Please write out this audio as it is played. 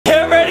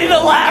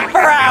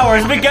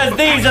yours because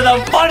these are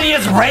the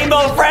funniest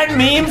Rainbow Friend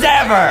memes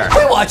ever.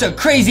 We watch a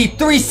crazy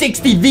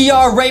 360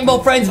 VR Rainbow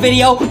Friends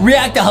video,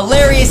 react to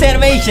hilarious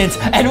animations,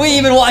 and we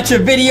even watch a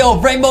video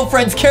of Rainbow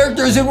Friends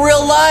characters in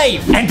real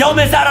life. And don't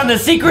miss out on the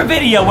secret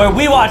video where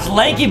we watch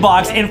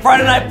LankyBox in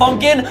Friday Night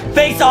Funkin'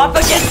 face off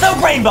against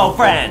the Rainbow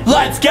Friend.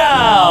 Let's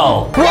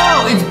go!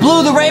 Whoa, it's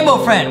Blue the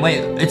Rainbow Friend. Wait,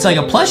 it's like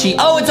a plushie.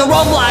 Oh, it's a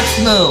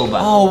Roblox noob.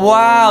 Oh,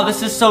 wow,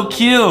 this is so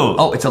cute.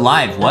 Oh, it's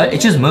alive. What?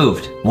 It just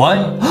moved. What?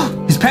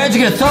 His parents are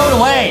gonna throw it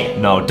away.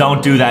 No,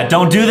 don't do that.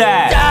 Don't do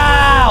that.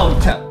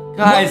 Out!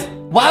 Guys.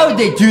 Why would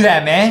they do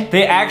that, man?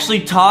 They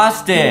actually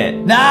tossed it.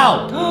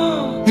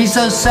 No! He's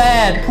so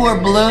sad. Poor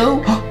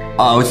Blue.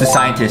 Oh, it's the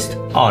scientist.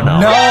 Oh, no.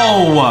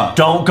 No!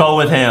 Don't go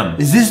with him.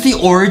 Is this the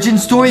origin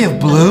story of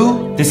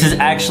Blue? This is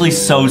actually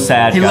so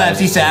sad, He guys. left.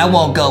 He said, I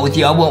won't go with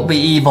you. I won't be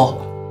evil.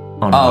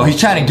 Oh, no. Oh, he's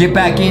trying to get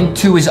back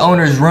into his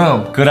owner's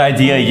room. Good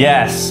idea,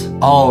 yes.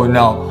 Oh,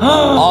 no.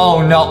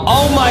 Oh, no.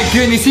 Oh, my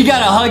goodness. He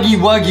got a Huggy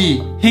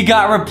Wuggy. He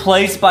got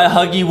replaced by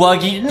Huggy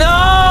Wuggy.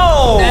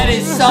 No! That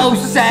is so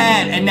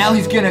sad. And now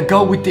he's gonna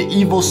go with the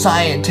evil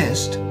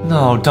scientist.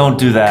 No, don't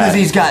do that. Because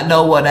he's got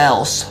no one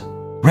else.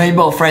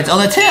 Rainbow Friends. Oh,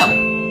 that's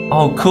him.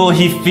 Oh, cool.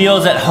 He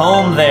feels at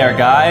home there,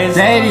 guys.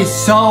 That is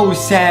so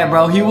sad,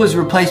 bro. He was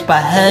replaced by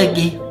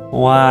Huggy.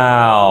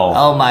 Wow.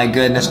 Oh, my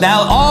goodness.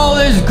 Now, oh,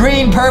 there's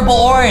green, purple,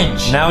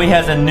 orange. Now he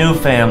has a new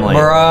family.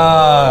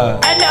 Bruh.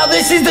 And now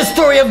this is the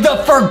story of the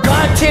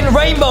forgotten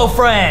Rainbow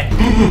Friend.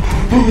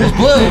 There's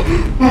Blue.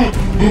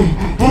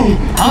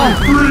 Huh?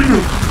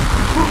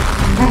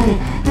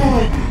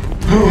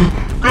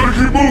 Gotta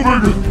keep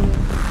moving.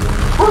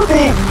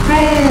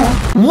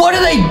 What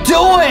are they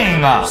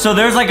doing? So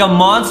there's like a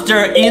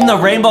monster in the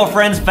Rainbow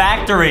Friends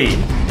factory.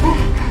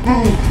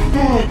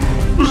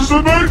 This is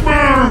a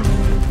nightmare.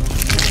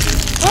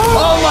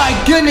 Oh my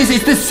goodness,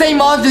 it's the same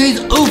monster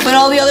he's oofing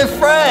all the other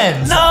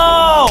friends.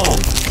 No!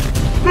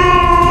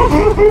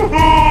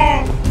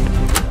 There.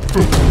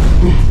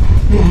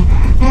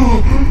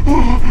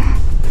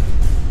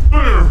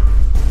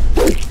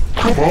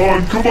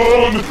 Come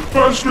on.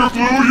 Faster,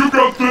 Blue, you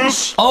got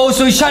this. Oh,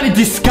 so he's trying to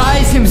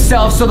disguise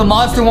himself so the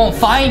monster won't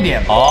find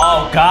him.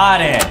 Oh, got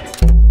it.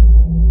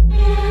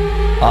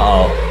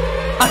 Uh-oh.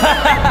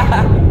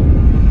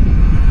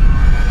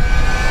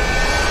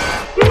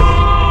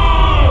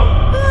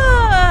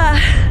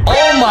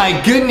 Oh my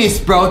goodness,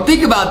 bro.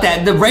 Think about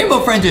that. The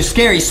Rainbow Friends are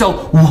scary, so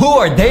who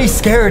are they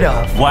scared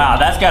of? Wow,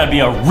 that's gotta be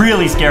a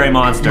really scary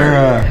monster.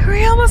 Are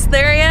we almost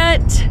there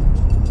yet?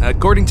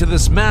 According to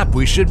this map,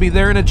 we should be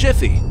there in a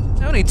jiffy.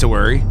 No need to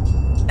worry.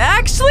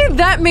 Actually,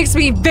 that makes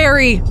me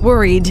very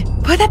worried.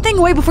 Put that thing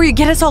away before you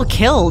get us all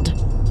killed.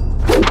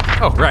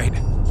 Oh, right.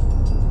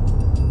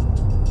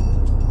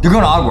 You're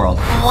going to Oddworld.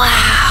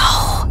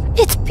 Wow,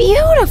 it's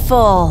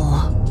beautiful.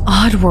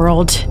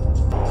 Oddworld.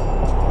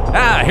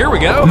 Ah, here we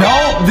go.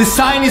 No, the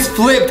sign is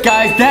flipped,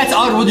 guys. That's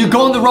Oddworld. You're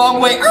going the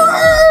wrong way.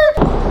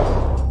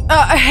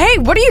 Hey,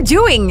 what are you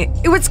doing?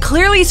 It was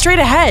clearly straight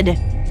ahead.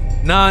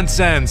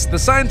 Nonsense. The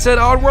sign said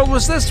Oddworld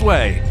was this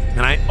way,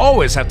 and I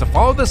always have to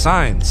follow the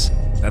signs.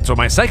 That's what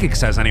my psychic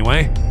says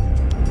anyway.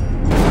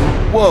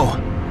 Whoa,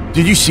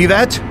 did you see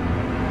that?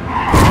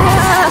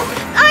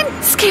 I'm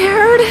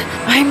scared.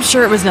 I'm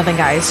sure it was nothing,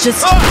 guys.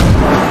 Just...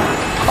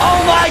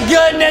 Oh my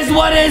goodness,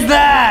 what is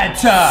that?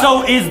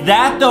 So is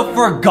that the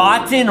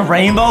forgotten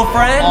Rainbow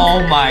Friend?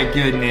 Oh my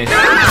goodness.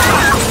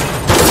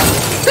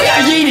 They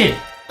got yeeted.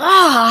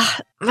 Ah,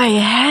 my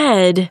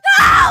head.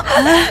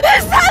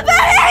 It's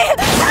happening!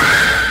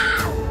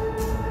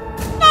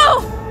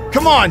 No!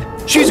 Come on,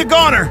 she's a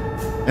goner.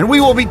 And we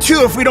will be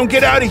too if we don't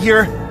get out of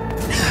here.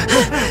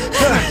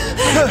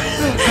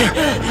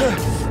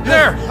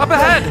 There, up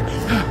ahead.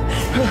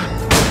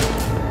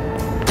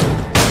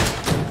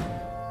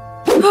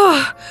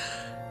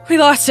 We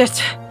lost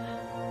it.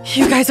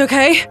 You guys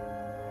okay?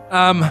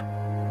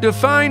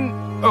 Define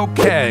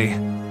okay.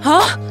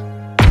 Huh?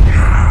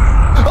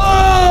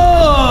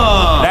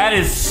 Oh! That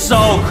is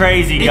so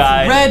crazy, It's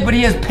guys. red, but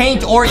he has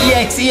paint or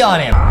EXE on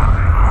him.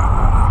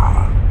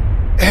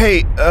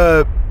 Hey,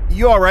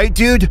 you alright,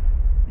 dude?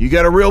 You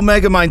got a real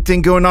Megamind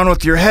thing going on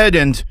with your head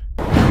and...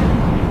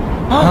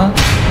 Huh?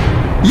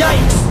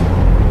 Yikes!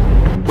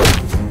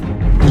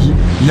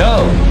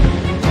 Yo,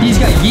 he's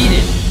got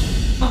yeeted.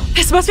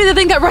 This must be the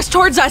thing that rushed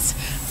towards us.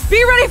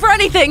 Be ready for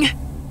anything.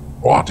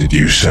 What did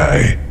you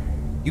say?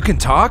 You can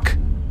talk?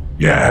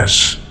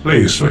 Yes,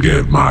 please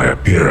forgive my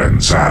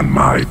appearance and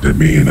my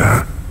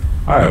demeanor.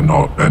 I have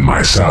not been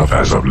myself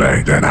as of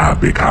late and have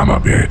become a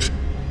bit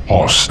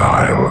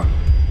hostile.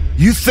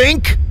 You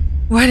think?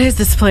 What is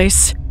this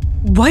place?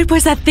 What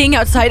was that thing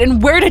outside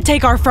and where did it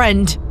take our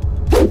friend?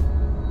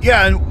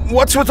 Yeah, and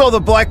what's with all the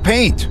black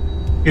paint?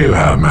 You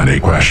have many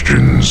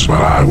questions,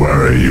 but I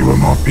worry you will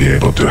not be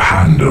able to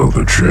handle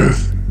the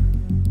truth.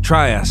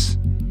 Try us.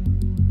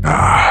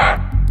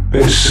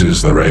 This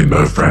is the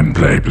Rainbow Friend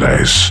play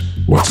place.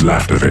 What's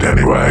left of it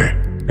anyway.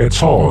 Its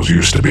halls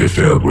used to be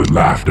filled with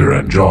laughter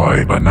and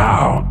joy, but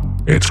now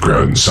it's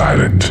grown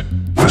silent,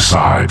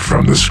 aside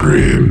from the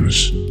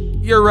screams.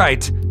 You're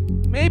right.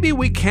 Maybe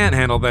we can't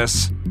handle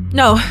this.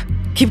 No,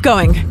 Keep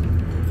going.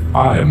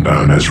 I am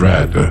known as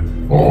Red,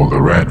 or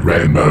the Red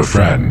Rainbow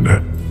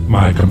Friend.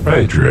 My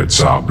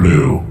compatriots are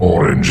blue,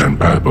 orange, and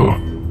purple,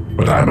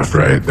 but I'm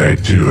afraid they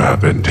too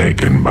have been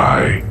taken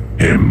by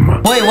him.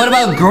 Wait, what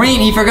about green?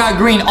 He forgot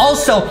green.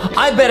 Also,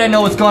 I bet I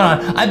know what's going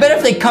on. I bet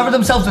if they cover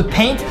themselves with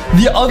paint,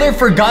 the other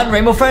forgotten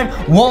rainbow friend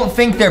won't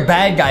think they're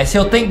bad guys.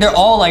 He'll think they're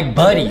all like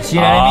buddies.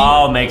 You know what I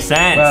mean? Oh, makes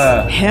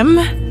sense.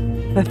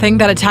 Him? The thing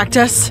that attacked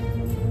us?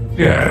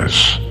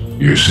 Yes,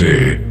 you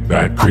see,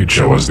 that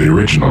creature was the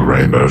original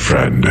rainbow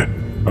friend.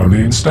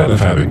 Only instead of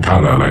having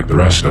color like the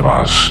rest of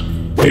us,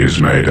 he's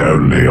made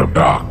only of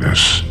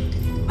darkness.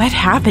 What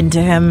happened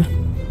to him?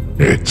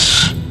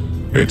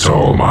 It's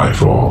all my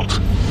fault.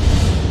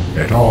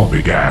 It all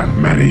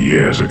began many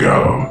years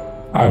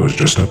ago. I was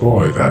just a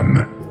boy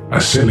then. A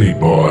silly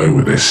boy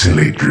with a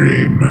silly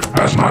dream,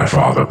 as my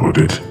father put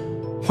it.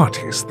 What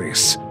is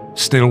this?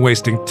 Still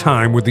wasting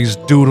time with these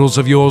doodles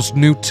of yours,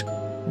 Newt?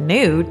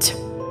 Newt?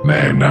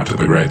 Named after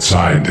the great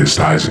scientist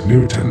Isaac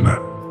Newton.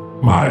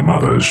 My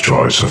mother's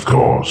choice, of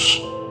course.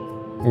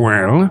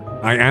 Well,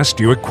 I asked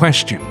you a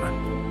question.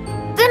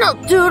 They're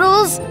not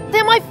doodles,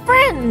 they're my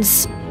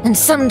friends. And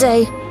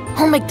someday,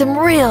 I'll make them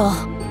real.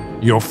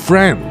 Your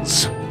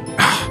friends?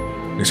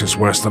 This is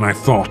worse than I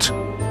thought.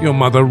 Your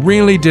mother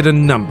really did a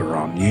number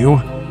on you.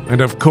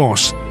 And of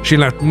course, she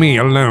left me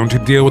alone to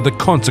deal with the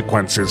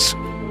consequences.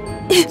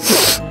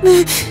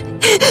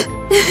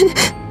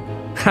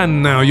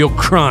 And now you're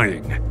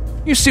crying.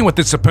 You see what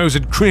this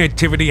supposed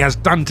creativity has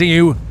done to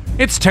you?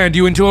 It's turned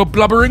you into a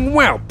blubbering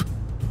whelp.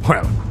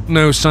 Well,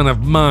 no son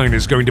of mine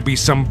is going to be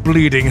some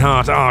bleeding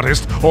heart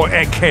artist or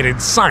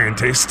egg-headed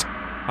scientist.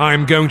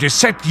 I'm going to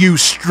set you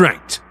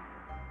straight.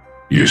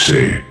 You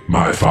see,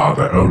 my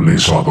father only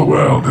saw the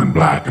world in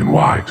black and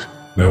white.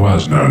 There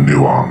was no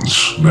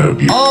nuance, no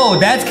beauty. Oh,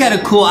 that's kind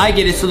of cool. I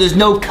get it. So there's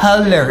no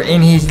color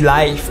in his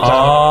life.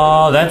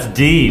 Oh, that's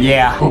deep.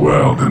 Yeah. The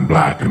world in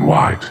black and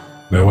white.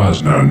 There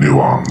was no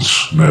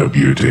nuance, no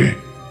beauty,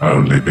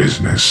 only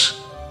business.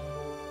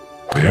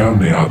 The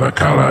only other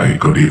color he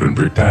could even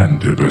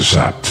pretend to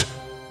percept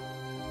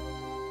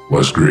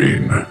was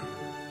green.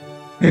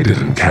 He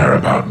didn't care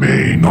about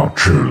me, not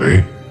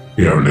truly.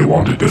 He only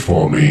wanted to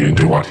form me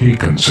into what he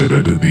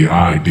considered the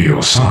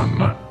ideal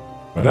son.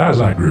 But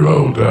as I grew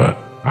older,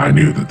 I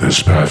knew that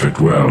this perfect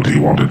world he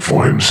wanted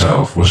for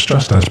himself was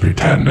just as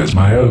pretend as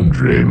my own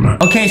dream.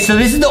 Okay, so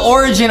this is the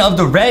origin of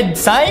the red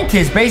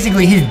scientist.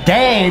 Basically, his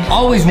dad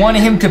always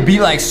wanted him to be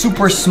like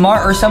super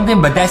smart or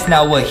something, but that's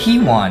not what he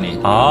wanted.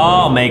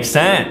 Oh, makes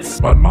sense.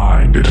 But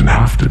mine didn't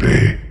have to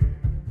be.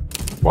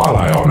 While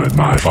I honored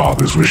my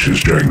father's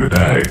wishes during the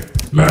day,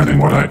 learning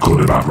what I could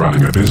about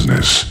running a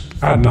business,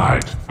 at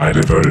night I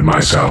devoted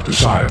myself to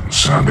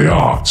science and the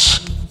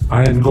arts.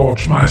 I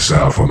engorged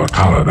myself on the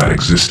color that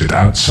existed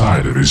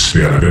outside of his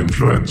sphere of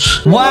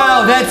influence.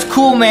 Wow, that's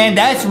cool, man.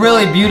 That's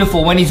really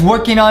beautiful. When he's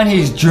working on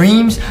his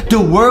dreams,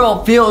 the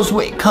world fills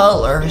with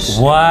colors.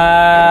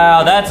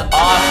 Wow, that's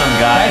awesome,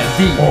 guys. That's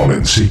deep. All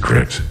in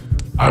secret,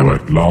 I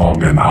worked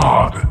long and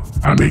hard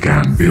and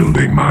began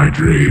building my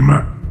dream.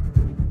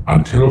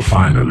 Until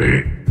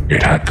finally,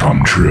 it had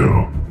come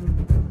true.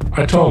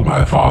 I told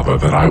my father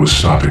that I was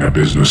starting a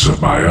business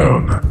of my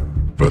own.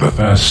 For the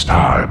first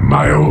time,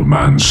 my old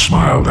man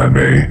smiled at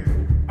me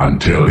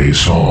until he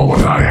saw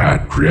what I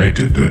had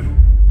created.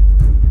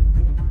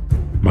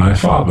 My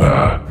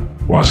father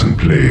wasn't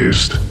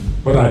pleased,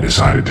 but I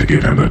decided to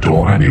give him the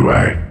tour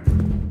anyway.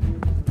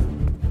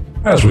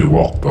 As we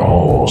walked the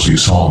halls, he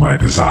saw my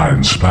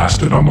designs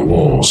plastered on the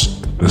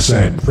walls, the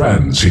same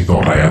friends he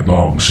thought I had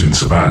long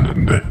since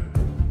abandoned.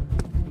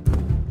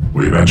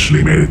 We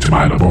eventually made it to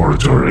my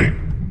laboratory.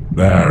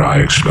 There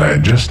I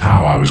explained just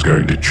how I was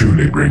going to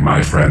truly bring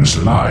my friends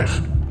to life.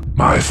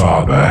 My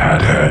father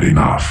had heard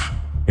enough.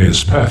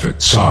 His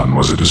perfect son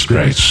was a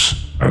disgrace,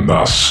 and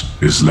thus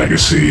his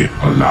legacy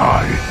a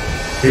lie.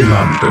 He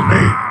lunged at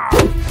me.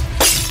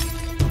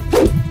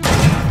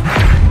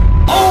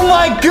 Oh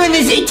my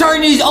goodness, he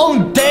turned his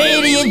own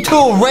deity into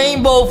a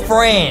rainbow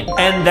friend.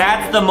 And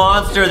that's the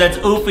monster that's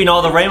oofing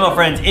all the rainbow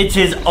friends. It's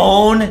his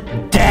own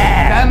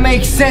dad. That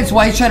makes sense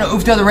why he's trying to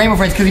oof the other rainbow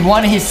friends, because he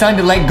wanted his son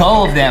to let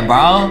go of them,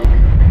 bro.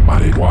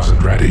 But it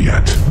wasn't ready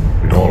yet.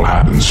 It all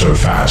happened so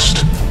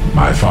fast.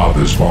 My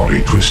father's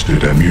body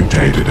twisted and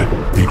mutated.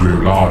 He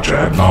grew larger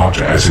and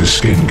larger as his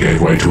skin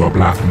gave way to a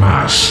black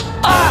mass.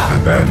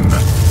 And then,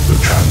 the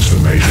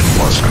transformation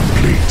was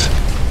complete.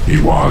 He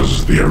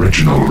was the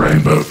original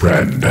rainbow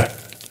friend,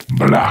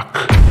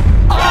 Black.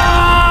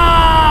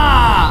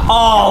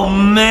 Oh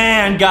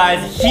man,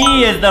 guys,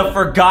 he is the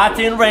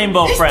forgotten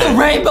rainbow friend. The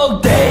rainbow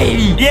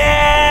deity.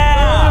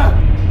 Yeah!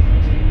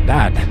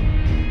 Dad,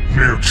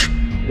 Newt,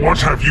 what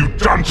have you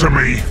done to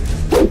me?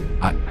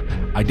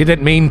 I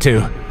didn't mean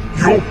to.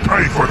 You'll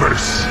pay for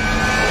this.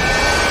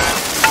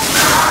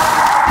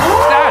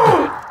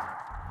 Dad!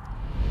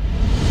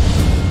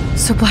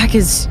 So Black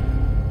is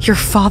your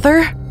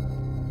father?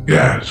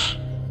 Yes.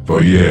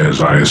 For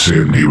years I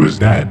assumed he was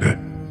dead.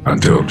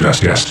 Until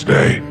just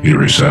yesterday, he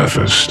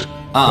resurfaced.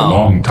 A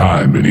long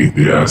time beneath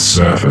the Earth's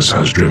surface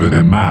has driven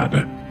him mad.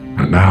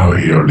 And and now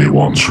he only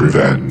wants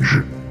revenge.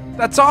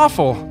 That's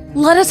awful.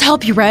 Let us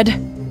help you, Red.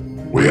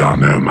 We are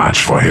no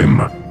match for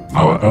him.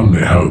 Our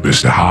only hope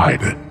is to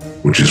hide,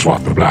 which is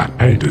what the black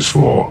paint is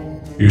for.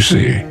 You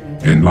see,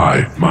 in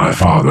life, my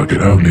father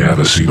could only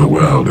ever see the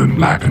world in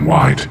black and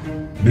white.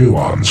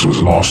 Nuance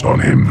was lost on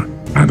him,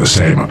 and the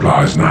same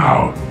applies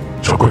now.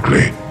 So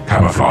quickly,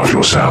 camouflage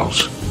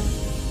yourselves.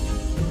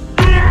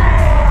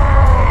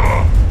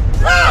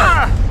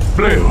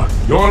 Blue,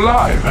 you're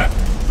alive!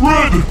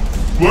 Red!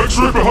 Black's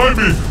right behind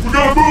me! We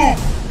gotta move!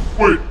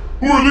 Wait,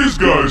 who are these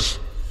guys?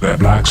 They're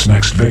Black's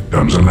next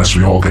victims unless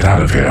we all get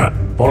out of here.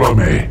 Follow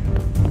me.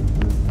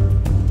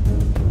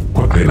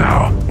 Quickly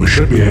now, we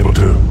should be able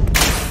to.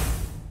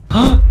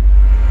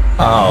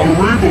 Our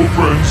Rainbow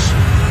friends!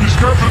 He's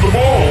captured them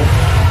all!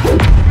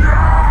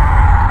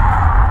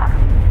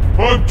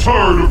 I'm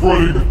tired of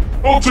running!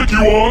 I'll take you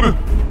on!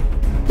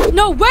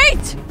 No,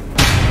 wait!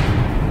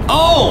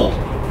 Oh!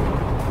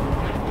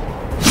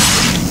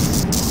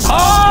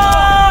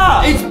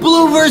 Ah! It's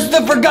Blue versus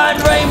the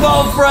Forgotten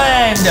Rainbow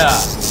Friend!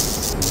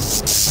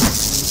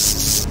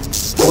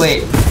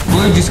 Wait,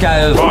 Blue just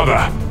got...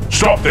 Father,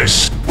 stop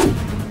this!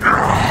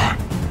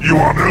 You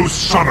are no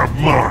son of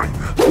mine!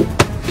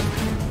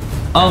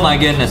 Oh my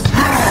goodness.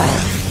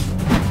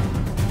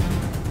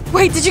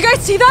 Wait, did you guys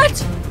see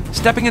that?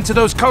 Stepping into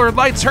those colored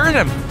lights hurt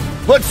him.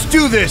 Let's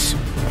do this!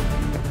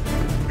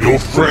 Your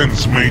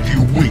friends made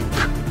you weak,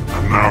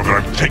 and now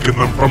that I've taken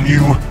them from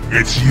you,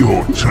 it's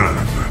your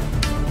turn.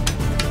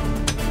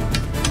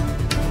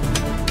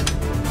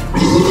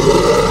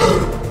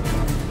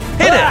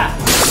 Hit it!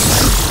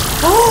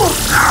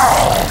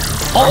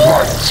 The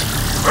light,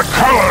 the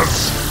colors,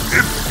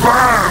 it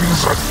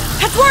burns!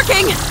 It's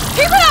working!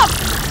 Keep it up!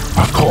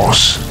 Of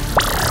course.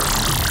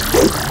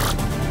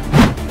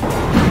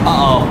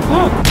 Uh-oh.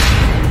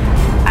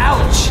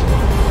 Ouch!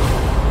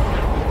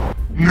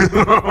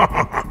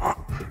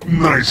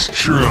 Nice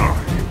try.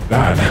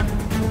 Dad,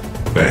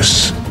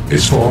 this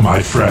is for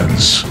my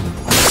friends.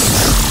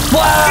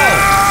 Wow!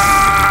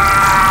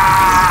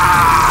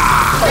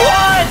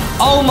 What?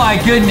 Oh my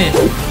goodness.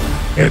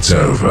 It's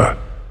over.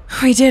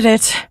 We did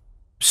it.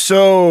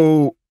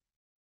 So,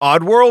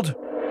 Oddworld?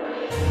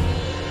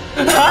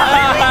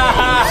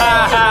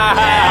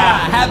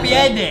 Happy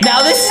ending.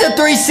 Now this is a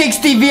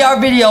 360 VR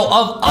video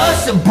of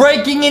us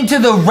breaking into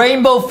the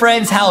Rainbow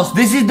Friends house.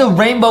 This is the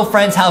Rainbow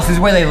Friends house. This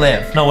is where they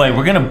live. No way,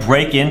 we're gonna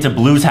break into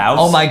Blue's house?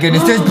 Oh my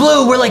goodness, there's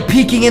Blue. We're like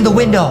peeking in the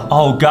window.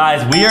 Oh,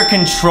 guys, we are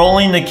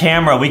controlling the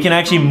camera. We can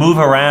actually move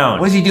around.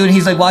 What's he doing?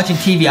 He's like watching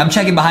TV. I'm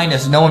checking behind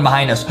us. No one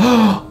behind us.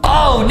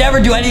 Oh, never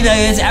do anything like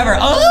this ever.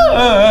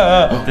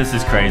 This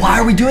is crazy. Why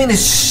are we doing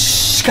this?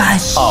 Shh,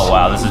 guys. Oh,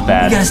 wow, this is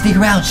bad. We gotta sneak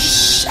around.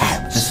 Shh.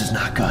 This is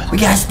not good. We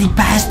gotta sneak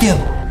past him.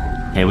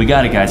 Okay, we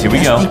got it, guys. Here we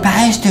Gotta go. sneak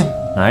past him.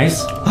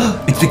 Nice.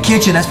 It's the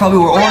kitchen. That's probably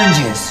where Orange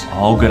is.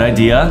 Oh, good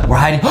idea. We're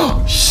hiding.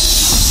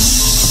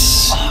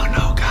 Shh. Oh,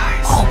 no,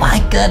 guys. Oh my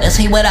goodness,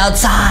 he went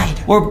outside.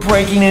 We're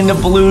breaking into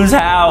Blue's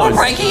house. We're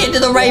breaking into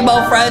the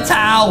Rainbow Friends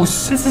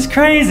house. This is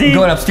crazy.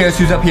 Going upstairs.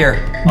 Who's up here?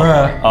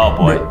 Oh,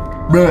 boy.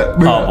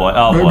 Oh boy.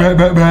 Oh,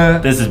 boy.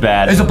 This is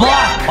bad. There's a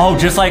block. Oh,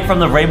 just like from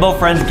the Rainbow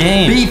Friends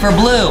game. B for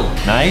blue.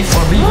 Nice.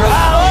 Or B for...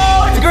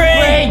 Oh, it's green.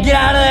 Green, get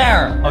out of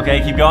there.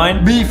 Okay, keep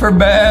going. B for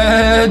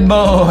bad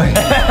boy.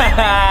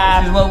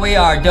 This is what we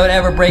are. Don't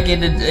ever break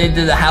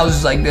into the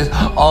houses like this.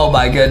 Oh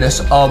my goodness.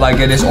 Oh my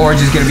goodness.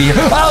 Orange is gonna be here.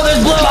 Oh,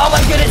 there's Blue. Oh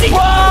my goodness.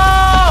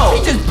 Whoa!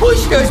 He just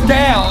pushed us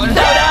down.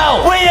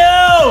 No! We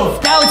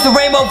moved! Now it's the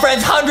Rainbow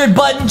Friends 100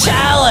 button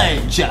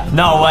challenge.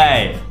 No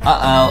way.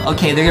 Uh-oh.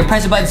 Okay, they're gonna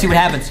press a button and see what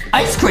happens.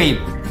 Ice cream.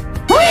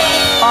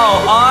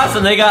 Oh,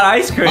 awesome. They got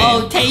ice cream.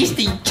 Oh,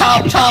 tasty.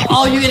 Chomp, chomp.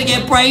 Oh, you're gonna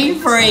get brain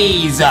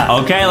freeze.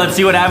 Okay, let's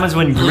see what happens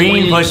when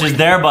green pushes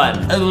their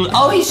button.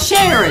 Oh, he's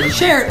sharing.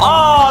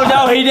 Oh,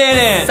 no, he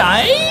didn't.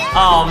 Sorry?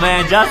 Oh,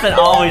 man, Justin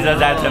always does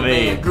that to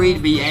me. Agreed to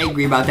be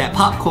angry about that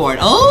popcorn.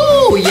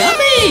 Oh,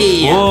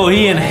 yummy. Oh,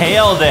 he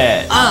inhaled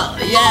it. Oh,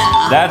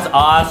 yeah. That's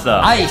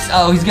awesome. Ice.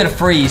 Oh, he's gonna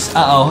freeze.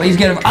 Uh-oh, he's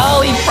gonna...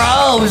 Oh, he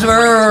froze.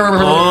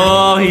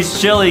 Oh, he's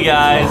chilly,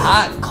 guys.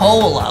 Hot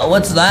cola.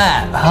 What's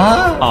that?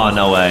 Huh? Oh,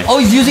 no way. Oh,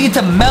 he's using it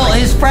to melt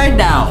his friend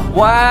now.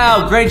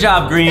 Wow, great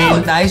job, Green. That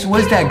was nice.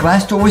 What's that?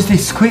 Glass door? Was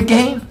this Squid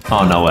Game?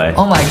 Oh, no way.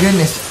 Oh my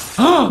goodness.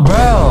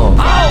 Bro.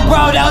 Oh,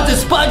 bro, that was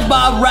a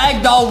SpongeBob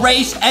ragdoll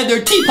race and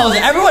they're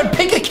T-posing. Everyone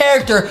pick a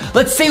character.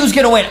 Let's see who's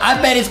gonna win. I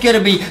bet it's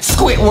gonna be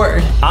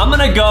Squidward. I'm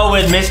gonna go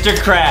with Mr.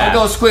 Krabs.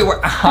 I'll go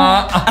Squidward.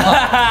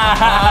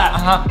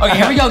 Okay,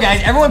 here we go,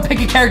 guys. Everyone pick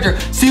a character.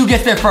 See who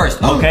gets there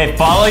first. Okay,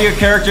 follow your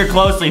character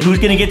closely. Who's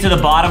gonna get to the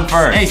bottom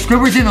first? Hey,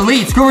 Squidward's in the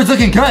lead. Squidward's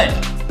looking good.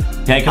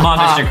 Okay, come on,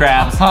 Mr.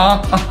 Krabs.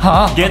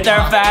 Get there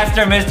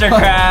faster, Mr.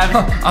 Krabs.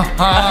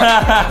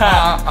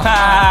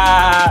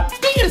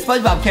 Speaking of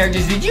SpongeBob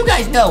characters, did you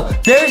guys know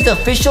there's the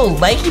official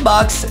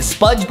LankyBox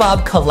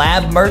SpongeBob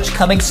collab merch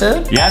coming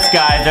soon? Yes,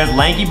 guys, there's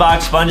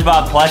LankyBox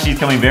SpongeBob plushies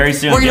coming very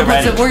soon. We're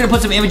gonna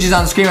put some images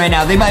on the screen right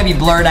now. They might be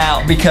blurred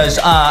out because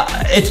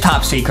it's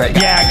top secret.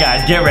 Guys. Yeah,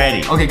 guys, get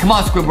ready. Okay, come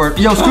on, Squidward.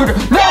 Yo,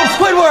 Squidward. No,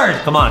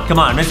 Squidward! Come on,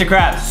 Mr.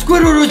 Krabs.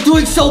 Squidward was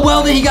doing so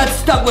well that he got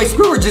stuck. Wait,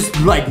 Squidward just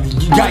like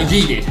got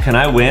yeeted. Can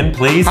I win,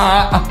 please? Come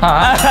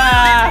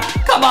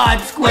on,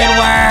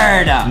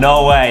 Squidward.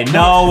 No way,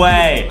 no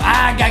way.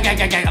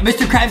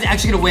 Mr. Krabs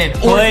actually gonna win.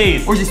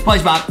 Please. Or is it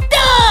SpongeBob?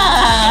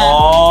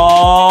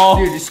 Oh.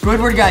 Dude,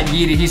 Squidward got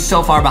yeeted. He's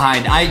so far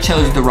behind. I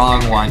chose the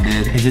wrong one,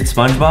 dude. Is it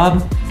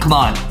SpongeBob? Come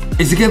on.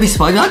 Is it gonna be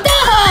SpongeBob?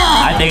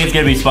 I think it's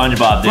gonna be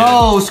SpongeBob, dude.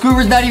 Bro,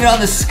 Squidward's not even on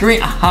the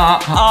screen.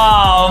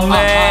 Oh,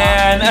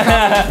 man.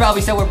 He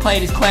probably said we're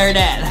playing his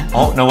clarinet.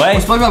 Oh, no way. Oh,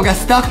 SpongeBob got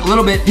stuck a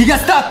little bit. He got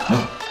stuck.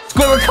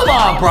 Squidward, come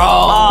on, bro.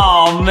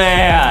 Oh,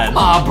 man. Come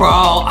on,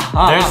 bro.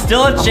 There's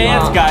still a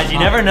chance, guys. You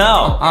never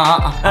know.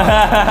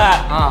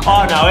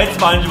 Oh, no, it's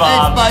SpongeBob.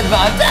 It's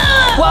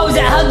SpongeBob. What was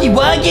that, Huggy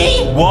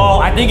Wuggy? Whoa,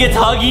 I think it's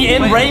Huggy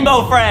and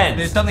Rainbow Friends.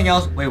 There's something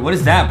else. Wait, what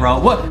is that, bro?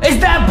 What? Is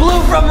that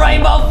Blue from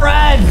Rainbow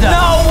Friends?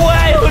 No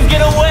way. Who's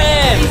gonna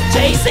win? He's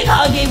chasing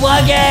Huggy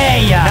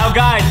Wuggy. Now,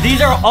 guys, these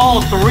are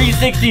all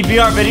 360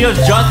 VR videos.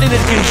 Justin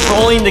is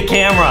controlling the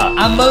camera.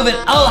 I'm moving.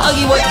 Oh,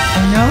 Huggy Wuggy.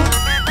 I know.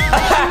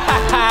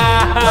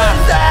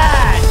 What's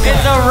that?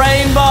 It's a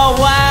rainbow.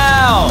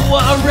 Wow.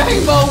 What a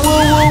rainbow.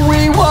 Woo, woo,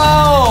 wee,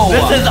 whoa.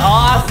 This is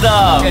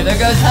awesome. Okay, there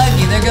goes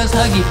Huggy. There goes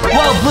Huggy.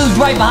 Whoa, Blue's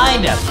right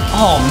behind him.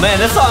 Oh, man,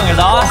 this song is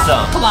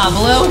awesome. Come on,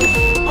 Blue.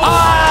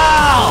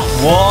 Oh!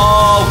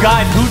 Whoa,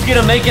 guys, who's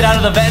gonna make it out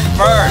of the vent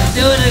first?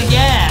 Do it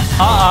again.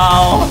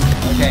 Uh-oh.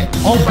 Okay.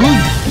 Oh,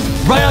 Blue's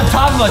right on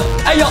top of us.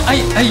 Hey, yo,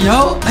 hey,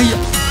 yo.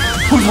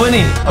 Who's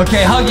winning?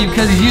 Okay, Huggy,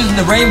 because he's using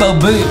the rainbow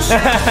boost.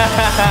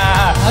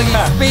 Huggy's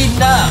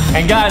speeding up.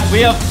 And guys,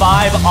 we have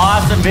 5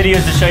 awesome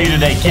videos to show you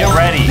today. Get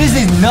ready. This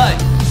is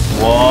nuts.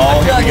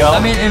 Whoa, here we go.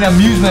 I'm in an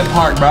amusement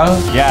park, bro.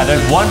 Yeah,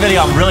 there's one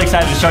video I'm really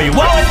excited to show you.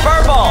 Whoa, it's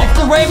purple! It's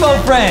the Rainbow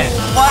Friends.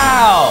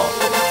 Wow.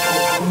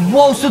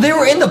 Whoa, so they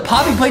were in the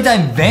Poppy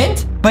Playtime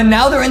vent, but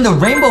now they're in the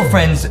Rainbow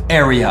Friends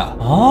area.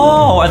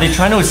 Oh, are they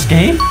trying to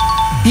escape?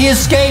 He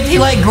escaped. He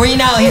let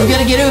Green out. He's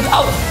gonna get oofed.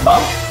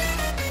 Oh.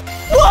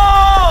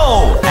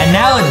 Whoa! And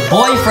now it's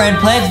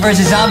Boyfriend Plants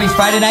vs. Zombies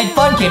Friday Night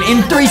Funkin'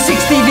 in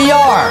 360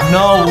 VR.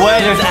 No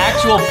way, there's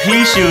actual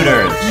pea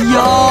shooters.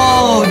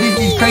 Yo, this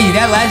is crazy.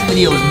 That last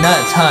video was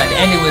nuts, huh?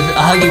 And it was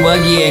Huggy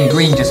Wuggy and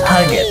Green just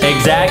hugging.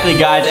 Exactly,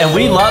 guys. And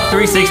we love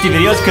 360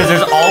 videos because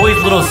there's always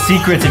little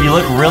secrets if you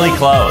look really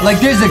close. Like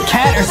there's a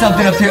cat or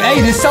something up there.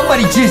 Hey, there's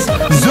somebody just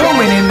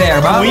zooming in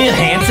there, bro. Can we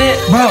enhance it?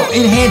 Bro,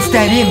 enhance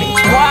that image.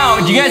 Wow,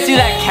 did you guys see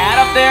that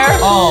cat up there?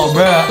 Oh,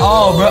 bro.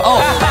 Oh, bro.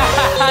 Oh.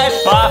 Hi,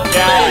 Pop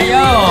Guy.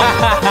 Yo.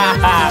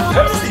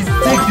 This is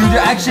sick, dude.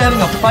 They're actually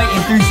having a fight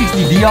in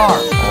 360 VR.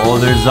 Oh,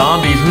 there's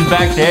zombies. Who's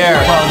back there?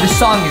 Bro, this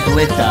song is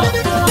lit, though.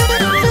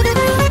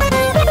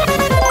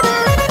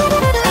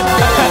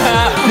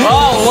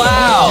 Oh,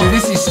 wow. Dude,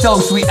 this is so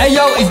sweet. Hey,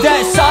 yo, is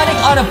that Sonic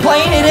on a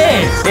plane? It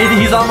is.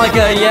 He's on like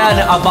a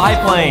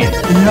biplane.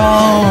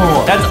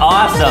 No. That's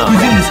awesome.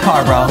 Who's in this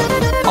car, bro?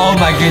 Oh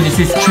my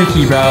goodness, it's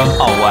tricky, bro.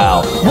 Oh,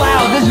 wow.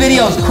 Wow, this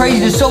video is crazy.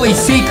 There's so many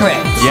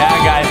secrets. Yeah,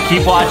 guys,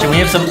 keep watching. We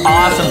have some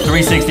awesome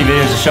 360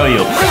 videos to show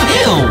you.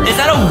 Ew. Is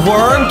that a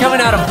worm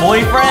coming out of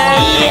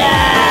Boyfriend?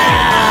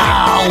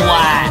 Yeah.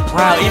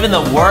 Wow, even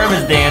the worm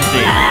is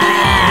dancing.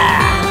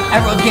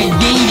 Everyone's getting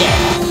yeeted.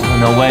 Oh,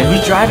 no way.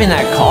 Who's driving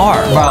that car?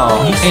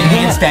 Bro,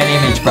 enhance that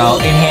image, bro.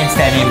 Enhance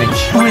that image.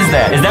 Who is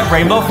that? Is that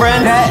Rainbow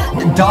Friend? That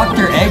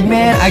Dr.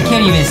 Eggman? I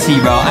can't even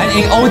see, bro. I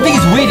think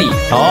it's Witty.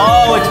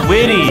 Oh, it's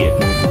Witty.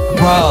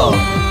 Bro,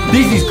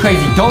 this is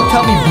crazy. Don't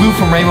tell me Blue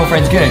from Rainbow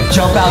Friends gonna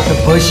jump out the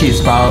bushes,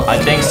 bro. I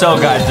think so,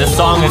 guys. This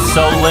song is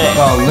so lit.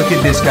 Bro, look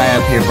at this guy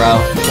up here, bro.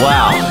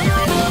 Wow.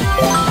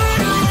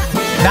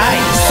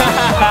 Nice.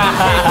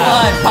 Come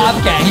on,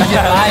 Popcat. He's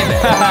just vibing.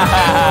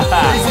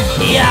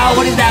 Yo,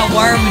 what is that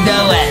worm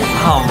doing?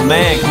 Oh,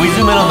 man. Can we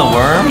zoom in on the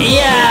worm?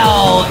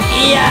 Yo.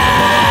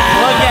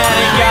 Look at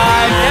it,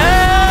 guys.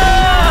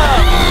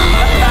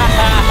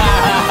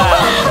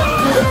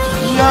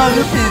 Yo,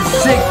 this is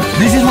sick.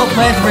 This is what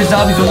Plants vs.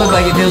 Zombies would look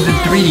like if it was in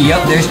 3D.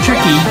 Yup, there's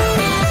Tricky.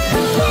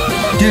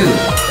 Dude.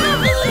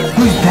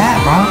 Who's that,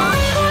 bro?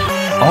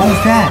 Oh,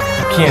 who's that?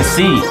 Can't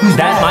see.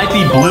 That might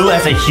be Blue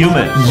as a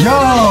human.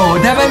 Yo,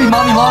 that might be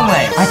Mommy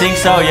Longlegs. I think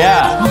so,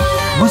 yeah.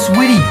 What's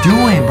Witty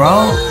doing,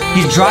 bro?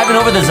 He's driving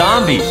over the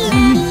zombies. What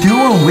are you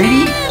doing,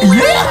 Witty?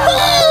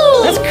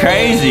 Yeah! That's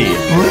crazy.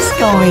 What's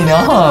going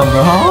on,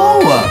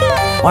 bro?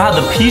 Wow,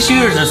 the pea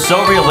shooters are so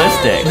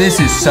realistic.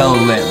 This is so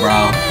lit,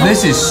 bro.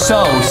 This is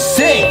so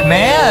sick,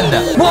 man.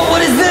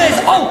 What is this?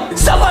 Oh,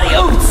 somebody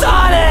ooped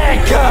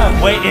Sonic!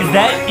 Wait, is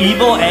that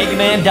evil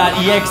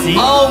Eggman.exe?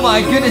 Oh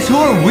my goodness, who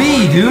are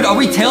we, dude? Are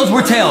we Tails?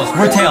 We're Tails.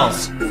 We're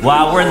Tails.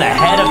 Wow, we're in the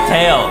head of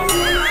Tails.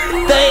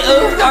 They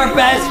oofed our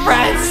best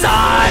friend,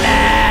 Sonic!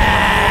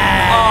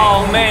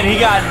 Oh, man. man, he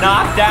got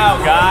knocked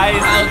out, guys.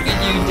 How can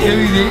you do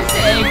this,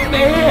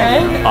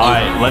 Eggman? All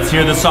right, let's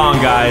hear the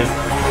song, guys.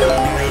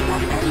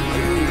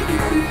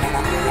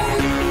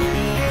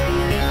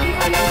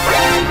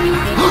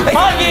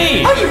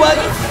 Huggy! Huggy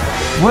Wuggy!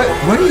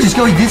 Where did he just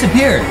go? He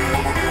disappeared.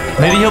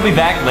 Maybe he'll be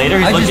back later.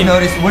 He's I just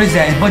noticed, what is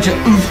that? A bunch of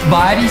oof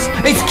bodies?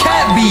 It's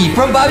Cat B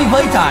from Bobby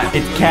Playtime.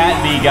 It's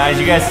Cat B, guys.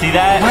 You guys see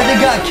that? Why they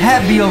got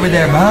Cat B over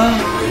there, bro?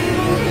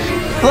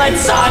 Let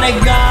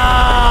Sonic go!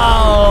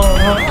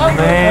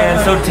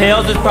 Man, so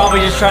Tails is probably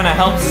just trying to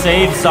help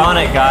save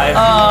Sonic, guys.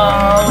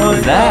 Oh,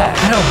 who's that?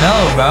 I don't know,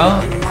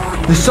 bro.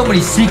 There's so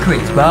many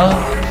secrets, bro.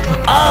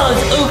 Oh,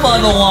 it's oof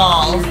on the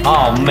walls.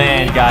 Oh,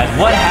 man, guys.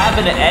 What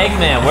happened to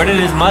Eggman? Where did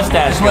his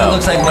mustache That's what it go?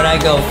 looks like when I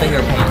go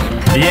finger painting.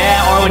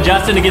 Yeah, or when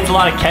Justin gets a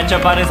lot of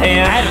ketchup on his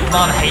hands.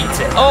 Mom hates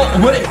it. Oh,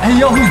 what? Hey,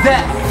 yo, who's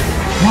that?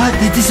 What?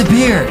 They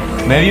disappeared.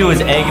 Maybe it was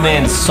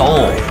Eggman's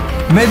soul.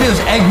 Maybe it was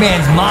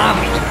Eggman's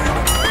mommy.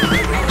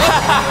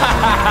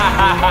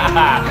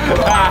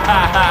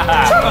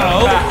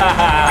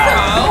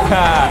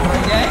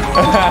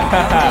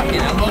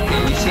 I'm looking.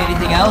 You see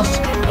anything else?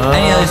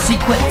 Any other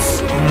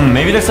sequence?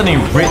 Maybe there's something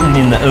written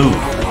in the oof.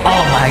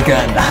 Oh my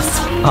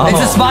goodness. Oh.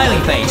 It's a smiley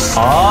face.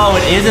 Oh,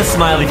 it is a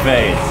smiley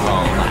face.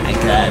 Oh my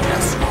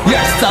goodness. You're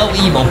so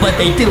evil, but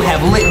they do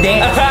have lit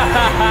dance.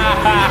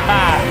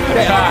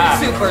 They are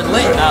super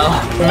lit though.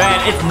 Man,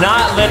 it's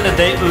not lit that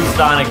they oof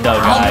Sonic though,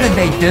 How guys. could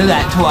they do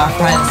that to our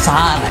friend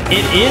Sonic?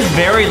 It is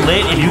very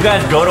lit if you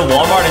guys go to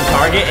Walmart and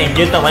Target and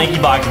get the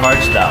LankyBox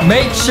merch though.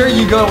 Make sure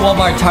you go to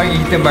Walmart, Target,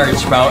 and get the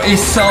merch, bro.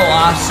 It's so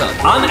awesome.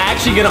 I'm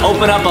actually gonna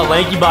open up a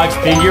LankyBox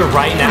figure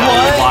right now.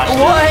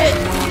 What?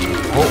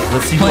 Oh,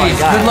 let's see what I Please,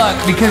 got. good luck,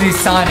 because he's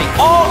Sonic.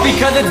 Oh,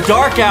 because it's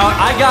dark out,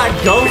 I got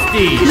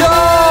Ghosty.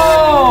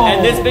 Yo!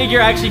 And this figure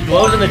actually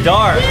glows in the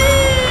dark.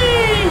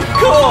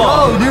 Cool.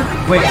 Oh, dude.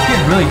 Wait, it's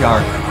getting really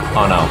dark.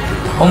 Oh, no.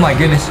 Oh, my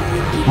goodness.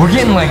 We're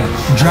getting, like,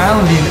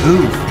 drowned in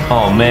oof.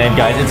 Oh, man,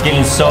 guys, it's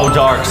getting so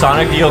dark.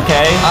 Sonic, you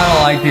okay? I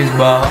don't like this,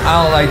 bro.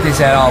 I don't like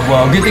this at all,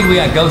 bro. Good thing we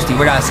got Ghosty.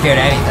 We're not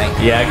scared of anything.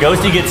 Yeah,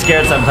 Ghosty gets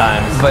scared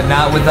sometimes. But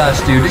not with us,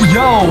 dude.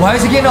 Yo, why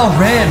is it getting all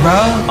red, bro?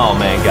 Oh,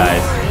 man,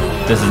 guys.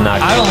 This is not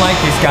good. I don't like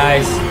this,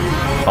 guys.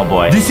 Oh,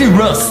 boy. This is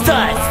real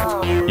stuff.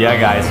 Yeah,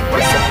 guys.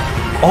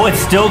 Oh,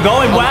 it's still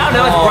going. Wow,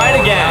 now it's bright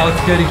again. Now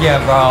it's good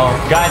again, bro.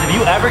 Guys, if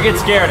you ever get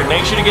scared,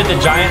 make sure to get the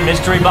giant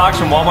mystery box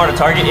from Walmart or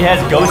Target. It has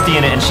Ghosty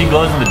in it, and she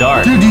glows in the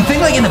dark. Dude, do you think,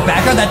 like, in the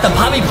background, that's the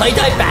Poppy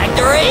Playtime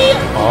factory?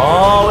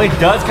 Oh, it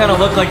does kind of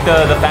look like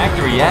the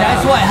factory, yeah.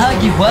 That's why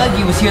Huggy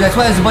Wuggy was here. That's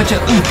why there's a bunch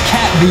of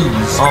cat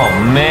bees. Oh,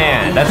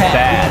 man, that's Cat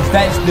bad. bees.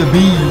 That's the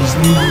bees'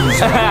 knees.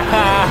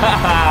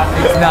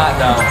 It's not,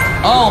 though.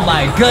 Oh,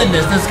 my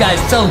goodness. This guy's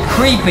so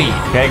creepy.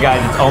 Okay,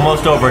 guys, it's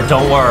almost over.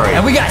 Don't worry.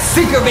 And we got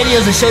secret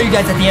videos to show you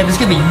guys at the end. This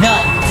is gonna be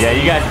nuts. Yeah,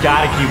 you guys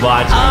gotta keep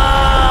watching.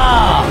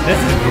 Ah!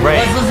 This is great.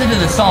 Let's listen to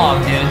the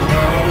song, dude.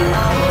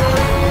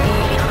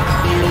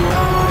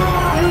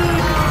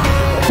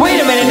 Wait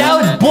a minute, now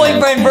it's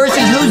boyfriend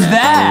versus who's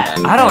that?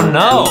 I don't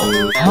know.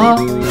 Huh?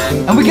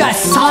 And we got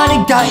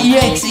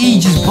Sonic.exe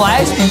just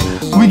blasting.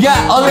 We got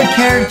other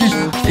characters.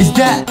 Is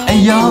that a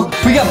yo?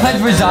 We got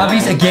Plants vs.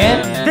 Zombies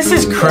again. This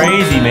is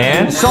crazy,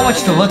 man. So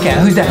much to look at.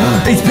 Who's that?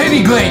 It's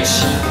Baby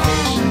Glitch.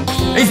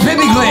 It's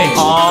Baby Glitch.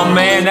 Oh,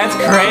 man, that's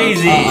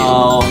crazy.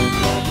 Oh.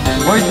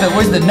 Where's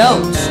the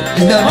notes?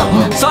 No.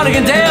 Sonic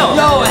and Tails.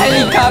 No,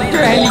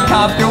 helicopter.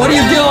 What are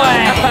you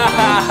doing?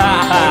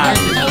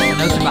 The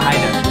notes are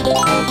behind her.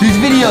 This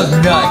video's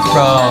nuts,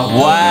 bro.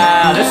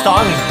 Wow, this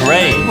song is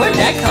great. Where'd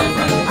that come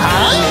from?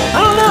 Huh? I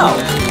don't know.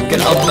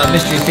 Gonna open my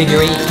mystery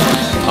figurine.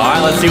 All right,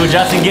 let's see what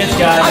Justin gets,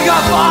 guys. I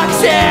got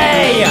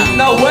Foxy!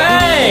 No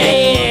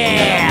way.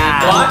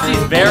 Yeah!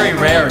 Foxy's very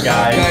rare,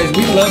 guys. Guys,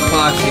 we love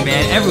Foxy,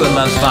 man. Everyone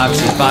loves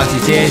Foxy. Foxy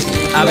says,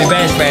 I'm your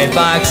best friend,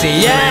 Foxy.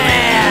 Yeah!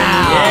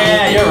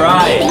 Yeah, you're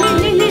right.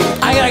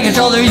 I gotta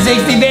control the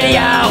 360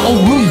 video. Oh,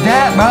 who's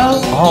that, bro?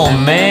 Oh,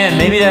 man,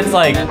 maybe that's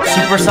like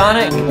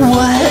Supersonic?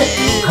 What?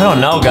 I don't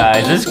know,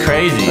 guys. This is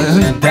crazy.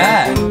 Who's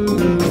that?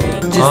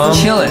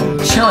 Just chilling.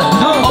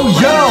 Oh,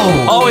 yo!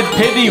 Oh, it's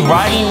Pibby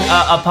riding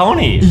a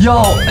pony. Yo,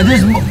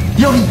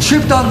 he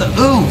tripped on the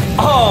oof.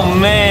 Oh,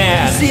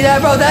 man. See that,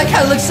 bro? That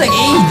kind of looks like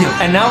E, dude.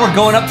 And now we're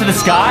going up to the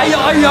sky?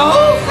 Yo!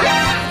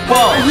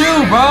 Whoa.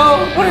 You,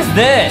 bro? What is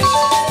this?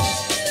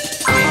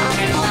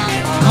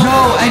 Yo,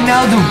 and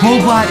now the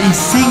robot is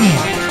singing.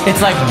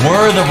 It's like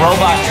we're the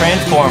robot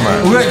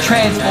transformer. We're a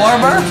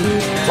transformer?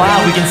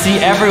 Wow, we can see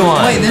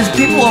everyone. Wait, there's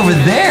people over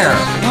there.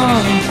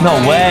 No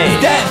way.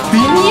 Is that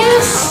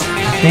Phineas?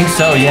 I think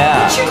so,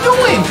 yeah. What you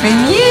doing,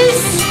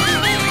 Phineas?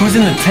 Who's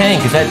in the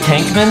tank? Is that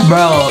Tankman?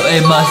 Bro,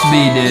 it must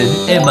be,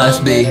 dude. It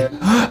must be.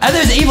 And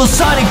there's evil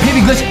Sonic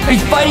Pibby Glitch.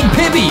 He's fighting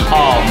Pibby.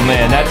 Oh,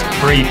 man, that's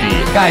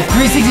creepy. Guys,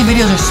 360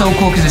 videos are so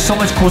cool because there's so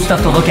much cool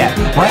stuff to look at.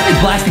 Why are they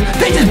blasting?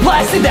 They just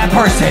blasted that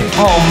person.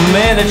 Oh,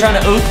 man, they're trying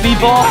to oof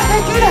people? Why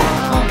did they do that?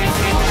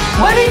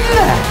 Why did they do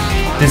that?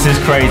 This is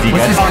crazy,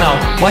 guys. Oh, no.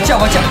 Watch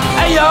out.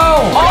 Hey, yo.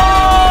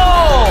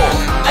 Oh!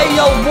 Hey,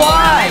 yo,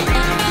 why?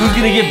 Who's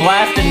gonna get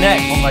blasted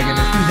next? Oh, my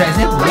goodness. Who's that?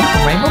 Is it Blue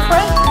from Rainbow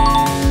Friend?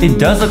 It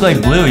does look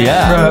like blue,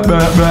 yeah.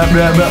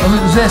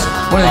 Who's this?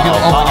 What are they doing?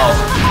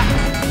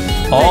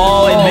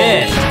 Oh, it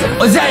missed.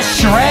 Is that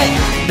Shrek?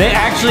 They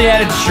actually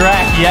added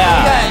Shrek,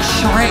 yeah. Yeah,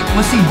 Shrek.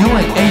 What's he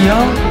doing? Hey, yo.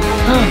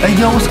 Hey,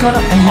 yo, what's going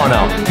on? Hey, yo. Oh,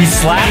 no. He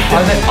slapped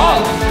it.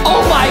 Oh,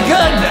 my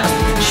goodness.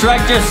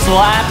 Shrek just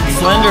slapped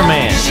Slender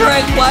Man.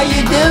 Shrek, why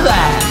you do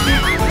that?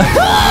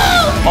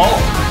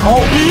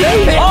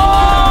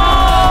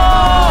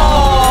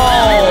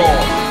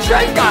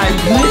 Shrek got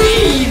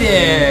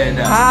bleeding.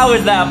 How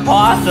is that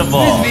possible?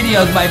 This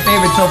video is my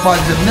favorite so far.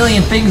 There's a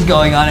million things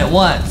going on at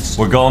once.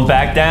 We're going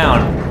back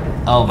down.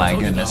 Oh my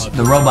goodness.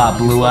 The robot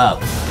blew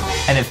up.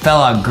 And it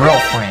fell on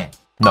girlfriend.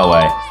 No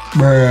way.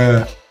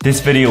 Bruh. This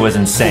video was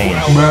insane.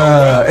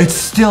 Bruh. It's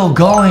still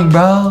going,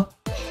 bro.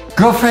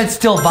 Girlfriend's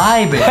still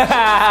vibing.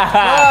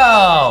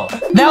 Bro.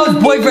 Now it's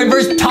boyfriend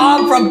versus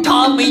Tom from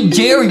Tom and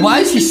Jerry. Why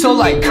is he so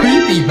like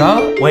creepy,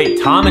 bro? Wait,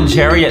 Tom and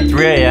Jerry at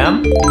 3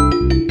 a.m.?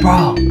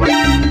 Bro.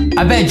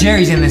 I bet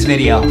Jerry's in this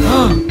video.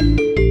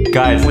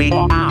 Guys. Why he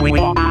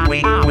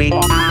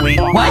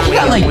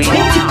got like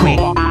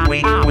tentacles?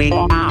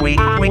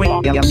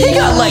 He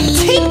got like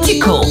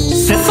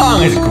tentacles. This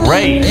song is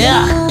great.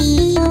 Yeah.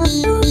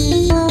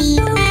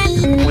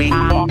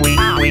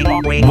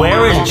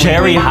 Where is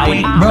Jerry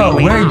hiding? Bro,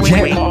 where is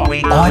Jerry? Oh,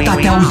 I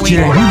thought that was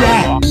Jerry. Who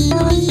that?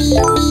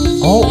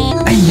 Oh,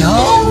 hey,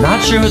 yo.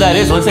 Not sure who that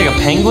is. Looks like a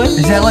penguin.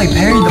 Is that like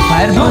Perry the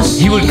Platypus?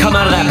 He would come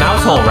out of that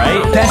mouse hole,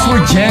 right? That's where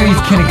Jerry's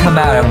gonna come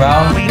out of,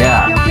 bro.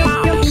 Yeah.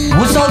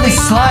 What's all these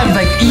slimes?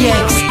 Like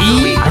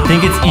EXE? I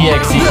think it's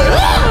EXE.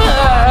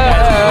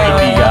 That's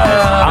creepy,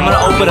 guys. I'm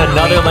gonna open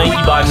another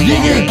LankyBox You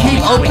figure. gonna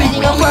keep opening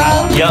them,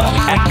 bro? Yep,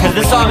 because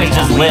this song is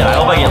just lit. I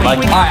hope I get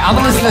lucky. Alright, I'm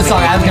gonna listen to the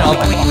song. I was gonna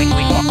open.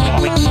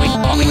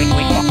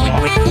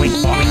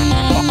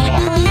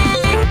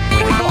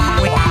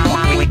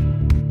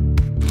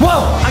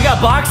 Whoa, I got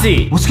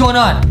Boxy. What's going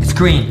on? It's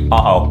green.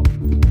 Uh-oh.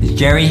 Is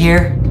Jerry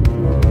here?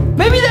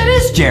 Maybe that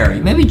is Jerry.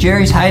 Maybe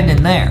Jerry's hiding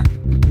in there.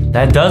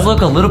 That does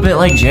look a little bit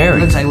like Jerry.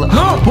 Looks like. What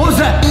was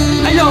that?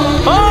 I know.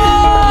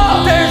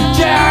 Oh, there's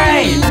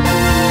Jerry.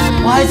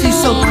 Why is he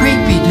so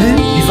creepy, dude?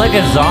 He's like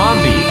a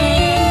zombie.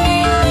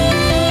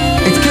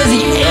 It's because he.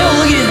 Ew,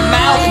 look at his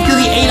mouth. It's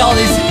because he ate all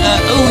this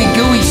ooey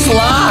gooey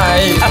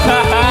slime.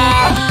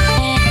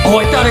 Oh,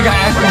 I thought I got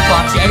Aspen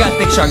Foxy. I got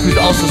Big Shark, who's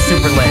also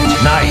super lit.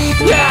 Nice.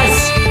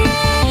 Yes!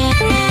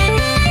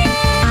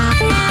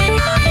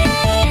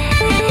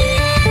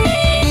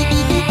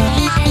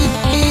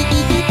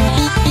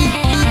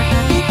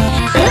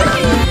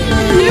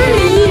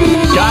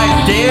 Guys,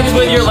 dance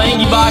with your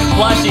LankyBox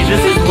plushie. This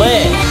is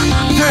lit.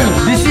 Dude,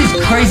 this is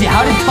crazy.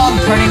 How did Tom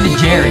turn into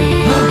Jerry?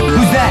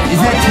 Who's that?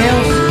 Is that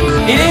Tails?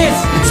 It is!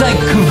 It's like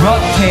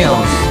corrupt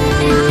Tails.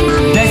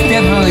 That's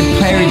definitely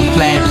Perry the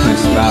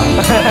Platypus, bro.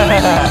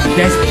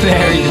 That's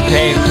Perry the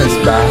Platypus,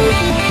 bro.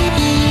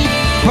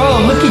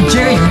 Bro, look at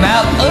Jerry's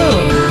mouth.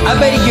 Ugh, I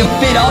bet he can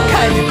fit all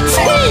kinds of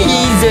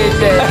teas in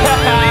there.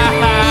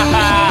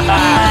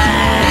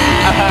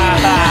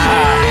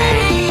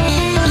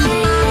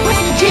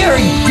 What's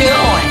Jerry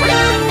doing?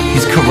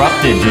 He's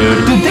corrupted,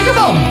 dude. Dude, think of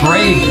how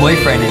brave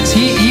boyfriend is.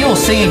 He will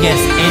sing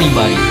against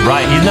anybody.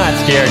 Right, he's not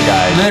scared,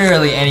 guys.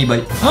 Literally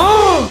anybody.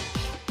 Oh,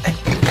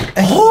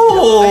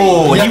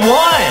 he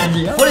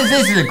won! What is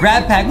this? Is a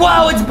grab pack?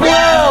 Whoa, it's blue!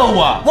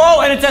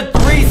 Whoa, and it's a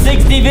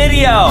 360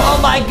 video! Oh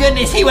my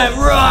goodness, he went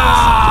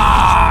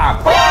raw!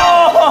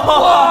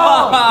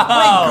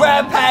 Wait,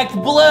 grab pack's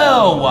blue!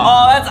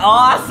 Oh, that's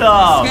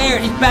awesome!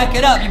 Scared, he's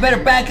backing up. You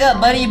better back up,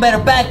 buddy. You better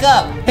back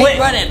up. He's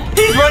running.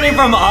 He's running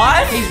from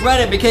us? He's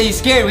running because he's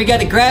scared. We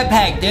got a grab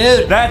pack,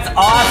 dude. That's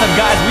awesome,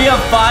 guys. We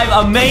have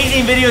 5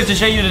 amazing videos to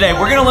show you today.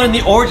 We're gonna learn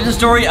the origin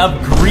story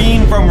of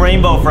Green from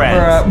Rainbow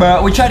Friends.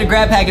 Bro, we tried to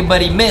grab pack him,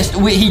 but he missed.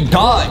 He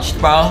dodged,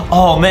 bro.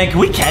 Oh man, can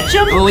we catch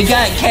him? Well, we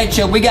got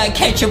ketchup. We got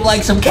ketchup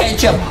like some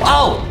ketchup.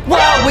 Oh,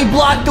 wow, we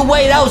blocked the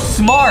way. That was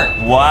smart.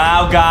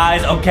 Wow,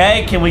 guys.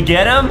 Okay, can we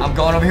get him? I'm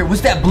going over here.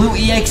 What's that blue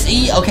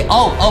EXE? Okay.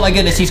 Oh my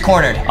goodness, he's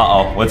cornered.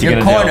 Uh-oh, what's he You're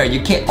gonna cornered. do?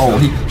 You can't. Oh,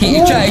 he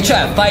try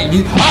to fight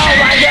you. Oh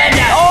my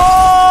goodness.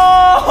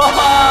 Oh!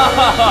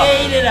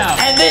 Hated him.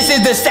 And this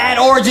is the sad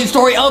origin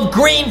story of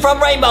Green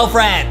from Rainbow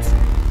Friends.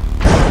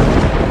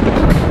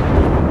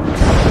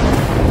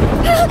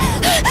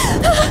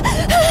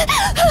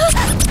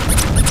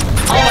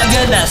 Oh my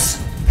goodness.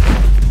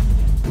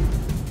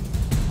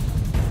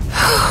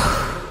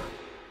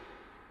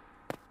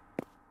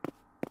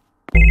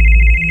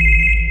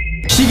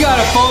 She got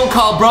a phone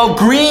call, bro.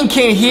 Green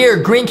can hear.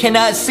 Green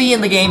cannot see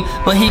in the game,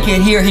 but he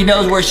can hear. He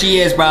knows where she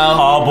is, bro.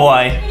 Oh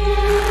boy.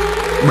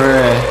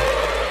 Bruh.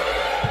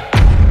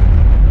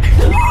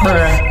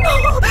 Bruh.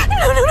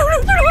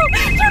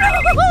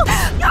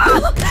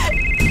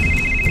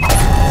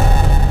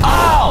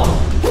 Oh!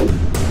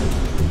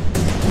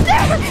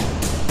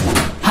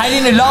 Hide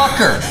in the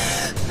locker.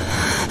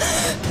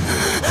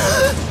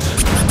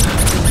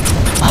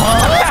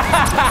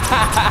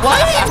 Why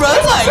did he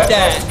run like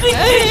that?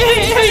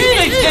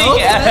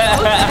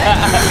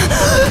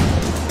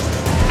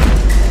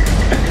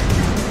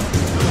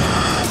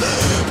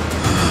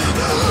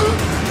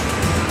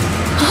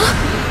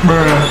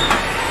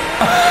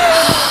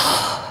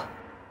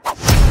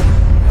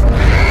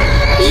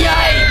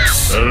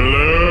 Yikes!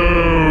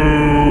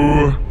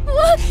 Hello?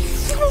 What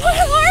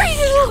are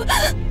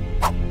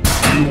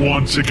you? You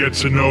want to get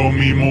to know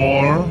me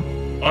more?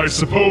 I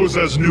suppose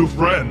as new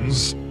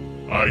friends,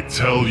 I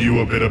tell you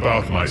a bit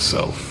about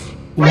myself.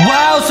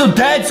 Wow, so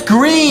that's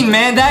Green,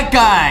 man, that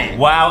guy.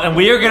 Wow, and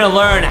we are gonna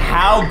learn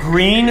how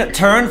Green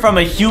turned from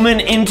a human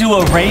into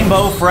a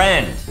rainbow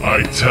friend.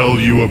 I tell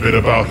you a bit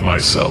about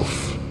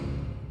myself.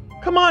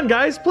 Come on,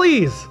 guys,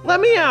 please,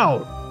 let me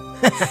out.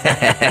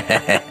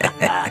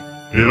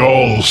 It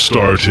all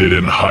started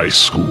in high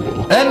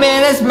school. That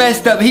man, that's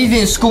messed up. He's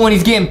in school and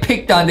he's getting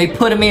picked on. They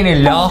put him in a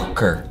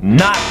locker.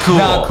 Not cool.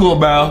 Not cool,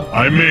 bro.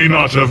 I may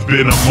not have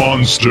been a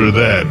monster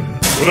then,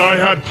 but I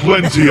had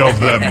plenty of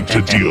them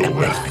to deal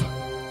with.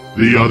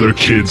 The other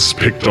kids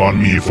picked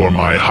on me for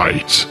my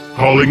height,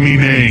 calling me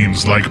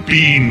names like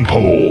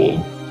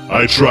Beanpole.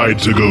 I tried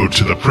to go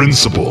to the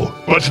principal,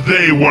 but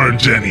they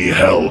weren't any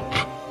help.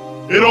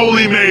 It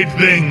only made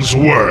things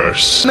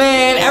worse.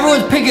 Man,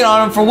 everyone's picking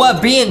on him for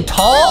what? Being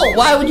tall?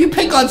 Why would you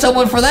pick on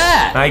someone for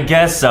that? I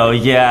guess so,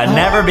 yeah.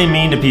 Never be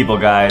mean to people,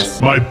 guys.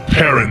 My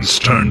parents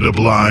turned a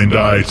blind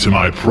eye to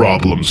my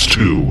problems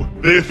too.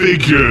 They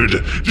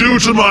figured, due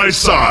to my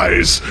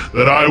size,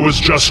 that I was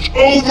just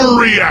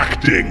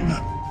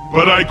overreacting.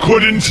 But I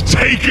couldn't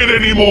take it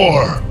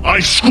anymore.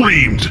 I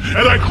screamed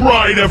and I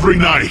cried every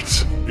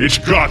night. It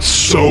got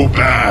so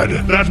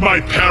bad that my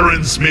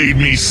parents made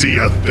me see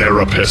a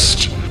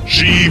therapist.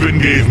 She even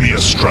gave me a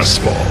stress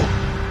ball.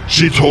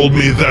 She told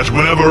me that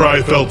whenever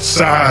I felt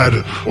sad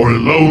or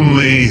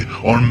lonely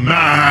or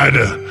mad,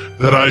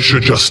 that I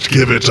should just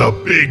give it a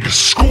big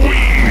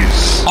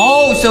squeeze.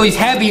 Oh, so he's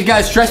happy he's got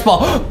a stress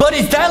ball. But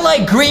is that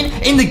like Green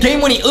in the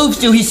game when he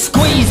oofs you, he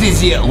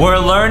squeezes you? We're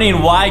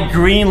learning why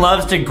Green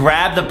loves to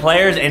grab the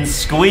players and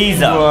squeeze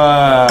them.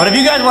 Whoa. But if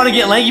you guys want to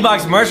get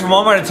LankyBox merch from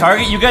Walmart and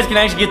Target, you guys can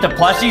actually get the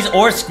plushies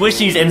or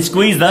squishies and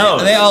squeeze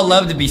those. They all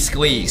love to be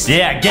squeezed.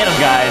 Yeah, get them,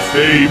 guys.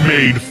 They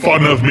made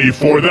fun of me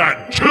for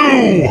that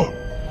too.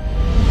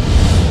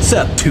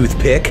 Sup,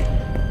 toothpick?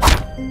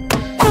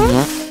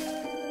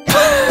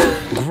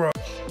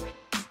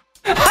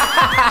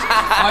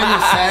 Are you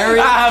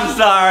serious?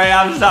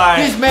 I'm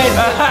sorry. This man's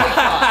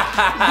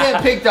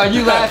getting picked on.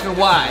 You laughing,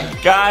 why?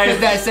 Guys,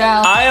 Does that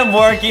sound? I am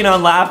working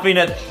on laughing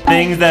at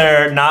things that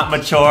are not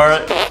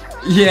mature.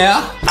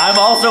 Yeah. I'm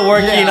also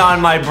working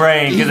on my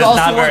brain because He's it's not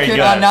also very working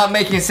good. on not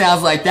making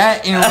sounds like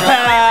that in real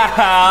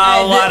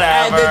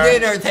Whatever. at the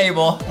dinner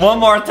table. One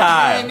more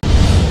time.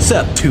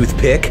 Sup,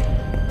 toothpick?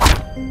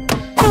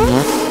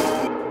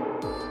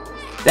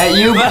 That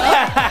you, bro?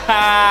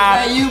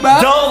 That you,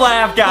 bro? Don't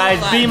laugh, guys.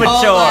 Be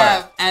mature. Don't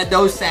laugh at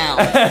those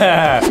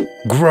sounds.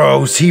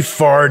 Gross, he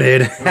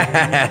farted.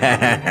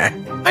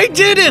 I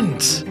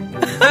didn't.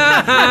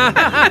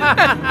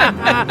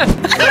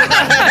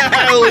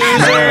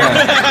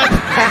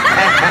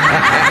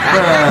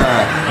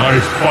 I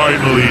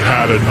finally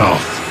had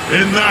enough.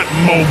 In that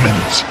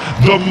moment,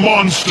 the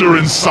monster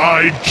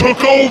inside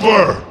took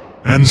over.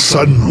 And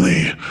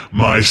suddenly,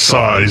 my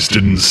size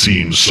didn't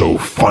seem so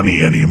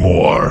funny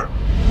anymore.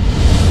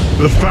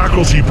 The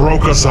faculty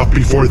broke us up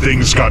before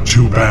things got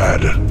too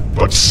bad.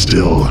 But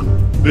still,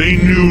 they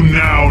knew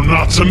now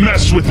not to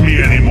mess with me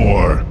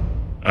anymore.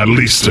 At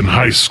least in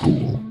high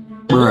school.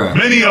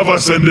 Many of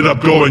us ended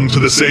up going to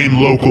the same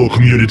local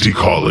community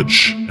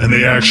college, and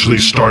they actually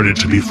started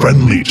to be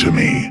friendly to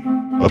me.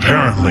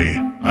 Apparently,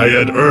 I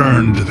had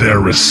earned their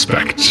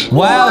respect.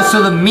 Wow,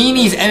 so the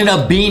meanies ended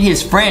up being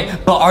his friend,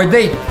 but are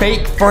they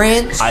fake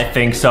friends? I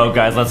think so,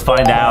 guys. Let's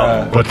find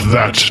out. But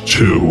that,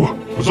 too,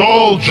 was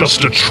all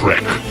just a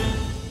trick.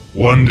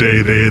 One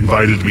day they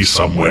invited me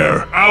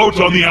somewhere, out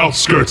on the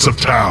outskirts of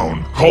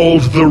town,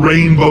 called the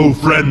Rainbow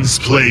Friends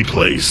Play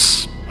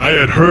Place. I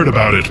had heard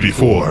about it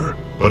before,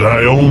 but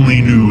I only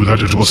knew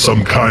that it was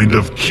some kind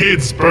of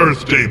kid's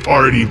birthday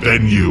party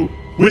venue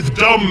with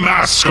dumb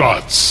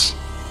mascots.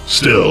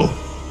 Still,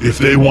 if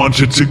they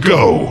wanted to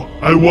go,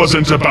 I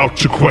wasn't about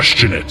to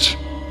question it.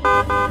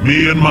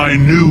 Me and my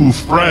new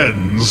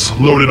friends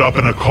loaded up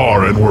in a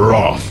car and were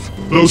off.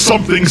 Though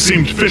something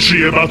seemed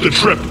fishy about the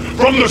trip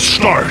from the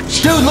start.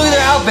 Dude, look at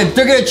their outfit.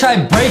 They're gonna try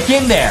and break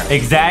in there.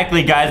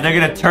 Exactly, guys. They're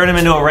gonna turn him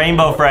into a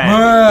rainbow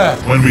friend.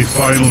 When we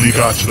finally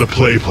got to the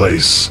play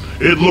place,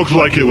 it looked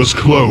like it was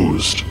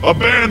closed,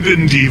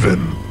 abandoned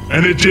even.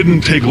 And it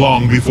didn't take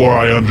long before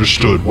I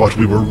understood what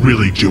we were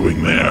really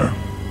doing there.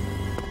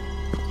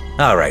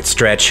 Alright,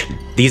 Stretch.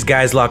 These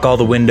guys lock all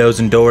the windows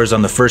and doors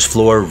on the first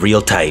floor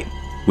real tight,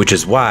 which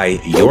is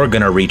why you're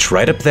gonna reach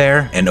right up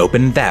there and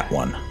open that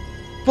one.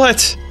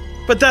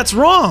 But that's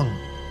wrong.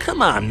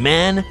 Come on,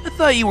 man. I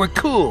thought you were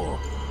cool.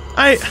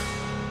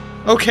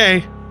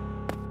 Okay.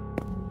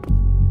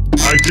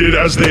 I did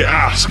as they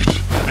asked,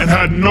 and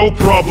had no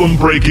problem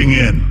breaking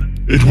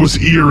in. It was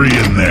eerie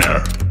in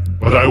there,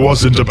 but I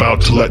wasn't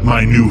about to let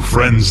my new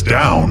friends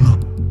down.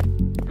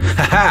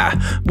 Haha!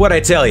 What'd I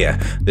tell ya?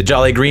 The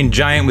Jolly Green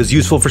Giant was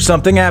useful for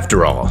something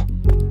after all.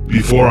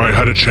 Before I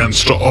had a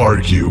chance to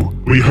argue,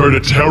 we heard a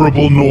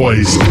terrible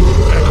noise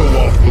echo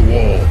off the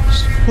wall.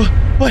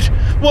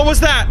 What was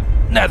that?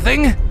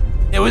 Nothing.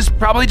 It was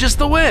probably just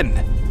the wind,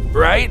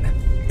 right?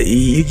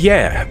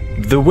 Yeah,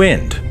 the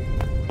wind.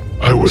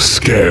 I was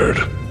scared.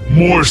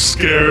 More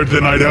scared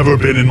than I'd ever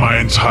been in my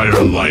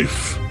entire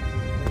life.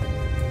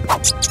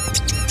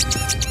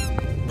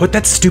 Put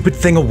that stupid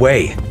thing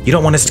away. You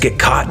don't want us to get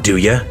caught, do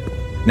ya?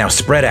 Now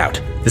spread out.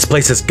 This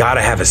place has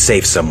gotta have a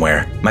safe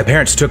somewhere. My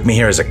parents took me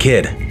here as a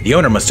kid. The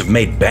owner must have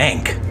made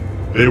bank.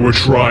 They were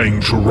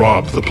trying to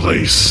rob the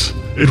place.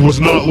 It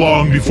was not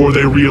long before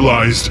they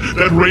realized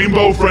that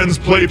Rainbow Friends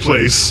Play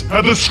Place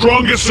had the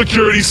strongest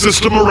security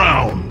system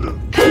around.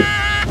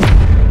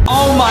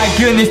 Oh my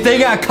goodness, they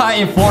got caught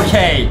in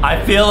 4K.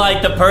 I feel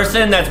like the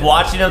person that's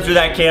watching them through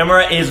that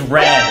camera is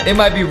red. It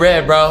might be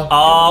red, bro.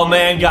 Oh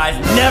man, guys,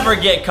 never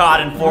get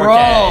caught in 4K.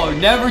 Bro,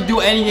 never do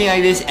anything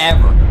like this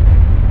ever.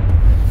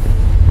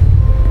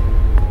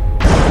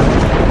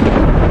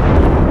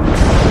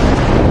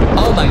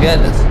 Oh my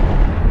goodness.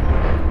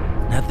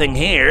 Nothing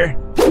here.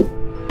 Oh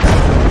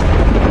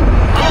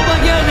my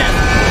goodness!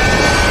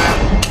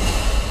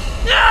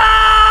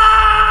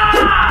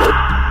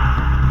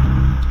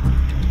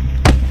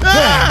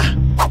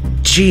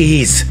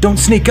 Jeez, don't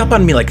sneak up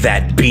on me like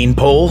that,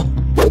 beanpole.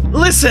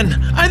 Listen,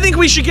 I think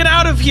we should get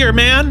out of here,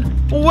 man.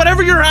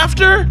 Whatever you're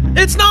after,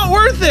 it's not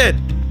worth it.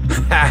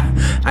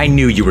 Ha! I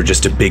knew you were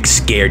just a big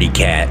scaredy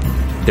cat.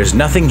 There's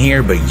nothing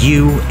here but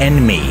you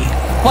and me.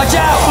 Watch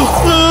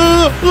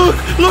out!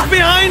 Look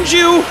behind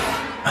you.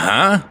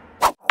 Huh?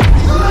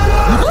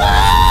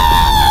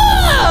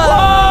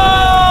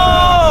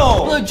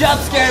 Whoa! Little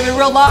jump scare in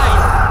real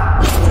life.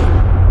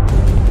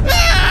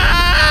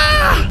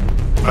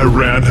 I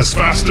ran as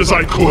fast as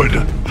I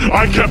could.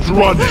 I kept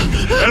running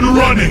and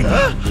running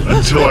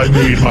until I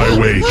made my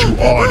way to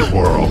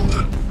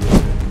Oddworld.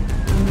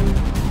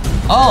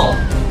 Oh.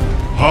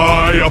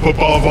 High up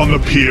above on the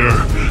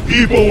pier,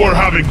 people were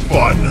having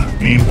fun.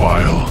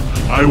 Meanwhile,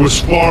 I was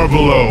far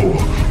below,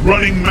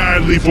 running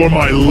madly for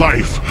my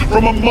life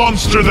from a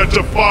monster that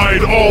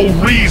defied all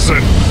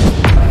reason.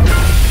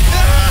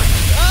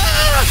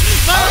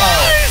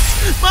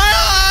 My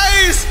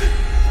eyes!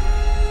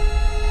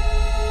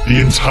 The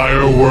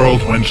entire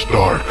world went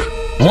dark.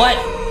 What?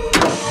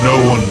 No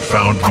one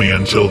found me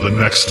until the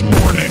next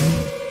morning.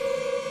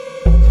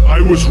 I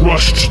was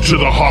rushed to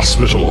the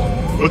hospital,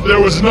 but there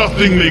was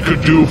nothing they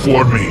could do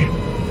for me.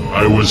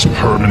 I was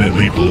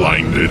permanently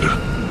blinded.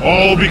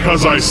 All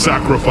because I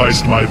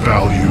sacrificed my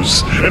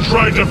values and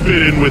tried to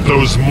fit in with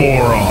those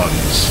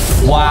morons.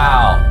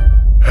 Wow.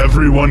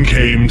 Everyone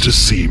came to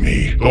see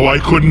me, though I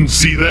couldn't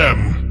see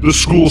them. The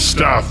school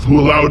staff who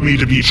allowed me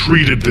to be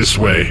treated this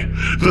way.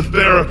 The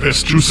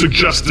therapist who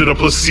suggested a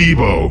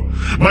placebo.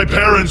 My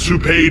parents who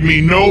paid me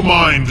no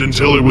mind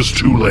until it was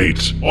too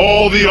late.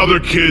 All the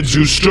other kids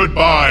who stood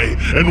by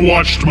and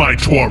watched my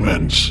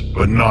torment.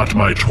 But not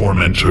my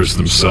tormentors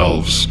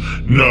themselves.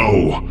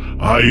 No,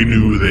 I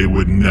knew they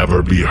would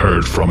never be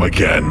heard from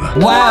again.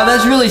 Wow,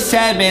 that's really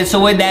sad, man. So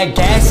when that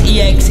gas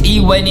EXE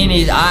went in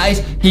his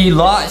eyes, he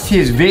lost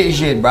his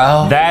vision,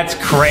 bro. That's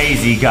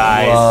crazy,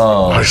 guys.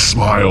 Whoa. I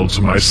smiled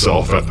to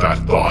myself at that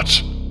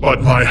thought,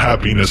 but my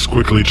happiness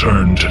quickly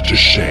turned to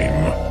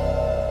shame.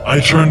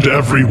 I turned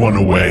everyone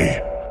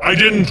away. I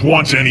didn't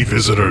want any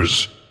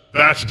visitors.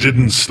 That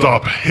didn't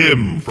stop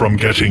him from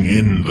getting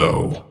in,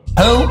 though.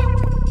 Who?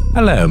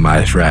 Hello,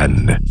 my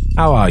friend.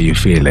 How are you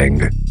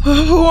feeling?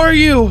 Who are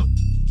you?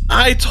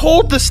 I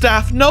told the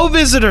staff no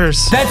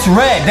visitors. That's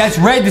Red. That's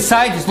Red the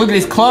scientist. Look at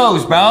his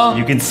clothes, bro.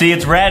 You can see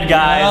it's red,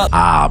 guys.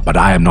 Ah, but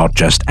I am not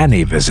just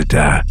any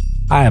visitor.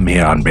 I am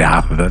here on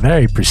behalf of a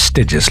very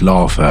prestigious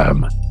law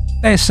firm.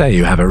 They say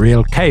you have a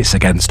real case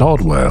against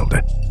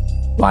Oddworld.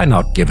 Why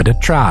not give it a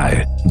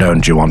try?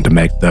 Don't you want to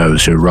make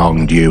those who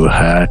wronged you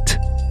hurt?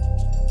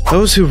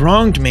 Those who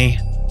wronged me?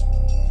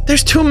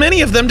 There's too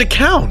many of them to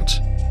count.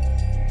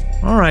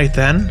 All right,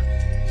 then.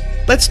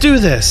 Let's do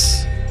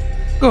this.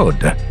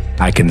 Good.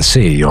 I can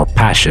see your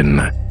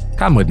passion.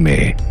 Come with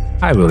me.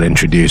 I will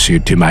introduce you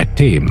to my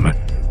team.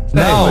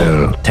 They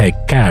will take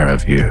care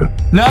of you.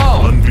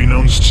 No!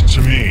 Unbeknownst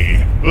to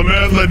me, the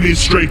man led me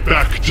straight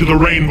back to the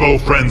Rainbow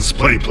Friends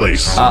Play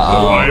Place. Though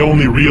I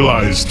only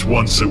realized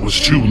once it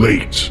was too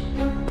late.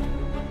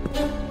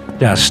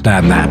 Just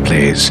stand there,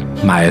 please.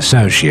 My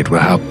associate will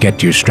help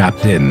get you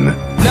strapped in.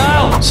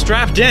 No!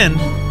 Strapped in?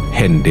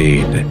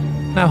 Indeed.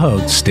 Now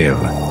hold still.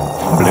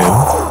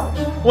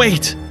 Blue?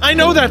 Wait, I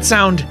know that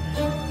sound.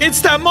 It's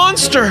that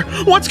monster!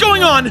 What's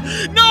going on?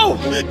 No!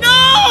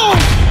 No!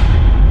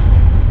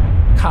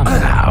 Come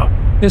now.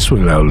 This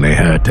will only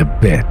hurt a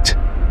bit.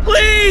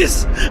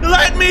 Please!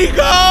 Let me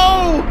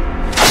go!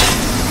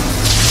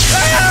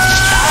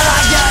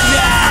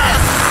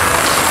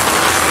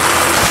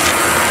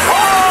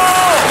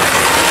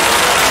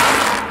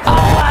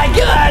 Oh my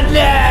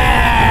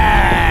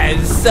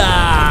goodness!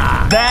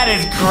 That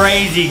is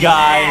crazy,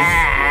 guys.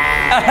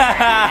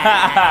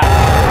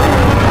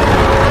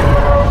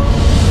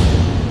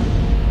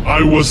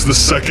 I was the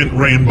second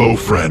rainbow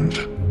friend.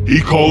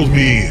 He called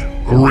me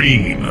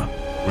Green,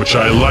 which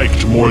I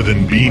liked more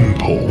than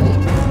Beanpole.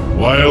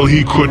 While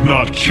he could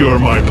not cure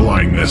my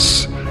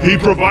blindness, He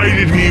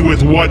provided me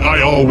with what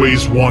I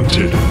always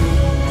wanted.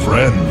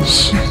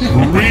 Friends.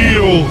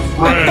 Real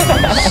friends.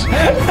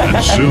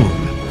 And soon,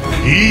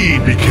 he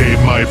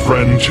became my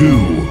friend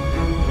too.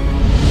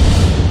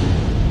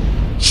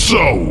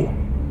 So,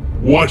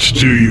 what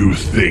do you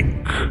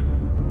think?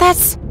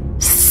 That's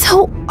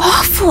so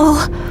awful.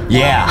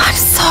 Yeah. I'm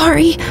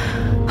sorry.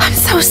 I'm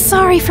so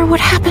sorry for what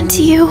happened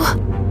to you.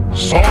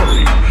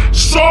 Sorry?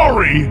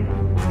 Sorry?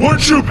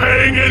 Weren't you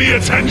paying any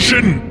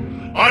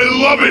attention? I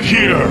love it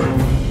here.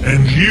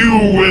 And you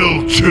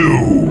will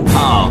too.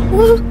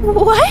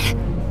 What?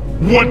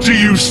 What do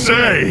you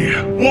say?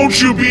 Won't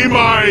you be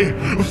my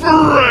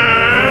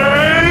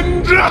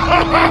friend?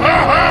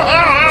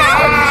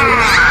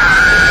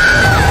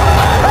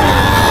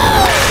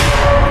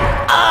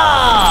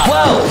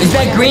 Whoa, is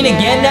that green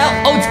again now?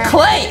 Oh, it's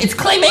clay. It's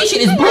claymation.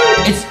 It's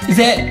blue. Is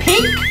that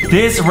pink?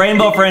 This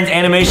Rainbow Friends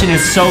animation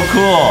is so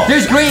cool.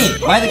 There's green.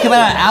 Why are they coming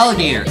out of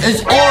alligator?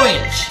 There's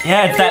orange.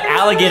 Yeah, it's that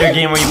alligator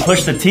game where you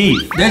push the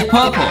teeth. There's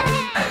purple.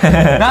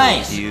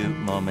 Nice. A few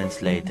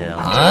moments later.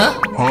 Huh?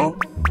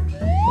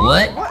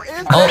 What?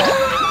 Oh.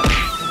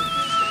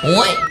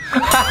 What?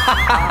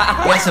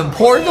 Got some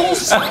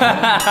portals?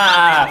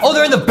 Oh,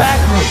 they're in the back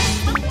room.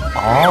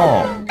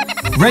 Oh.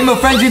 Rainbow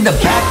Friends in the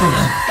back room.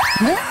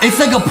 It's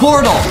like a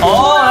portal.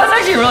 Oh, that's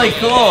actually really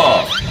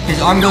cool.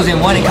 His arm goes in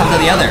one and comes to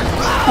the other.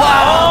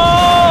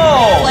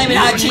 Wow! Flaming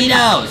hot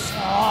Cheetos.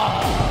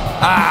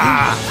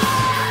 Uh-oh.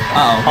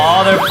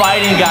 Oh, they're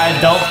fighting,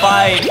 guys. Don't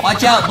fight.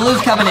 Watch out,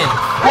 Blue's coming in.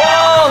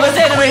 Whoa, this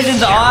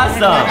animation's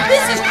awesome.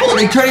 This is cool.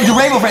 They turn into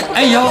Rainbow Friends.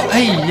 Hey, yo.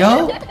 Hey,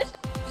 yo.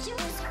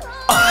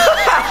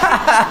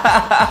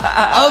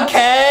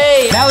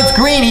 Okay. Now it's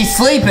green. He's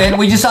sleeping.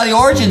 We just saw the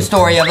origin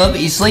story of him.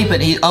 He's sleeping.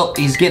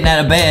 He's getting out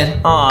of bed.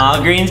 Aw,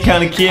 green's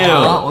kind of cute.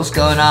 What's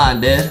going on,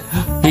 dude?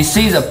 He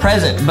sees a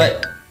present,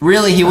 but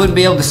really he wouldn't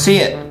be able to see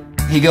it.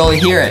 He can only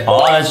hear it.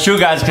 Oh, that's true,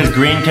 guys, because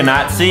green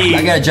cannot see.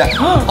 I gotta jump.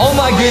 Oh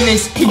my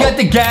goodness. He got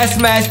the gas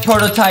mask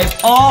prototype.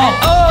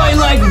 Oh, he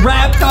like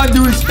wrapped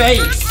onto his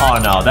face. Oh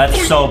no,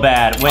 that's so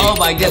bad. Wait. Oh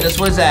my goodness,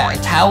 what is that?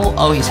 A towel?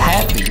 Oh, he's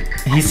happy.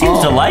 He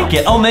seems to like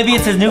it. Oh, maybe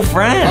it's his new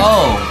friend.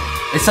 Oh,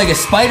 it's like a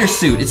spider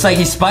suit. It's like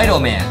he's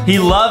Spider-Man. He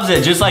loves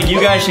it, just like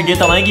you guys should get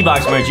the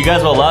LankyBox merch. You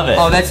guys will love it.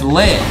 Oh, that's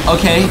lit.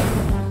 Okay.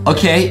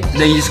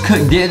 They just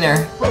cooked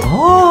dinner.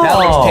 Oh. That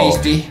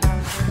looks tasty.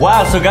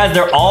 Wow, so guys,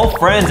 they're all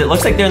friends. It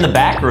looks like they're in the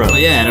back room. Oh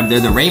yeah, they're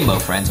the Rainbow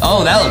Friends.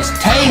 Oh, that looks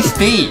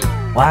tasty.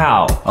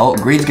 Wow. Oh,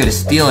 Green's gonna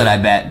steal it, I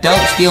bet. Don't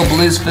steal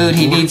Blue's food.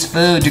 He needs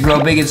food to grow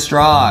big and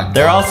strong.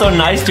 They're also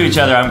nice to each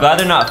other. I'm glad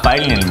they're not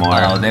fighting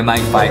anymore. Oh, they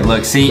might fight.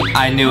 Look, see,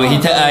 I knew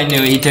it. I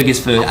knew it. He took his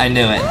food. I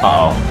knew it.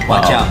 Uh-oh.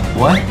 Watch out.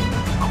 What?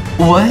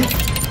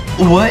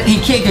 What? He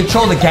can't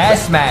control the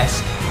gas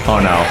mask. Oh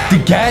no.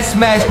 The gas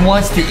mask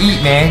wants to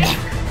eat, man.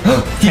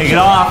 Take it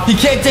off. He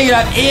can't take it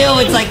off. Ew,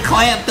 it's like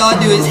clamped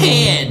onto his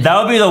head. That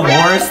would be the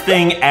worst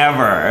thing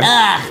ever.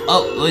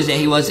 Oh, what was that?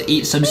 He wants to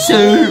eat some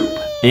soup.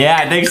 Yeah,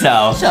 I think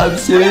so. Some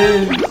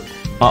soup.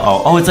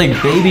 Uh-oh. Oh, it's like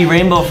baby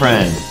Rainbow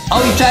Friend.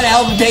 Oh, he's trying to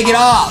help him take it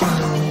off.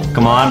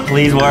 Come on,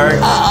 please work.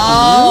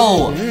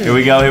 Uh-oh. Here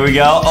we go.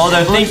 Oh,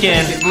 they're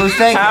thinking,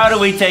 how do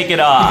we take it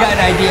off? He got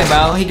an idea,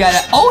 bro. He got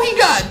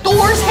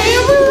Thor's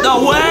hammer?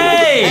 No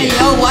way! Hey,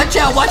 yo, watch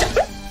out.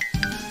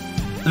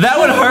 That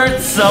would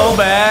hurt so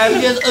bad.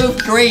 He just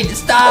oofed Green.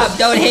 Stop,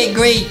 don't hit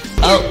Green.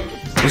 Oh,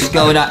 what's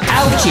going on?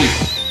 Ouchie.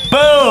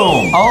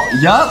 Boom. Oh,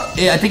 yup.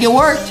 Yeah, I think it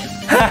worked.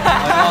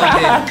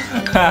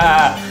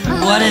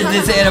 What is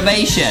this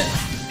animation?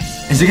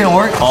 Is it gonna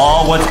work?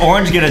 Oh, what's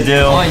Orange gonna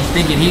do? Oh, he's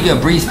thinking he's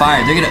gonna breeze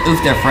fire. They're gonna oof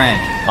their friend.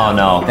 Oh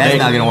no. That's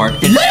not gonna work.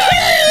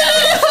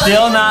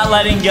 Still not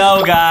letting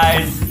go,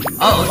 guys.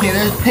 Oh, okay,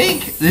 there's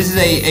Pink. This is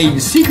a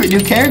secret new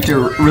character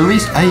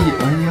released.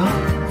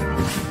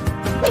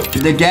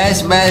 The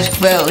gas mask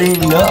fell in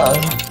love.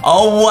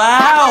 Oh,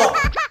 wow.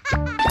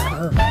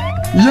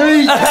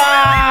 Yay!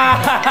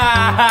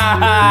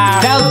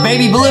 Now it's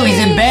Baby Blue, he's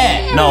in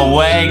bed. No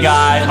way,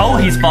 guys. Oh,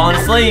 he's falling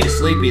asleep.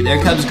 Sleepy, there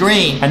comes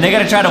Green. And they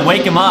gotta try to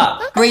wake him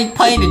up. Green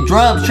playing the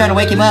drums, trying to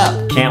wake him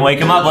up. Can't wake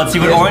him up. Let's see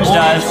what Orange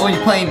does. Orange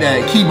playing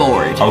the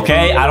keyboard.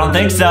 Okay, I don't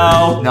think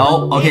so.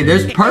 No, okay,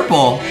 there's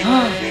Purple.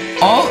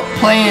 Oh,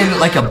 playing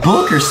like a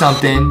book or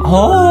something.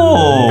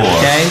 Oh.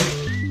 Okay.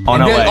 Oh,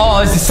 no way.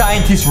 Oh, it's the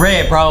scientist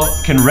Red, bro.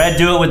 Can Red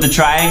do it with the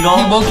triangle?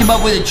 He woke him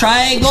up with a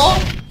triangle.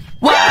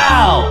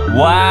 Wow!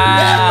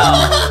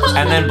 Wow!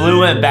 And then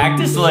Blue went back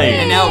to sleep.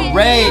 And now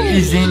Red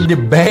is in the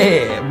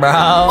bed,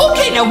 bro.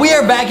 Okay, now we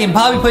are back in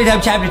Poppy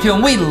Playtime Chapter 2,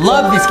 and we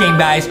love this game,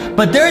 guys.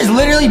 But there has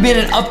literally been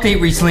an update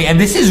recently, and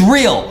this is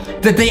real,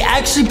 that they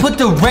actually put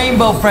the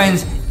Rainbow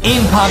Friends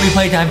in Poppy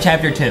Playtime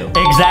Chapter 2.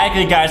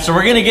 Exactly, guys. So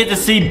we're gonna get to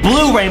see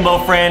blue rainbow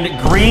friend,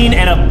 green,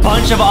 and a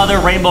bunch of other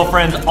rainbow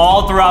friends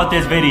all throughout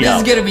this video.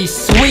 This is gonna be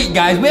sweet,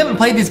 guys. We haven't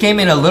played this game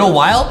in a little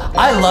while.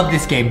 I love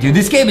this game, dude.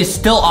 This game is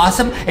still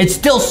awesome. It's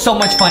still so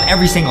much fun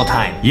every single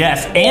time.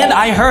 Yes, and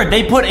I heard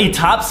they put a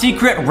top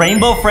secret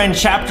Rainbow Friend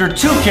Chapter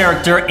 2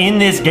 character in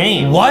this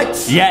game.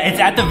 What? Yeah, it's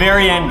at the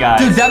very end,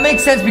 guys. Dude, that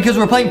makes sense because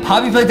we're playing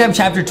Poppy Playtime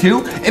Chapter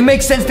 2. It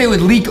makes sense they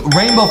would leak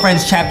Rainbow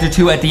Friends Chapter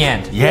 2 at the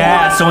end.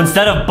 Yeah, so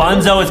instead of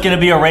Bunzo, it's gonna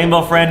be a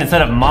rainbow friend.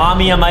 Instead of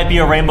Mommy, it might be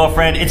a rainbow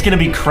friend. It's gonna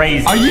be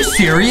crazy. Are you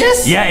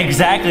serious? Yeah,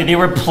 exactly. They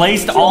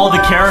replaced all the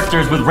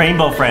characters with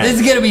rainbow friends.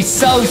 This is gonna be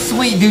so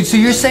sweet, dude. So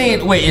you're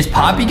saying, wait, is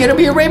Poppy gonna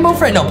be a rainbow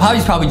friend? No,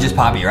 Poppy's probably just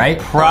Poppy, right?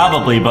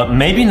 Probably, but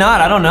maybe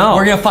not. I don't know.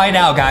 We're gonna find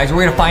out, guys.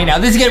 We're gonna find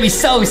out. This is gonna be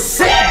so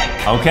sick.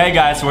 Okay,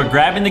 guys, so we're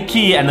grabbing the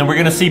key, and then we're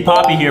gonna see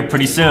Poppy here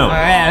pretty soon.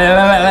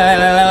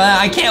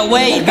 I can't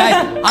wait,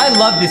 guys. I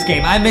love this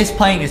game. I miss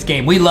playing this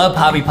game. We love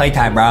Poppy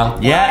Playtime, bro.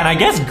 Yeah, and I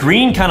guess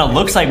green kind of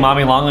looks like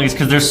Mommy Longlegs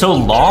because they're so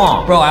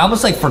long. Bro, I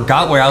almost like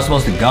forgot where I was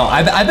supposed to go.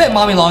 I bet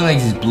Mommy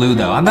Longlegs is blue,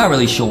 though. I'm not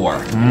really sure.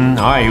 All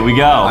right, here we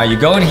go. All right, you're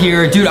going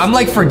here. Dude, I'm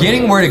like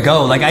forgetting where to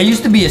go. Like, I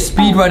used to be a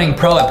speedrunning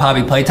pro at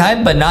Poppy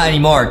Playtime, but not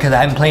anymore because I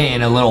haven't played it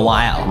in a little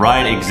while.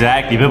 Right,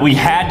 exactly. But we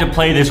had to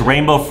play this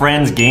Rainbow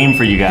Friends game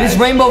for you guys. This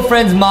Rainbow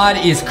Friends mod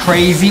is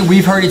crazy.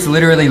 We've heard it's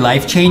literally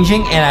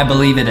life-changing, and I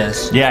believe it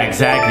is. Yeah,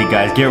 exactly,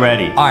 guys. Get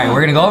ready. All right,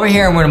 we're gonna go over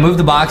here, and we're gonna move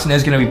the box, and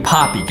there's gonna be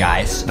Poppy,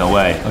 guys. No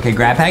way. Okay,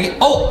 grab packet.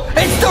 Oh,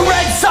 it's the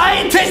red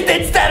scientist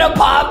instead of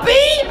Poppy?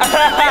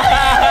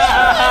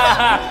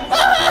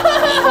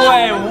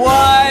 Wait,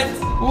 what?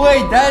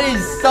 Wait, that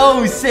is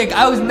so sick.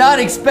 I was not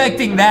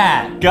expecting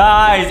that.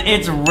 Guys,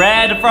 it's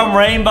Red from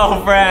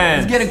Rainbow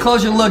Friends. Let's get a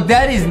closer look.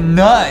 That is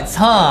nuts,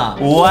 huh?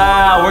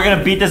 Wow, we're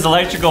gonna beat this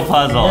electrical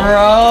puzzle.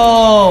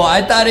 Bro,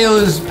 I thought it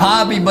was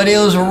Poppy, but it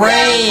was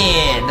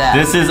red.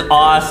 This is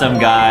awesome,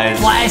 guys.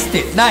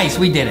 Plastic. Nice,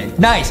 we did it.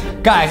 Nice.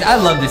 Guys, I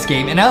love this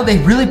game. And now they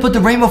really put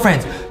the Rainbow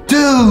Friends.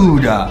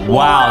 Dude.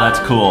 Wow, that's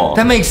cool.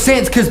 That makes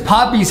sense because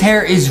Poppy's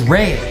hair is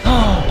red.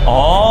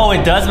 Oh,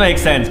 it does make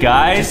sense,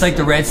 guys. Just like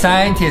the red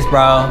scientist,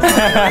 bro.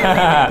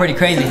 Pretty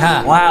crazy,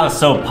 huh? Wow,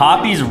 so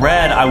Poppy's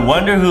red. I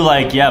wonder who,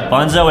 like, yeah,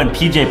 Bunzo and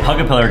PJ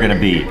Pugapillar are gonna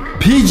be.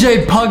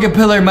 PJ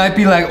Pugapillar might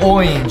be like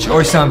orange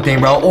or something,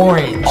 bro.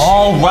 Orange.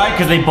 Oh, right,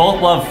 because they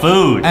both love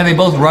food. And they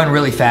both run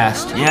really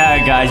fast.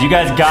 Yeah, guys, you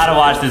guys gotta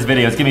watch this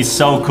video. It's gonna be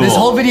so cool. This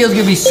whole video is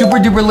gonna be super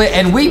duper lit,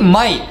 and we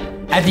might,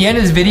 at the end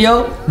of this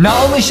video, not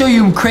only show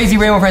you crazy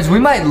Rainbow Friends, we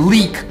might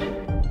leak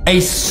a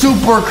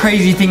super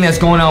crazy thing that's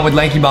going on with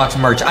LankyBox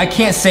merch. I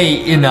can't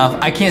say enough.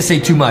 I can't say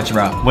too much,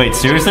 bro. Wait,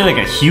 seriously? Like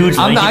a huge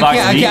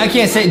LankyBox leak? I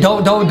can't say.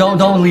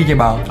 Don't leak it,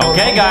 bro.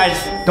 Okay, guys.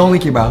 Don't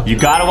leak it, bro. You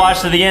gotta watch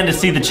to the end to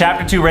see the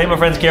Chapter 2 Rainbow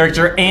Friends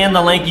character and the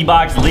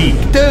LankyBox leak.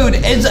 Dude,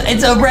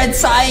 it's a red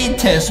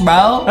scientist,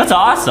 bro. That's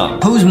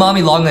awesome. Who's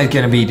Mommy Longlegs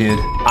gonna be, dude?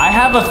 I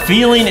have a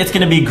feeling it's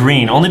gonna be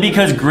green, only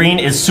because green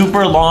is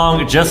super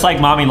long, just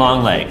like Mommy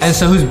Longlegs. And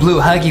so who's blue?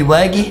 Huggy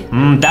Wuggy?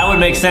 That would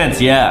make sense,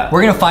 yeah.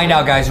 We're gonna find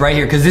out, guys, right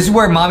here, because this is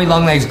where Mommy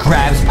Longlegs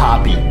grabs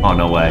Poppy. Oh,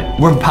 no way.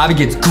 Where Poppy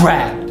gets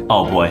grabbed.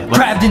 Oh, boy.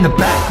 Grabbed in the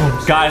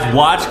back. Guys,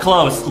 watch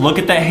close. Look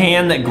at the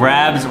hand that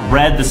grabs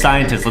Red the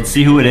Scientist. Let's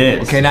see who it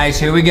is. Okay, nice.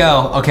 Here we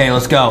go. Okay,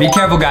 let's go. Be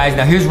careful, guys.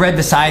 Now, here's Red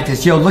the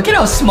Scientist. Yo, look at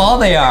how small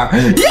they are.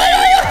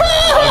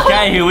 Yeah!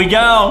 Okay, here we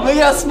go. Look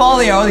at how small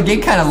they are. Oh, the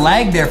game kind of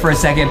lagged there for a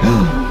second.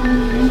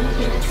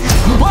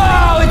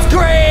 Whoa, it's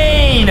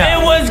green!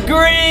 It was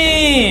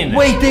green!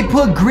 Wait, they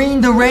put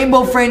green the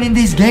rainbow friend in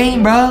this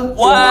game, bro.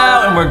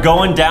 Wow, and we're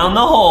going down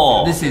the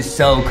hole. This is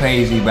so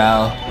crazy,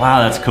 bro.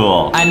 Wow, that's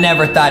cool. I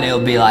never thought it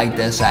would be like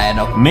this,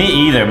 Adam.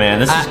 Me either, man.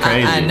 This is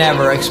crazy. I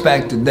never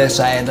expected this,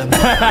 Adam.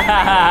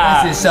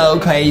 This is so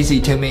crazy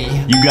to me.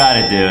 You got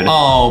it, dude.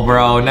 Oh,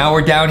 bro. Now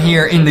we're down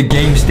here in the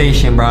game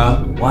station,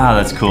 bro. Wow,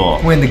 that's cool.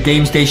 We're in the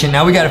game station.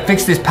 Now we gotta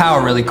fix this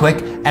power really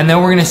quick. And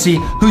then we're gonna see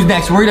who's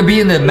next. We're gonna be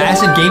in the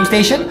massive game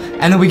station.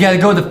 And then we gotta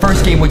go to the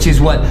first game, which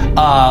is what?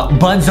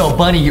 Bunzo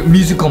Bunny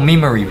Musical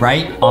Memory,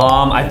 right?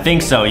 I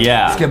think so,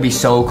 yeah. It's gonna be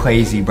so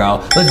crazy,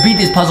 bro. Let's beat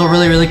this puzzle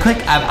really, really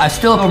quick. I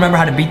still don't remember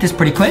how to beat this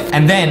pretty quick.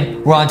 And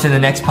then we're on to the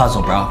next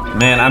puzzle, bro.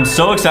 Man, I'm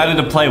so excited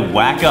to play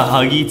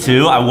Whack-A-Huggy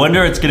too. I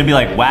wonder if it's gonna be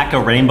like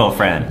Whack-A-Rainbow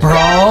Friend. Bro,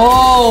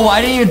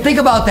 I didn't even think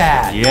about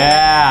that.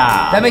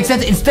 Yeah. That makes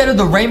sense. Instead of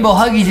the Rainbow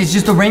Huggies, it's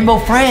just the Rainbow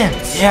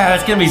Friends. Yeah,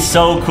 that's gonna be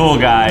so cool,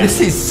 guys. This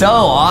is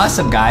so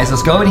awesome, guys.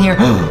 Let's go in here.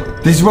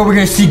 This is where we're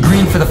gonna see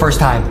green for the first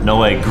time. No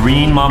way,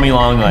 green Mommy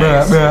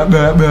Longlegs. All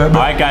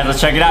right, guys, let's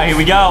check it out. Here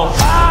we go.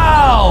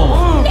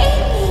 Ow!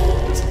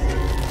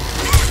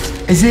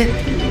 Is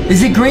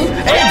it green?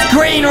 It's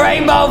green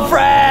Rainbow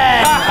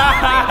Friend!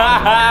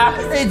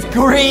 It's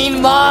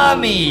green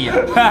Mommy!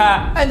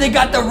 And they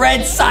got the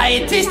red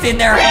scientist in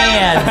their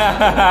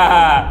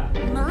hand.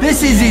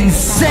 This is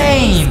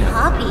insane!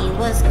 Poppy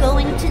was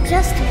going to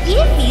just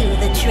give you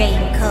the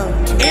train code.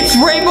 It's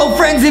Rainbow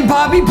Friends in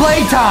Poppy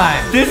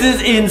Playtime! This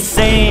is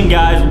insane,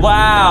 guys.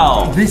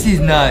 Wow. This is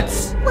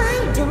nuts.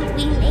 Why don't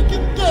we make a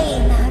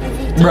game out of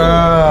it?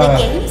 Bruh.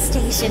 The game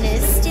station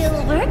is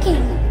still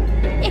working.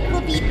 It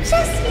will be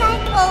just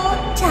like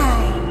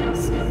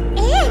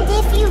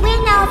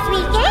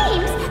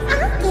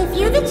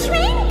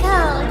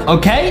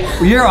Okay?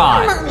 You're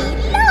on. Mommy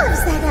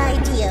loves that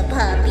idea,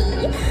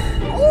 puppy.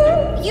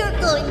 Oh, you're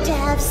going to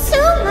have so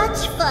much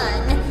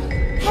fun.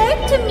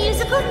 Head to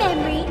musical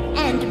memory,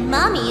 and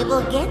Mommy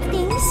will get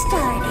things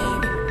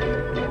started.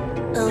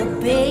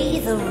 Obey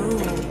the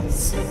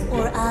rules,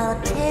 or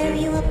I'll tear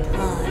you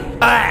apart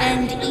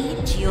and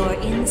eat your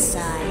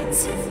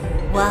insides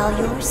while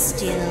you're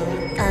still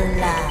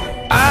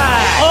alive.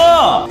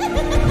 Oh!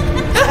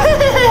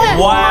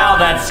 Wow,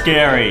 that's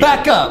scary.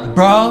 Back up,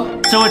 bro.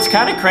 So it's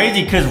kind of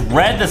crazy because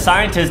Red the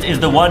scientist is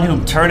the one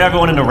who turned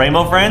everyone into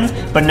rainbow friends,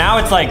 but now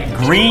it's like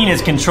Green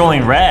is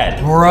controlling Red.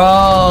 Bro,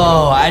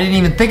 I didn't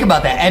even think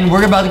about that. And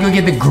we're about to go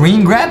get the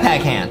green grab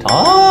pack hand.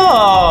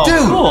 Oh,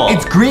 dude, cool.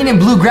 It's green and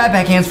blue grab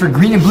pack hands for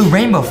green and blue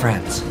rainbow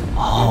friends.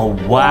 Oh,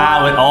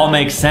 wow, it all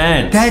makes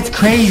sense. That's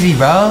crazy,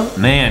 bro.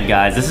 Man,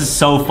 guys, this is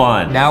so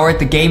fun. Now we're at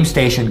the game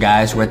station,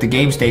 guys. We're at the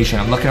game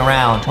station. I'm looking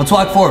around. Let's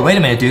walk forward. Wait a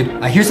minute, dude.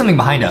 I hear something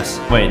behind us.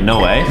 Wait,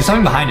 no way. There's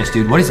something behind us,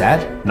 dude. What is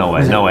that? No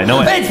way, no way, no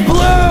way. It's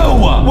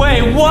Blue!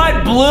 Wait,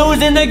 what? Blue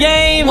is in the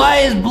game? Why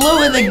is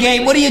Blue in the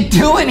game? What are you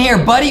doing here,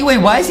 buddy? Wait,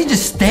 why is he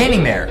just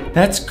standing there?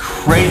 That's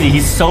crazy.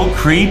 He's so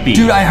creepy.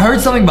 Dude, I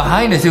heard something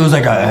behind us. It was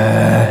like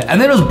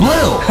and then it was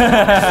Blue.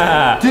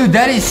 Dude,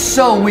 that is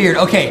so weird.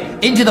 Okay,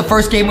 into the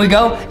first game we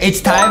go. It's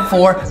time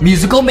for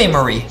musical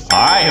memory.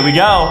 All right, here we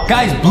go.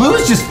 Guys, Blue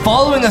is just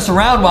following us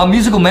around while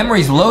musical memory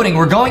is loading.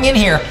 We're going in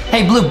here.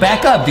 Hey, Blue,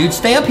 back up, dude.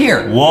 Stay up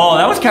here. Whoa,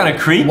 that was kind of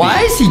creepy.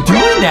 Why is he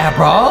doing that,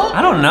 bro?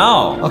 I don't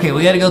know. Okay,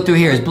 we gotta go through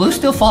here. Is Blue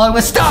still following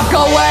us? Stop,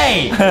 go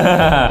away!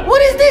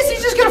 What is this?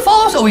 He's just gonna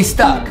follow us. Oh, he's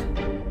stuck.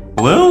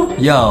 Blue?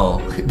 Yo,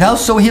 that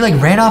was so he like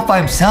ran off by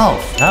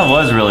himself. That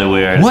was really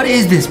weird. What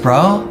is this, bro?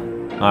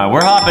 All right,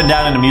 we're hopping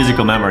down into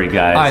musical memory,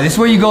 guys. All right, this is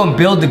where you go and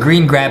build the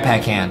green grab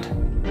pack hand.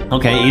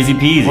 Okay, easy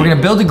peasy. We're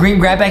gonna build the green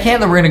grab pack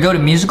hand, then we're gonna go to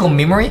musical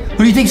memory. Who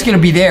do you think's gonna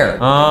be there?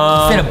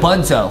 Instead of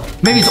Bunzo.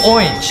 Maybe it's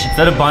orange.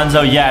 Instead of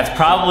Bunzo, yeah, it's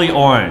probably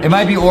orange. It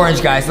might be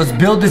orange, guys. Let's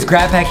build this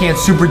grab pack hand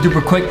super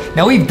duper quick.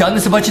 Now we've done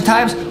this a bunch of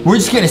times. We're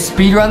just gonna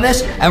speed run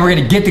this and we're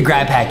gonna get the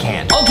grab pack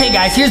hand. Okay,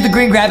 guys, here's the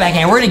green grab pack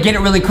hand. We're gonna get it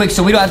really quick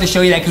so we don't have to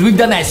show you that because we've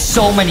done that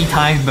so many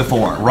times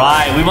before.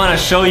 Right, we wanna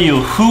show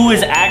you who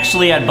is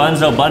actually at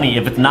Bunzo Bunny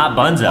if it's not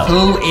Bunzo.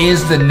 Who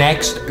is the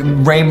next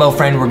rainbow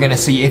friend we're gonna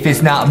see if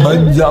it's not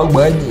Bunzo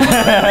Bunny? Maybe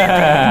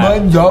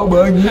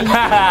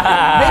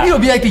it'll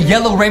be like the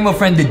yellow rainbow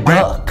friend, the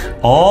duck.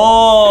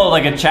 Oh,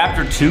 like a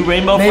chapter 2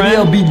 rainbow friend? Maybe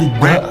it'll be the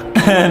duck.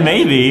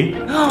 Maybe.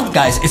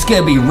 Guys, it's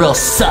gonna be real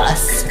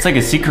sus. It's like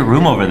a secret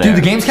room over there. Dude,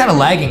 the game's kind of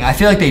lagging. I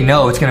feel like they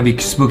know it's gonna be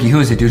spooky. Who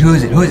is it, dude? Who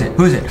is it? Who is it?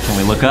 Who is it? Can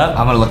we look up?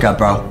 I'm gonna look up,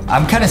 bro.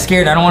 I'm kind of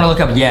scared. I don't want to look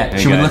up yet.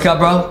 Should we look up,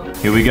 bro?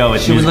 Here we go.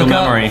 It's musical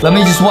memory. Let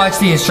me just watch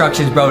the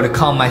instructions, bro, to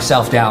calm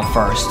myself down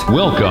first.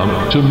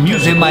 Welcome to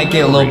music. It might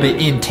get a little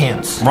bit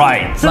intense.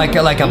 Right.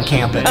 Like I'm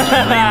camping.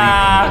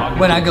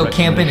 When I go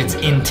camping, it's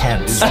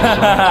intense. You know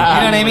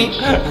what I mean?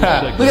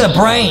 Look at the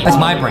brain. That's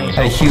my brain. I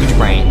have a huge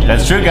brain.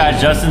 That's true, guys.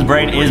 Justin's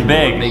brain is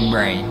big. Big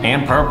brain.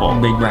 And purple.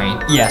 Big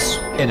brain. Yes,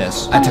 it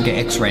is. I took an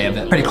X-ray of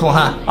it. Pretty cool,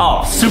 huh?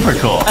 Oh, super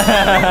cool.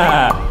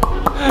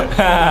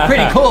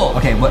 Pretty cool.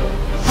 Okay, what?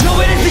 No,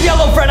 it is the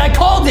yellow friend. I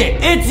called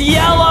it. It's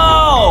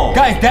yellow.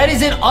 Guys, that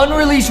is an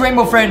unreleased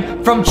rainbow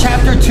friend from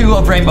chapter 2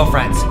 of Rainbow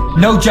Friends.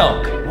 No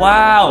joke.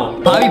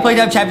 Wow. Bobby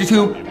Playtime chapter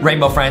 2,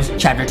 Rainbow Friends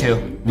chapter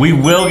 2. We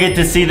will get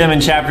to see them in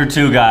chapter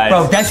 2, guys.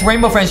 Bro, that's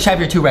Rainbow Friends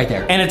chapter 2 right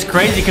there. And it's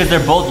crazy because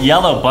they're both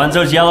yellow.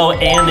 Bunzo's yellow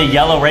and the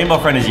yellow rainbow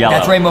friend is yellow.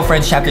 That's Rainbow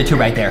Friends chapter 2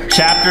 right there.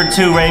 Chapter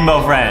 2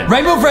 Rainbow Friends.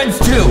 Rainbow Friends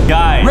 2.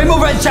 Guys. Rainbow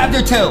Friends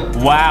chapter 2.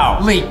 Wow.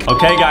 Leak.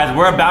 Okay, guys,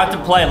 we're about to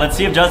play. Let's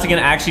see if Justin can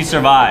actually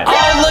survive.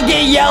 Oh, look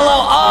at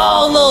yellow.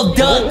 Oh, little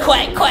duck.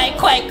 Quack, quack,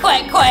 quack,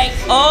 quack, quack.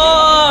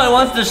 Oh, it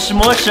wants to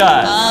smush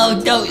us.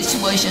 Oh, don't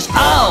smush us.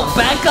 Oh,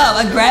 back up.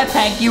 I grab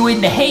pack you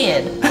in the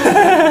head.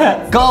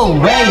 Go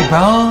away,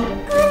 bro.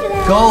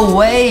 Go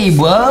away,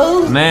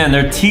 bro. Man,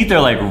 their teeth are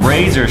like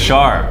razor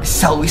sharp.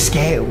 So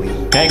scary.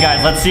 Okay,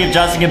 guys, let's see if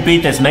Justin can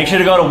beat this. Make sure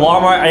to go to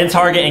Walmart and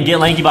Target and get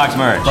LankyBox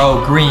merch.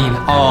 Bro, green.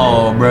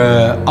 Oh,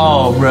 bruh.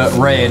 Oh, bruh.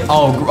 Red.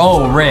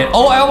 Oh, red.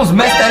 Oh, I almost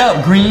messed that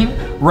up. Green,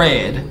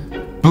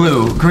 red,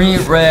 blue. Green,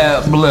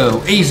 red,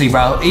 blue. Easy,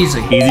 bro.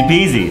 Easy. Easy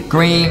peasy.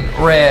 Green,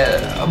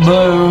 red,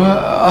 blue.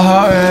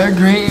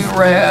 Green,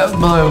 red,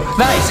 blue.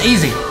 Nice.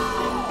 Easy.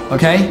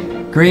 Okay.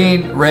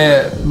 Green,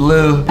 red,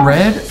 blue,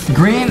 red.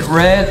 Green,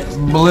 red,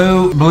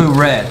 blue, blue,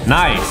 red.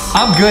 Nice.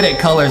 I'm good at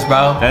colors,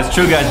 bro. That's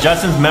true, guys.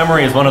 Justin's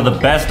memory is one of the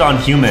best on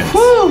humans.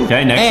 Woo.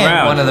 Okay, next and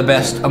round. One of the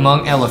best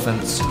among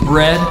elephants.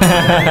 Red,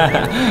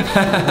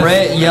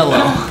 red,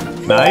 yellow.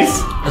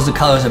 Nice. Those are the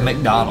colors of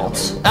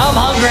McDonald's. I'm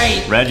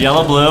hungry. Red,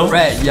 yellow, blue.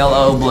 Red,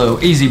 yellow, blue.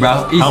 Easy,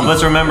 bro. Easy. Help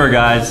us remember,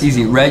 guys.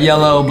 Easy. Red,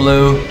 yellow,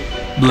 blue,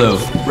 blue.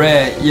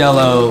 Red,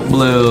 yellow,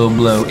 blue,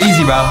 blue.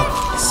 Easy, bro.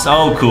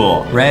 So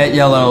cool. Red,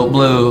 yellow,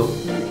 blue,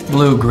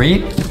 blue,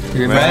 green.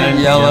 Red,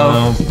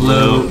 yellow,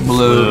 blue,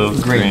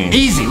 blue, green.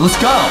 Easy. Let's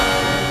go.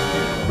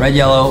 Red,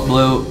 yellow,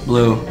 blue,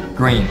 blue,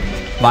 green.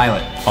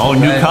 Violet. Oh,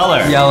 new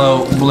color.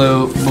 Yellow,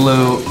 blue,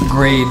 blue,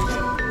 green,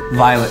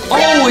 violet.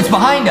 Oh, it's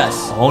behind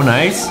us. Oh,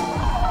 nice.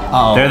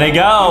 Uh-oh. There they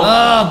go.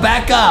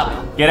 Back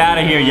up. Get out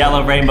of here,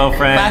 yellow rainbow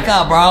friend. Back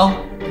up, bro.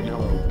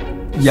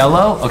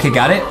 Yellow? Okay,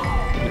 got it.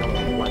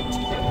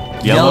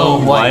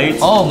 Yellow, white.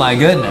 Oh my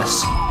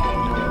goodness.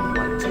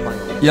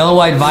 Yellow,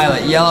 white,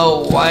 violet.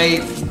 Yellow,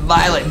 white,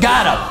 violet.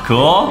 Got him.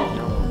 Cool.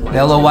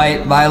 Yellow,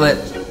 white, violet,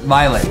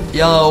 violet.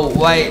 Yellow,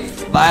 white,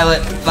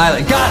 violet,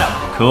 violet. Got him.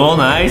 Cool,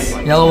 nice.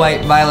 Yellow,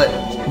 white, violet,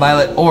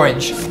 violet,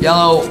 orange.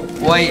 Yellow,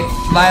 white,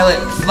 violet,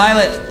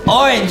 violet,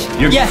 orange.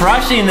 You're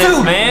crushing this,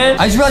 dude, man.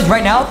 I just realized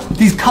right now,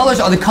 these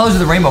colors are the colors of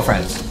the rainbow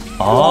friends.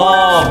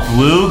 Oh,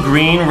 blue,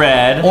 green,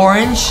 red.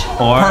 Orange,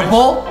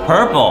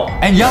 purple,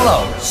 and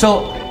yellow.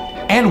 So,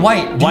 and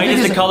white. White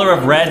is the color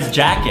of Red's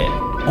jacket.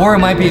 Or it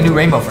might be a new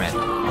rainbow friend.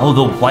 Oh,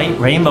 the white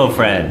rainbow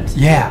friend.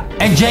 Yeah.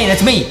 And Jay,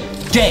 that's me.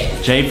 Jay.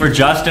 J for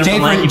Justin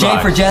from LankyBox.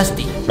 J for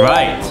Justy.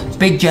 Right.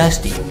 Big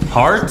Justy.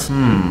 Heart?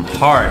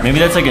 Heart. Maybe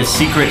that's like a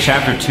secret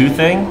chapter 2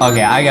 thing?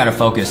 Okay, I gotta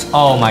focus.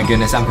 Oh my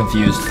goodness, I'm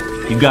confused.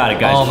 You got it,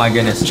 guys. Oh my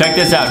goodness. Check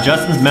this out.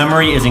 Justin's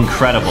memory is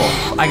incredible.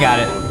 I got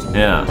it.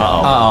 Yeah. Uh-oh.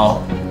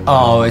 Uh-oh.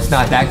 Oh, it's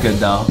not that good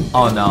though.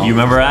 Oh no. You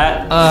remember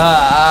that? Nice.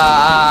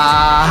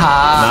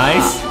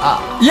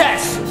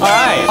 Yes. All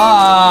right.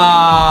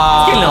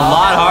 It's getting a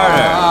lot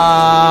harder.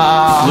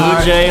 Blue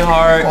jay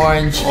heart.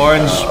 Orange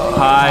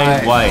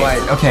pie. White.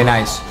 Okay,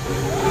 nice.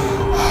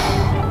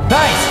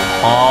 Nice.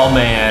 Oh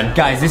man.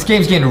 Guys, this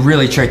game's getting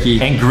really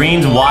tricky. And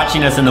green's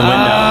watching us in the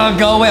window.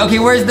 Go away. Okay,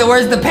 where's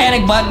the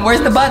panic button?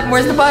 Where's the button?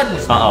 Where's the button?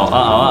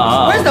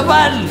 Uh-oh. Where's the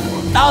button?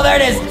 Oh, there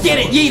it is. Get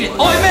it. Yeet it.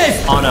 Oh, I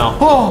missed. Oh no.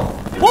 Oh.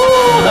 Woo,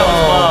 that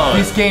was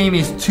close. This game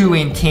is too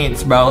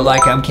intense, bro.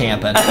 Like I'm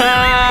camping.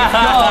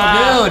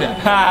 Oh, dude.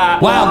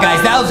 Wow,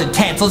 guys, that was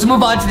intense. Let's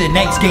move on to the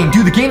next game.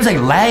 Dude, the game's like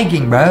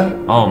lagging,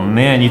 bro. Oh,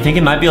 man. You think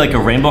it might be like a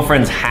Rainbow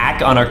Friends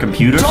hack on our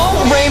computer?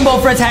 Don't Rainbow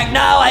Friends hack.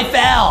 No, I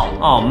fell.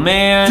 Oh,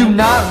 man. Do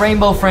not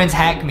Rainbow Friends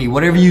hack me.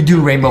 Whatever you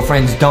do, Rainbow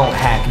Friends, don't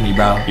hack me,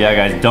 bro. Yeah,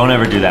 guys, don't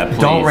ever do that, please.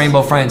 Don't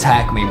Rainbow Friends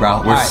hack me,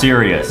 bro. We're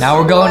serious. Now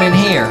we're going in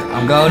here.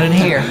 I'm going in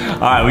here. All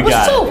right, we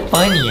got it. So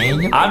funny,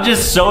 ain't it? I'm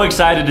just so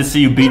excited to see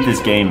you beat this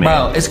game, man.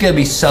 Bro, it's gonna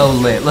be so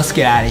lit. Let's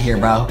get out of here,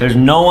 bro. There's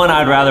no one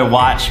I'd rather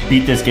watch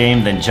beat this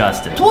game than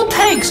Justin. Well,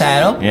 thanks,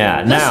 Adam.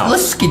 Yeah, now.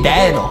 Let's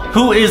skedaddle.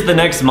 Who is the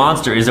next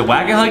monster? Is it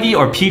Whack-A-Huggy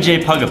or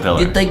PJ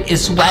Pug-A-Pillar? You think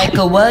it's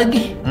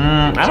Whack-A-Wuggy?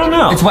 I don't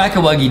know. It's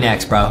Whack-A-Wuggy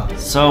next, bro.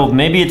 So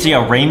maybe it's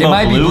a rainbow blue? It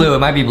might be blue. It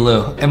might be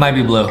blue. It might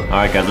be blue. All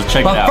right, guys, let's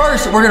check it out. But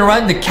first, we're gonna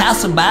run the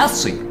Castle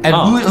Massey. And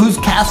who's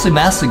Castle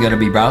Massey gonna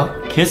be, bro?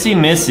 Kissy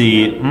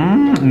Missy,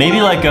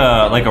 maybe like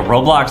a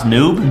Roblox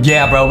noob?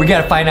 Yeah, bro, we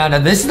gotta find out. Now,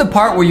 this is the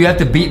part where you have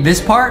to beat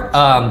this part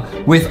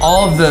with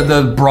all of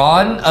the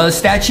brawn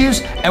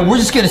statues, and we're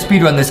just gonna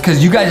speedrun this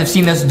because you guys have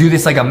seen us do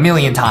this like a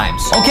million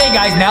times. Okay,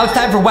 guys, now it's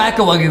time for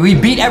Whack-A-Wuggy. We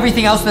beat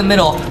everything else in the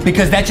middle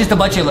because that's just a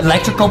bunch of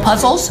electrical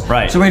puzzles.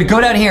 Right. So we're gonna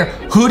go down here.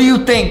 Who do you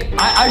think?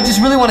 I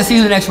just really want to see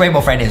who the next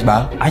rainbow friend is,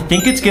 bro. I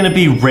think it's gonna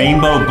be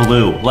rainbow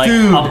blue, like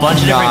Dude, a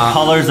bunch of different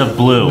colors of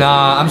blue.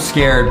 Nah, I'm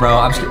scared, bro.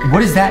 I'm scared.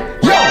 What is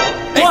that? Yo!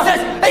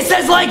 It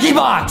says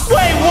LankyBox!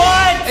 Wait,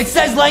 what? It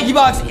says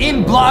LankyBox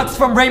in blocks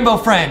from Rainbow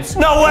Friends.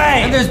 No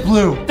way! And there's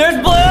blue. There's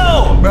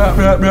blue!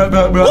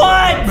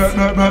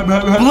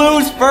 What?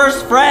 Blue's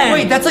first friend.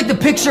 Wait, that's like the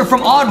picture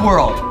from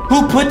Oddworld.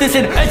 Who put this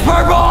in? It's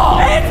purple!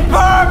 It's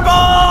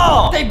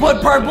purple! They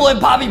put purple in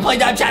Poppy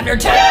Playtime Chapter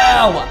 2!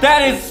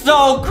 That is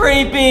so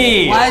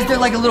creepy! Why is there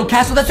like a little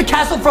castle? That's the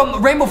castle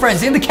from Rainbow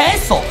Friends, in the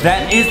castle!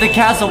 That is the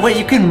castle. Wait,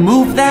 you can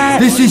move that?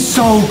 This is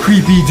so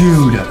creepy,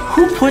 dude.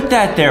 Who put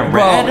that there,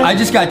 Red? Bro, I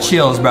just got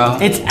chills, bro.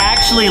 It's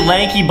actually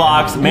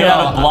LankyBox made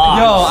out of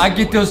blocks. Yo, I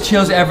get those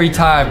chills every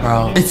time,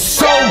 bro. It's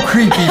so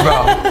creepy,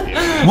 bro.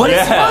 What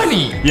is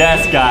funny?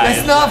 Yes, guys.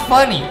 It's not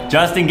funny.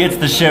 Justin gets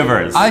the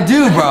shivers. I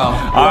do, bro.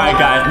 All right,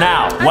 guys.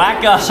 Now,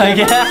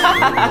 Whack-A-Huggy.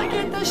 I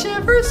get the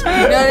shivers.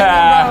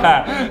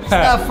 It's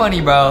not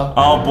funny, bro.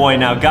 Oh boy,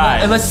 now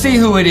guys. Let's see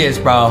who it is,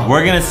 bro.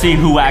 We're gonna see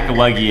who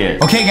Whack-A-Wuggy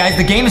is. Okay, guys,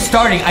 the game is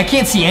starting. I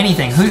can't see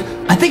anything.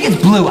 I think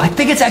it's blue. I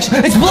think it's actually,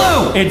 it's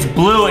blue. It's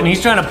blue, and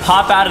he's trying to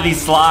pop out of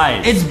these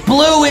slides. It's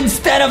blue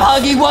instead of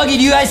Huggy Wuggy.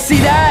 Do you guys see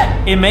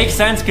that? It makes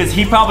sense because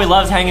he probably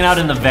loves hanging out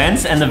in the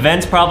vents, and the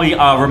vents probably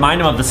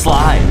remind him of the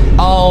slide.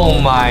 Oh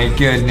my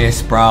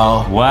goodness,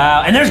 bro.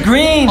 Wow, and there's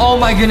green. Oh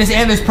my goodness,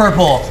 and there's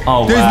purple.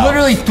 Oh, There's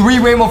literally 3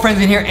 Rainbow Friends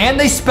in here, and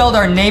they spelled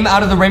our name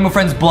out of the Rainbow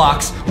Friends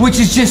blocks, which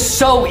is just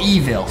so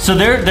evil. So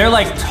they're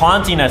like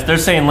taunting us. They're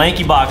saying,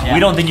 LankyBox,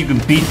 we don't think you can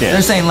beat this.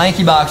 They're saying,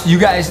 LankyBox, you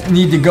guys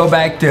need to go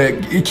back to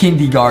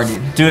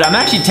kindergarten. Dude, I'm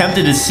actually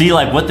tempted to see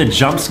like what the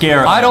jump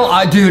scare.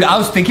 Dude, I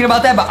was thinking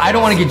about that, but I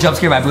don't want to get jump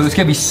scared by blue. It's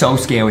gonna be so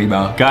scary,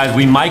 bro. Guys,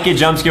 we might get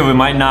jump scared, we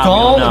might not.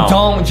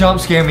 Don't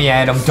jump scare me,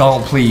 Adam.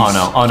 Don't, please. Oh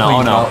no, oh no, please,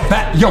 oh no.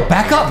 Yo,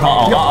 back up,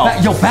 bro.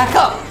 Yo, back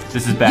up.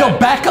 This is bad. Yo,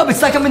 back up.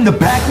 It's like I'm in the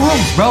back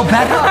rooms, bro.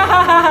 Back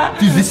up.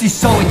 Dude, this is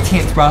so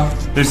intense, bro.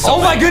 There's so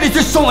my goodness,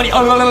 there's so many.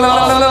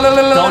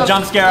 Don't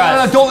jump scare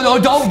us. Don't.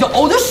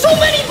 Oh, there's so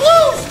many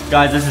blues.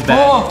 Guys, this is bad.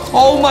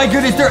 Oh my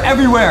goodness, they're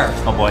everywhere.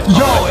 Oh boy.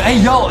 Yo,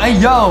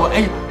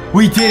 hey.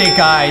 We did it,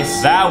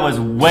 guys. That was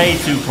way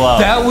too close.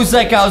 That was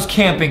like I was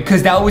camping,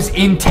 because that was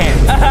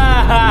intense.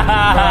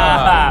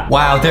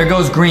 Wow, there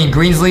goes green.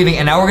 Green's leaving,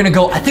 and now we're gonna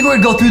go. I think we're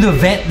gonna go through the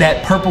vent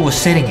that purple was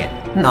sitting in.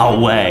 No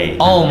way.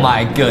 Oh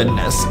my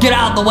goodness. Get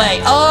out of the way.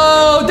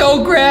 Oh,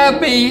 don't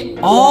grab me.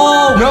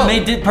 Oh, no.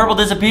 Did purple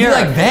disappear? He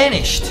like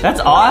vanished.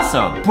 That's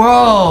awesome.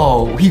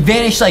 Bro, he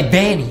vanished like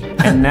Vanny.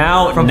 And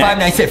now from Five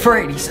Nights at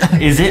Freddy's.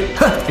 Is it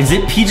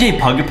PJ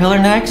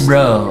Pugapillar next?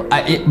 Bro,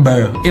 it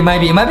might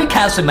be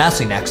Castle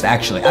Massey next,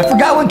 actually. I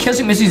forgot when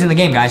Kissing Missy's in the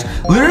game, guys.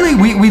 Literally,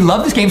 we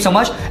love this game so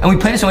much, and we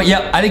played it so much.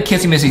 Yep, I think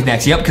Kissing Missy's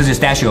next. Yep, because there's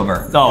statue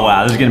over. Oh,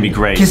 wow, this is gonna be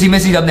great. Kissing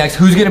Missy's up next.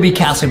 Who's gonna be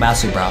Castle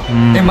Massey, bro?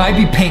 It might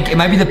be Pink. It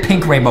might be the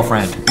Pink Rainbow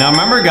Friend. Now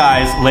remember,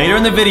 guys, later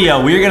in the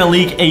video, we are gonna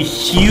leak a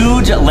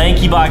huge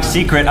LankyBox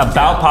secret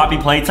about Poppy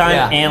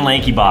Playtime and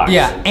LankyBox.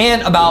 Yeah,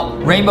 and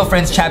about Rainbow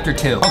Friends Chapter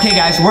 2. Okay,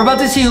 guys, we're about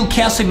to see who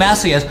Castle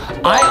Massey is.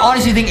 I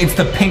honestly think it's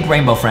the Pink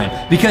Rainbow Friend,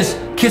 because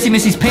Kissy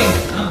Missy's pink,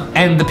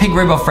 and the Pink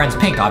Rainbow Friend's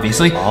pink,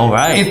 obviously. All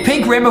right. If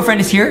Pink Rainbow Friend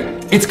is here,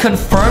 it's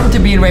confirmed to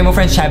be in Rainbow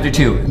Friends Chapter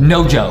 2.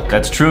 No joke.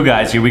 That's true,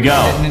 guys. Here we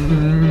go.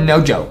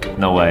 No joke.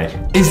 No way.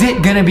 Is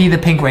it gonna be the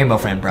Pink Rainbow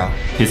Friend, bro?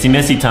 Kissy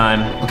Missy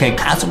time. Okay,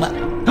 Castle Massey.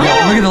 Look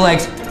at the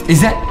legs. Is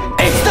that...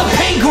 It's the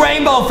Pink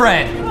Rainbow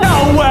Friend!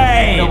 No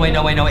way! No way,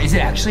 no way, no way. Is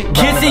it actually?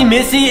 Kissy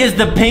Missy is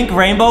the Pink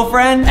Rainbow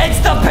Friend? It's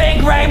the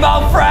Pink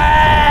Rainbow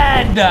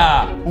Friend!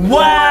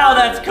 Wow,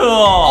 that's cool!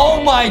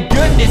 Oh my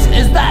goodness,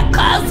 is that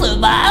Castle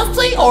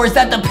Massey or is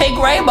that the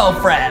Pink Rainbow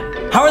Friend?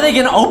 How are they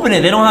gonna open it?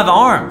 They don't have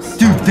arms.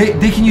 Dude,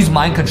 they can use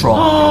mind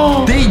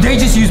control. they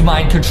just use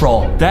mind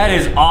control. That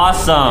is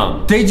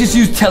awesome. They just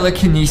use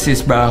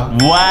telekinesis, bro.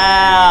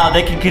 Wow,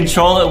 they can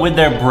control it with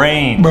their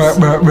brains.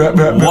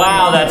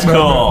 Wow, that's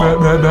cool.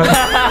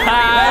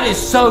 That is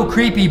so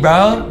creepy,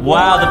 bro.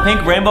 Wow, the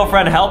Pink Rainbow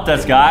Friend helped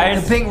us,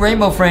 guys. The Pink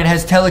Rainbow Friend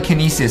has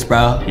telekinesis,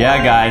 bro.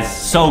 Yeah, guys,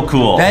 so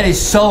cool. That is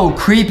so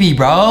creepy,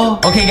 bro.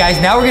 Okay, guys,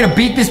 now we're gonna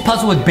beat this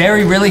puzzle with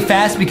Barry really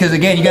fast because,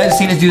 again, you guys have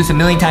seen us do this a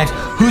million times.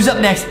 Who's up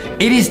next?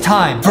 It is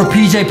time for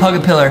PJ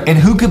Pugapillar. And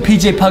who could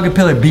PJ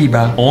Pugapillar be,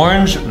 bro?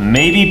 Orange,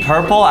 maybe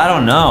purple? I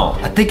don't know.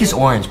 I think it's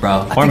orange,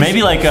 bro. Or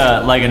maybe like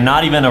a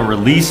not even a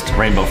released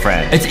Rainbow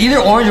Friend. It's either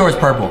orange or it's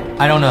purple.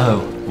 I don't know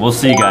who. We'll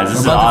see, guys.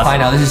 This is awesome. We're about to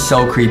find out. This is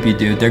so creepy,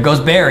 dude. There goes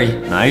Barry.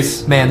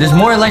 Nice. Man, there's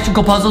more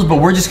electrical puzzles,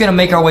 but we're just gonna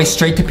make our way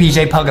straight to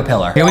PJ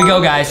Pugapillar. Here we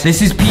go, guys.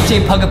 This is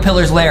PJ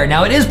Pugapillar's lair.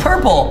 Now, it is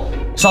purple.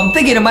 So I'm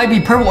thinking it might be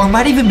purple or it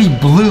might even be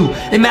blue.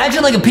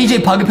 Imagine like a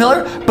PJ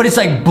Pugapillar, but it's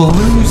like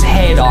Blue's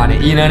head on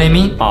it. You know what I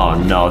mean? Oh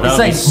no, that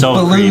would be so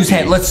Blue's creepy.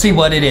 head. Let's see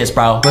what it is,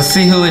 bro. Let's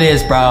see who it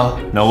is, bro.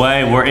 No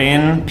way, we're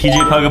in PJ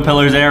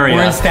Pugapillar's area.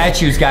 We're in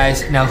statues,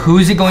 guys. Now, who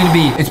is it going to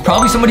be? It's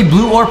probably somebody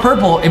blue or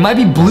purple. It might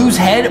be Blue's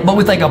head, but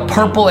with like a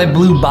purple and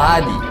blue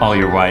body. Oh,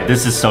 you're right.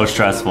 This is so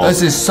stressful.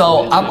 This is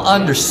so... I'm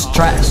under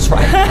stress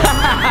right now.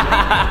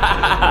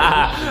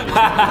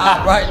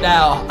 Right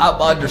now,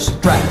 I'm under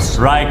stress.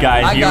 Right,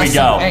 guys. Here we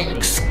go.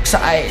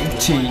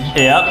 Anxiety.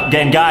 Yep.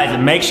 Again, guys,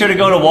 make sure to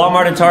go to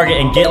Walmart and Target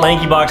and get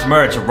LankyBox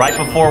merch right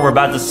before we're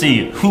about to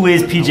see who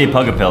is PJ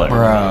Pugapillar.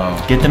 Bro.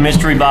 Get the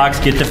mystery box,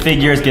 get the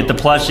figures, get the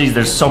plushies.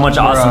 There's so much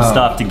awesome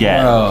stuff to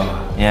get. Bro.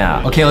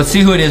 Yeah. Okay, let's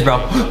see who it is, bro.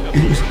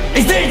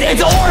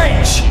 It's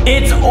orange!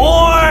 It's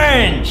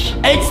orange!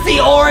 It's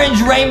the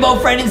orange Rainbow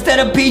Friend instead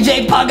of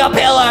PJ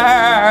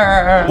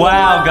Pugapillar!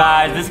 Wow,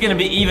 guys, this is gonna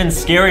be even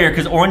scarier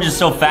because orange is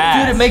so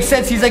fast. Dude, it makes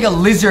sense. He's like a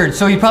lizard,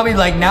 so he probably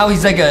like now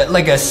he's like a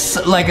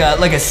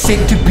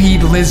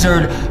centipede,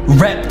 lizard,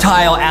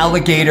 reptile,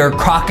 alligator,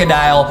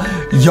 crocodile,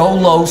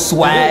 YOLO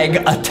swag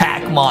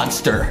attack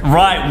monster.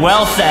 Right,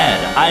 well said.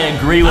 I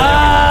agree with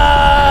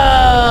everything.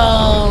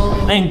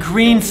 And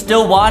Green's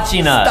still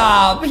watching us.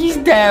 Stop, he's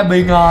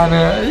dabbing on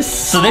us.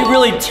 So they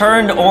really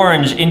turned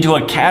Orange into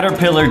a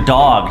caterpillar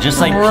dog, just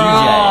like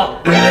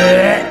PJ.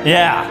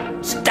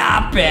 Yeah.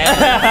 Stop it.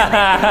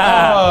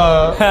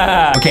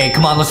 Okay,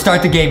 come on, let's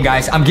start the game,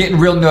 guys. I'm getting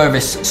real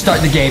nervous.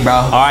 Start the game, bro.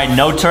 All right,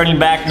 no turning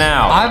back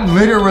now. I'm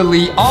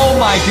literally, oh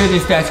my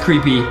goodness, that's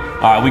creepy. All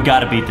right, we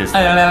gotta beat this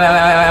thing.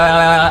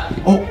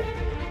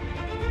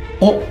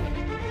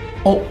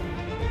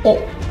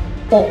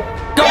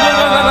 Go.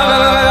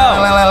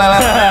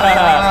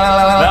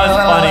 That was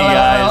funny,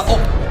 guys.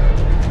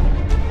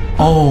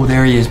 Oh,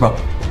 there he is, bro.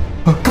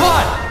 Come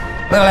on.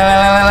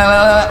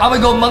 I'm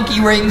gonna go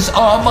monkey rings.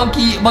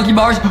 Monkey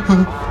bars.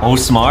 Oh,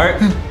 smart.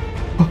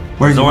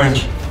 Where's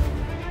Orange?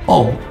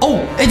 Oh,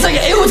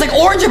 it was like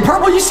orange and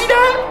purple. You see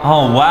that?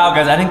 Oh, wow,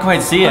 guys, I didn't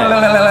quite see it.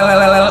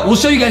 We'll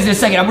show you guys in a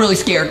second. I'm really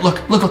scared. Look.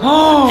 Ew,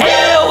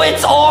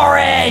 it's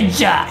orange.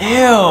 Ew.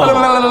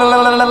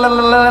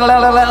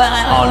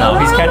 Oh, no,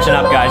 he's catching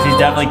up, guys. He's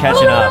definitely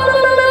catching up.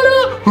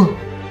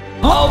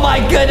 Oh, my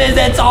goodness,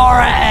 it's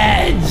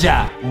orange.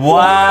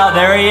 Wow,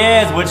 there he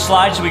is. Which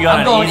slide should we go on?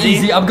 I'm going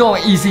easy. I'm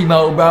going easy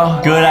mode, bro.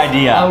 Good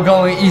idea. I'm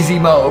going easy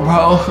mode,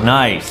 bro.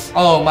 Nice.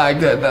 Oh, my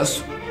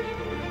goodness.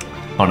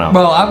 Oh no.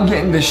 Bro, I'm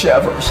getting the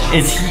shivers.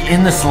 Is he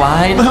in the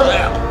slide?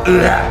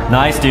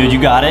 Nice, dude. You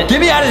got it. Get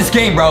me out of this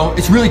game, bro.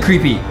 It's really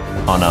creepy.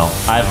 Oh no.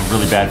 I have a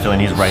really bad feeling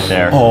he's right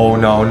there. Oh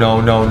no, no,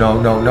 no, no,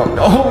 no, no, no,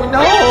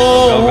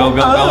 no.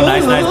 Go.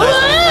 Nice.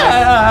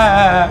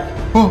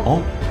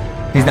 Oh.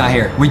 He's not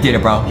here. We did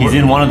it, bro. He's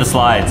in one of the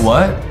slides.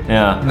 What?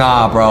 Yeah.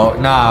 Nah, bro.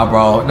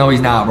 No, he's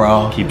not,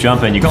 bro. Keep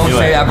jumping. You can do it. Don't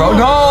say that, bro.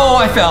 No,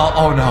 I fell.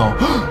 Oh, no.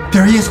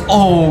 There he is.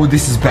 Oh,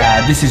 this is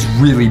bad. This is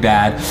really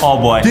bad. Oh,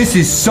 boy. This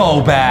is so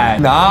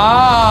bad.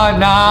 Nah.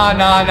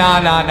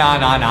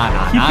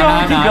 Keep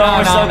going.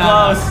 We're so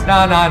close.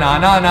 Nah.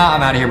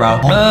 I'm out of here,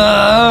 bro.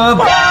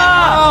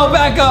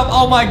 Back up.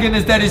 Oh, my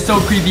goodness. That is so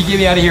creepy. Get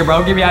me out of here,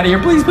 bro. Get me out of here.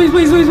 Please.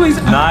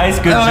 Nice.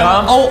 Good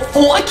jump.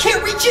 Oh, I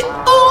can't reach it.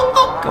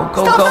 Go.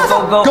 Go.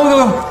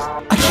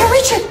 I can't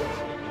reach it.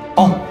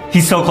 Oh,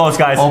 he's so close,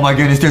 guys. Oh my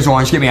goodness, there's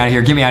orange. Get me out of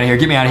here.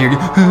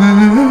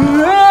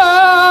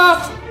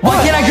 Why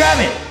can't I grab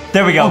it?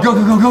 There we go.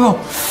 Oh, go.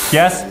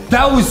 Yes?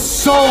 That was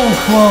so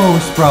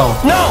close, bro.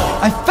 No!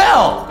 I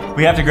fell.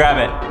 We have to grab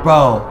it.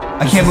 Bro,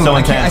 I can't move. So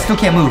I still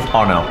can't move.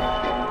 Oh, no.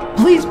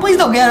 Please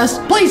don't get us.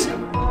 Please.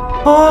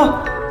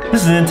 Oh,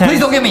 this is intense. Please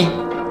don't get me.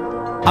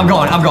 I'm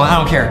going. I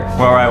don't care.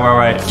 We're all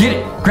right. Get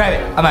it. Grab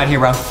it. I'm out of here,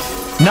 bro.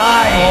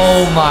 Nice.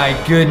 Oh my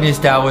goodness,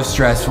 that was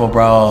stressful,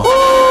 bro.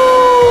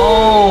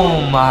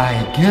 Oh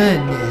my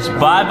goodness, bro.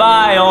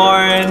 Bye,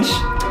 Orange.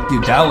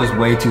 Dude, that was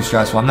way too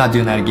stressful. I'm not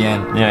doing that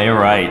again. Yeah, you're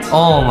right.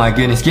 Oh my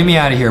goodness, get me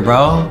out of here,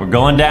 bro. We're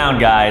going down,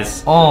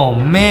 guys. Oh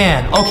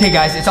man. Okay,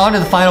 guys, it's on to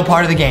the final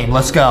part of the game.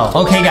 Let's go.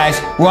 Okay, guys,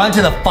 we're on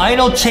to the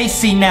final chase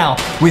scene now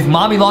with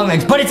Mommy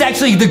Longlegs, but it's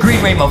actually the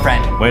green rainbow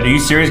friend. Wait, are you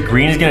serious?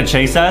 Green is gonna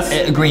chase us?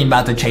 Green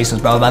about to chase us,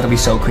 bro. About to be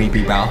so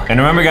creepy, bro. And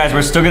remember, guys,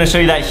 we're still gonna show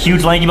you that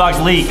huge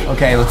LankyBox leak.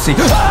 Okay, let's see.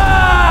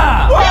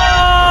 Ah!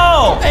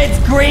 Whoa! It's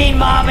green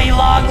Mommy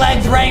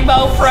Longlegs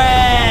rainbow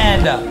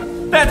friend.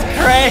 That's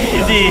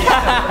crazy.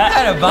 What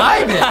kind of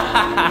vibe is?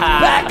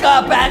 Back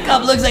up.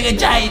 Looks like a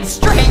giant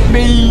straight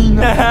bean.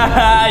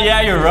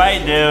 Yeah, you're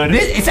right, dude.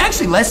 It's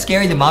actually less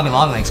scary than Mommy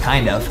Longlegs,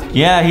 kind of.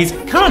 Yeah, he's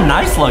kind of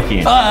nice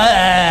looking.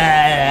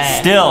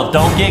 Still,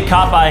 don't get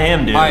caught by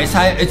him, dude. All right,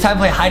 it's time to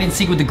play hide and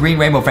seek with the green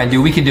rainbow friend,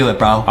 dude. We can do it,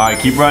 bro. All right,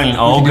 keep running.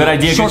 Oh, good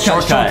idea.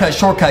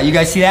 Shortcut. You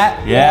guys see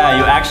that? Yeah,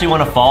 you actually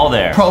want to fall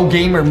there. Pro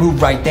gamer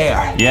move right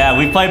there. Yeah,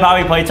 we play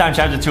Poppy Playtime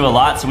Chapter 2 a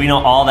lot, so we know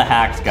all the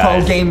hacks, guys.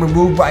 Pro gamer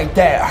move right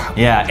there.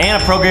 Yeah,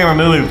 and a pro gamer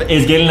move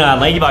is getting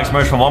LankyBox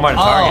merch from Walmart and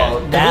Target.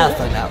 Oh,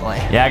 definitely.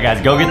 Yeah, guys,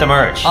 go get the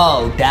merch.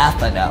 Oh,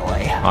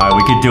 definitely. All right,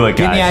 we could do it,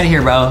 guys. Get me out of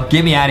here, bro.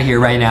 Get me out of here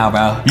right now,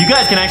 bro. You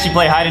guys can actually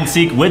play hide and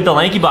seek with the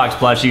LankyBox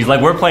plushies, like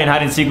we're playing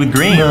hide and seek with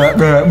Green. Get me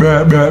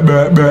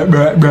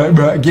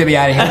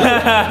out of here.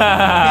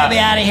 Get me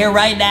out of here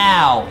right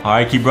now. All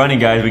right, keep running,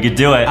 guys. We could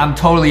do it. I'm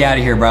totally out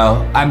of here,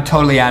 bro. I'm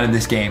totally out of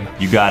this game.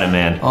 You got it,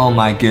 man. Oh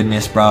my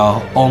goodness,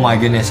 bro. Oh my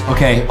goodness.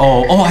 Okay.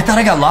 Oh, I thought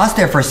I got lost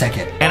there for a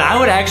second. And I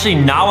would actually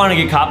not want to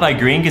get caught by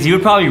Green because he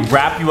would probably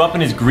wrap you up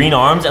in his green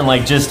arms and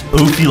like just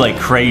oof you like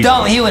crazy.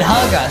 No, he would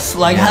hug us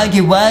like huggy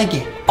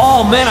wuggy.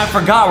 Oh man, I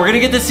forgot. We're gonna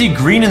get to see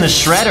Green in the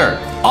shredder.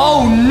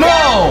 Oh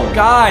no!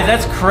 Guys,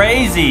 that's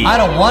crazy. I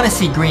don't want to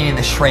see Green in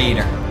the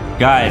shredder.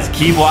 Guys,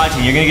 keep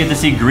watching. You're gonna get to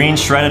see Green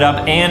shredded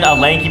up and a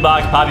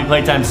LankyBox Poppy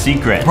Playtime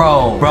secret.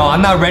 Bro,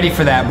 I'm not ready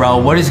for that, bro.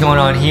 What is going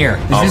on here?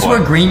 Is this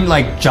where Green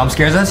like jump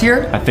scares us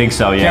here? I think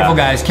so, yeah. Careful,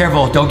 guys.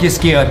 Careful. Don't get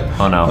scared.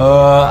 Oh no.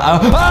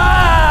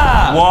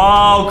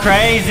 Whoa,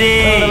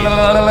 crazy!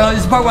 This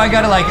is the part where I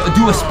gotta like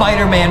do a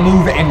Spider-Man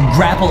move and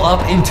grapple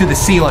up into the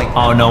ceiling.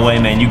 Oh no way,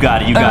 man! You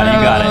got it!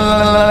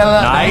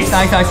 Nice.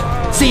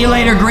 See you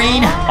later,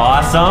 Green.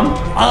 Awesome.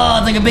 Oh,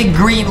 it's like a big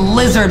green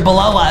lizard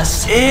below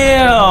us. Ew!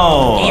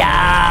 Yow!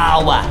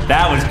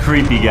 That was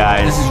creepy,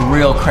 guys. This is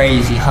real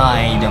crazy.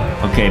 Hide.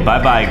 Okay,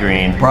 bye-bye,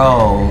 Green.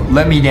 Bro,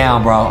 let me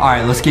down, bro. All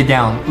right, let's get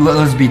down.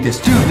 Let's beat this.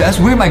 Dude, that's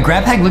weird. My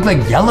grab pack looked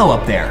like yellow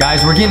up there.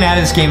 Guys, we're getting out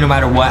of this game no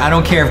matter what. I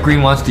don't care if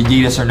Green wants to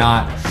yeet us or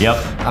not. Yep.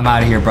 I'm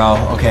out of here, bro.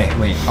 Okay,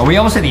 wait. Are we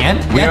almost at the end?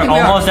 We're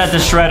almost at the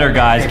shredder,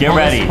 guys. Get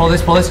ready. Pull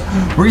this. We're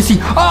gonna see.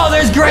 Oh,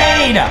 there's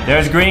Green!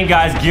 There's Green,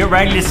 guys. Get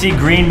ready to see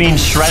Green being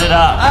shredded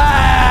up.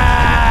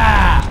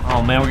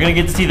 Oh man, we're gonna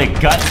get to see the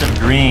guts of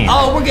Green.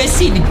 Oh, we're gonna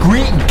see the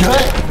green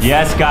guts.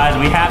 Yes, guys,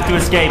 we have to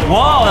escape.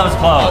 Whoa, that was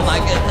close. Oh my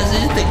goodness,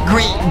 this is the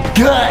green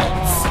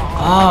guts.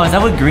 Oh, is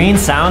that what Green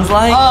sounds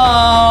like?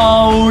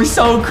 Oh,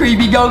 so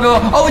creepy. Go.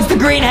 Oh, it's the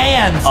green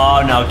hands.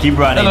 Oh no, keep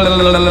running. We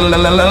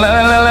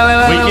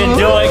can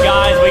do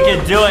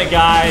it,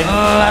 guys.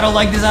 I don't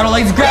like this.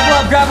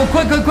 Grab him,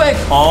 quick.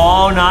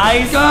 Oh,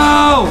 nice.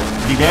 Go.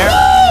 Is he there?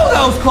 Oh,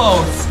 that was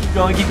close.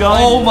 Keep going.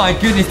 Oh my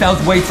goodness, that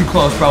was way too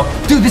close, bro.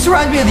 Dude, this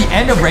reminds me of the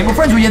end of Rainbow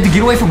Friends where you have to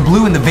get away from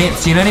Blue and the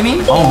Vents, you know what I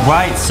mean? Oh,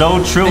 right,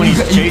 so true when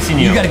he's chasing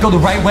you. You gotta go the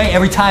right way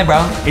every time,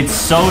 bro. It's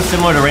so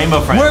similar to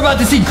Rainbow Friends. We're about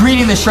to see Green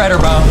in the shredder,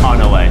 bro. Oh,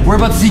 no way. We're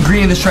about to see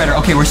Green in the shredder.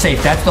 Okay, we're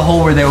safe. That's the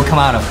hole where they will come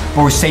out of.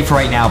 But we're safe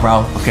right now,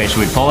 bro. Okay, should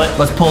we pull it?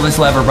 Let's pull this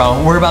lever,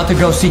 bro. We're about to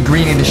go see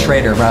Green in the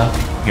shredder, bro.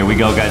 Here we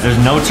go, guys. There's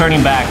no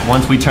turning back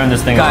once we turn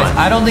this thing Guys, on.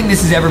 I don't think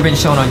this has ever been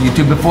shown on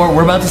YouTube before.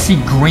 We're about to see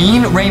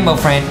green rainbow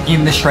friend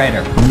in the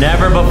shredder.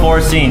 Never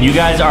before seen. You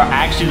guys are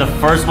actually the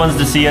first ones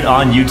to see it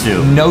on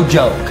YouTube. No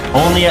joke.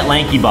 Only at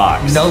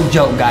LankyBox. No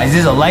joke, guys.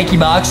 This is a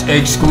LankyBox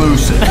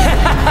exclusive.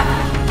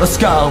 Let's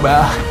go,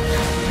 bro.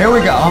 Here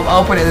we go. I'm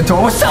opening the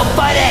door. What's so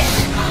funny?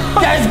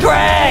 That's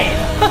great.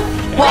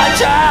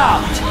 Watch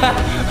out.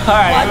 All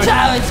right. Watch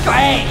out. It's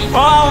great.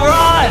 Oh,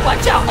 run.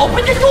 Watch out.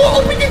 Open the door.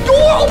 Open the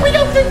door. Open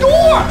up the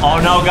door. Oh,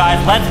 no,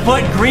 guys. Let's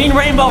put green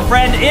rainbow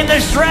friend in the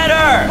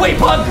shredder. We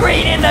put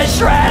green in the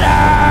shredder.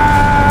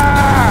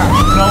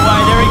 No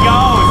way. There he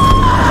goes.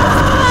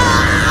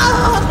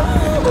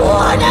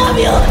 What have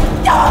you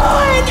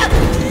done?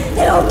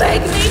 You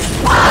make me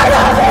part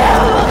of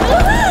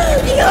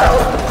you! You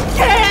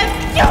can't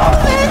do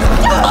this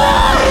to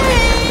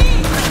me!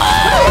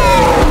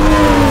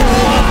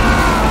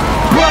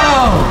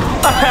 Whoa!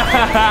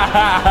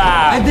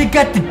 And they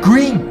got the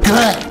green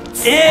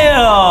guts. Ew!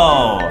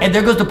 And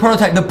there goes the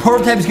prototype. The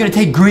prototype is gonna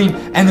take green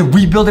and then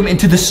rebuild him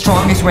into the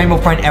strongest rainbow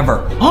friend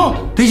ever.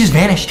 Oh, they just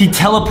vanished. He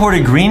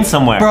teleported green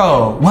somewhere.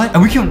 Bro, what?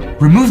 And we can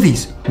remove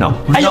these. No.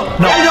 Ayo.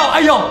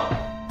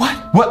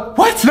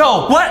 What?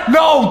 No. What?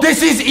 No,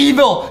 this is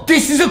evil.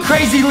 This is a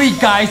crazy leak,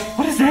 guys.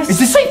 What is this? Is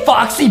this say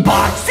Foxy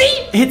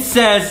Boxy? It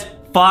says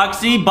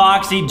Foxy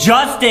Boxy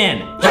Justin.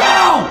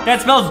 No!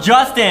 That spells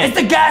Justin. It's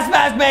the gas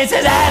mask man. It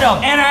says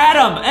Adam. And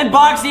Adam. And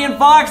Boxy and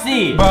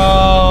Foxy.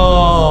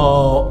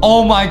 Bro.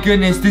 Oh my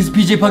goodness. This is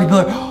PJ Pucky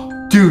Pillar.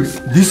 Dude,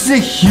 this is a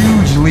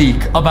huge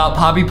leak about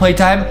Poppy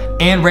Playtime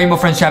and Rainbow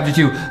Friends Chapter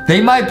 2. They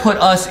might put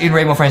us in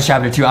Rainbow Friends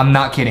Chapter 2. I'm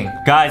not kidding.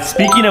 Guys,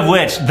 speaking of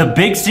which, the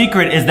big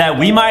secret is that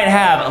we might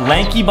have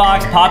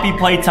LankyBox Poppy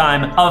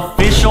Playtime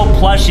official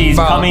plushies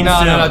coming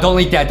soon. No, don't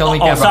leak that. Don't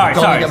leak that, bro. Sorry.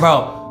 Leak that,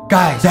 bro.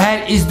 Guys,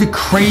 that is the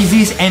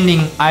craziest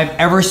ending I've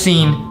ever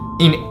seen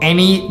in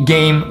any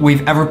game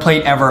we've ever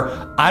played ever.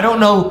 I don't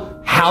know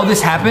how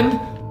this happened,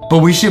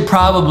 but we should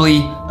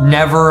probably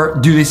never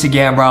do this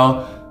again,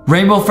 bro.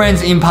 Rainbow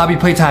Friends in Poppy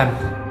Playtime,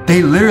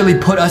 they literally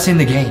put us in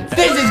the game.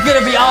 This is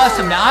gonna be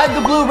awesome. Now, I'm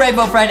the blue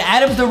rainbow friend,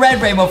 Adam's the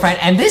red rainbow friend,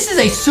 and this is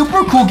a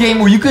super cool game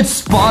where you could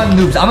spawn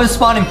noobs. I'm gonna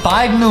spawn in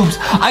 5 noobs.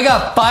 I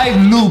got 5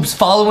 noobs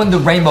following the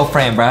rainbow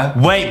friend, bro.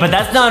 Wait, but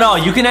that's not all.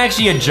 You can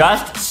actually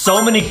adjust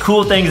so many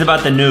cool things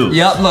about the noobs.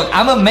 Yep, look,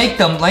 I'm gonna make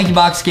them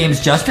LankyBox games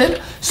Justin,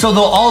 so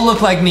they'll all look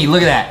like me.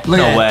 Look at that.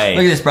 Look at that. No way.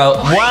 Look at this, bro.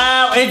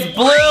 Wow, it's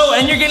blue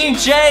and you're getting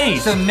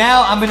chased. So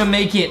now I'm gonna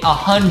make it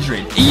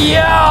 100.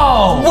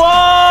 Yo!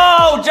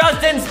 Whoa!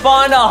 Justin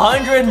spawned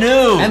 100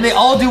 noobs. And they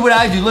all do what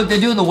I do. Look, they're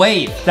doing the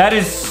wave. That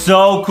is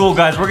so cool,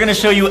 guys. We're gonna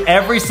show you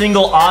every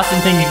single awesome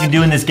thing you can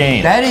do in this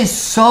game. That is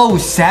so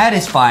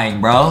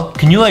satisfying, bro.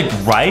 Can you like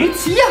write?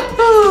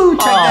 Yahoo!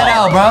 Check that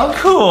out, bro.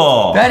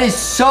 Cool. That is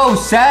so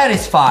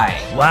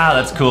satisfying. Wow,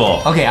 that's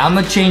cool. Okay, I'm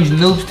gonna change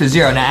noobs to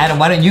 0. Now, Adam,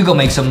 why don't you go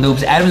make some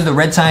noobs? Adam's the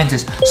red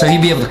scientist, so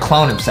he'd be able to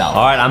clone himself.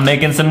 All right, I'm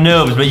making some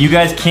noobs, but you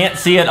guys can't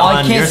see it on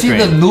your screen. I can't see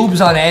the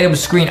noobs on Adam's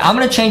screen. I'm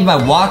gonna change my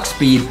walk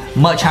speed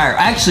much higher.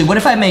 Actually, what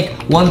if I make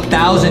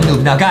 1,000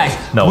 noobs? Now, guys,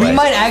 we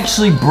might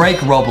actually break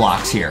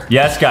Roblox here.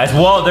 Yes, guys.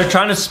 Whoa, they're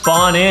trying to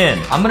spawn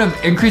in. I'm gonna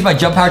increase my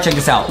jump power. Check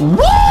this out. Woo!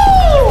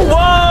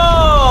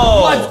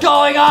 Whoa! What's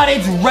going on?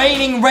 It's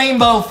raining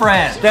rainbow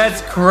friends.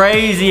 That's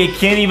crazy. I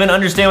can't even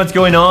understand what's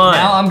going on.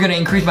 Now I'm gonna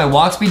increase my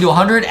walk speed to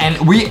 100, and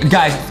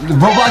guys,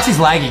 Roblox is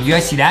lagging. You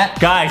guys see that?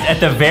 Guys, at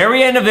the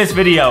very end of this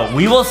video,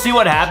 we will see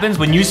what happens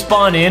when you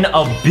spawn in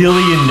 1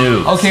 billion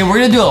noobs. Okay, we're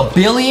gonna do 1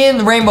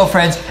 billion rainbow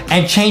friends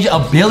and change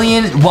 1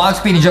 billion walk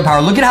speed and jump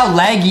power. Look at how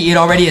laggy it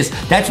already is.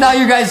 That's not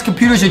your guys'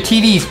 computers or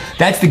TVs.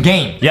 That's the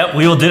game. Yep,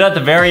 we will do that at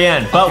the very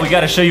end, but we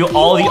gotta show you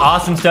all the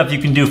awesome stuff you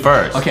can do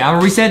first. Okay, I'm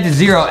gonna reset it to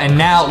 0, and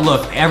now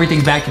look,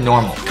 everything's back to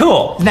normal.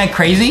 Cool. Isn't that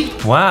crazy?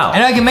 Wow.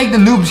 And I can make the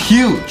noobs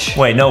huge.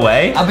 Wait, no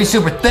way. I'll be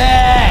super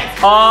thick.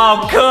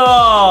 Oh,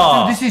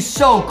 cool. Dude, this is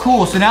so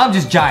cool. So now I'm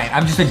just giant.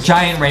 I'm just a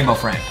giant rainbow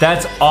friend.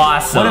 That's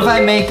awesome. What if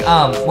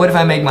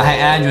I make my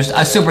hand just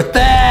a super thick? Super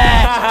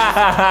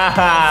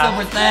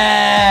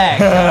thick.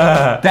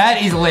 That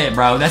is lit,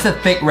 bro. That's a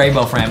thick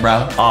rainbow friend,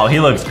 bro. Oh, he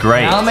looks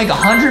great. Now I'll make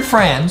 100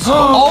 friends.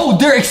 Oh,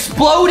 they're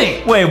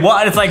exploding. Wait,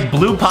 what? It's like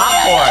blue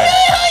popcorn.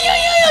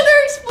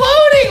 They're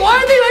exploding. Why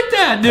are they like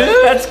that,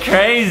 dude? That's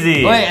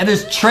crazy. Wait, and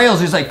there's trails.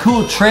 There's like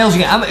cool trails.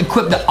 I'm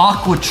equipped the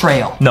aqua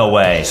trail. No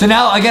way. So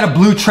now I got a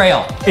blue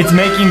trail. It's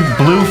making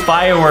blue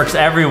fireworks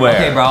everywhere.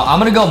 Okay, bro. I'm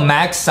gonna go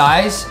max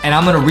size, and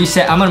I'm gonna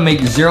reset. I'm gonna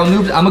make 0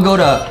 noobs. I'm gonna go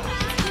to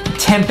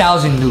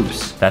 10,000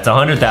 noobs. That's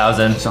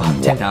 100,000. So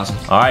 10,000.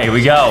 All right, here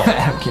we go.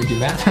 Can't do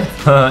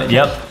math.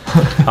 Yep.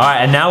 All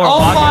right, and now we're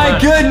Oh my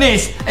around.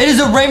 goodness! It is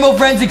a Rainbow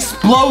Friends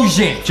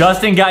explosion.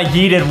 Justin got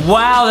yeeted.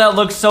 Wow, that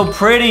looks so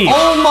pretty.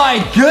 Oh my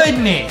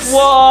goodness!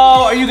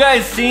 Whoa, are you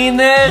guys seeing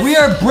this? We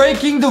are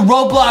breaking the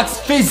Roblox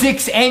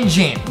physics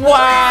engine.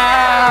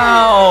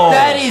 Wow!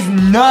 That is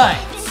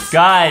nuts.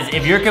 Guys,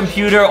 if your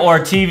computer or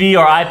TV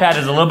or iPad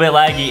is a little bit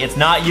laggy, it's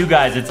not you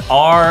guys, it's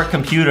our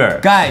computer.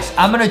 Guys,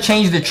 I'm gonna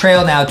change the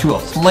trail now to a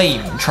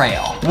flame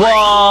trail.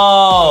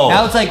 Whoa!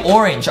 Now it's like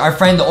orange, our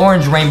friend, the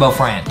orange rainbow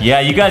friend.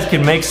 Yeah, you guys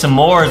can make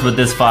s'mores with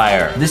this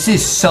fire. This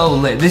is so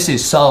lit. This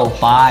is so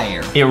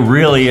fire. It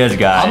really is,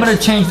 guys. I'm gonna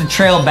change the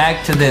trail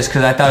back to this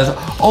because I thought it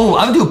was, oh,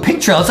 I'm gonna do a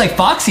pink trail. It's like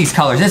Foxy's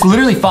colors. It's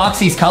literally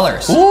Foxy's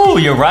colors. Ooh,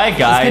 you're right,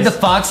 guys. Let's get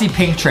the Foxy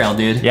pink trail,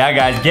 dude. Yeah,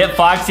 guys, get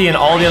Foxy and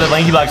all the other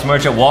LankyBox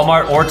merch at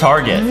Walmart or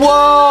Target.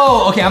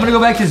 Whoa! Okay, I'm gonna go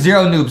back to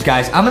 0 noobs,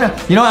 guys. You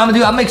know what I'm gonna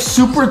do? I'm gonna make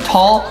super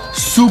tall,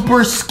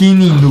 super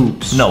skinny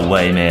noobs. No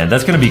way, man.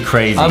 That's gonna be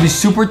crazy. I'll be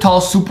super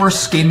tall, super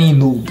skinny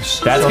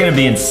noobs. That's gonna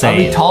be insane.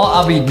 I'll be tall,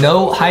 I'll be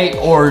no height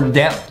or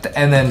depth,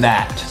 and then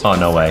that. Oh,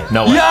 no way.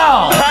 No way.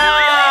 Yo!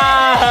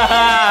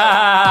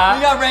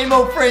 We got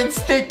Rainbow Friend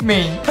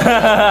Stickman. Okay,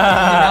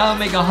 now I'll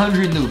make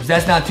 100 noobs.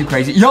 That's not too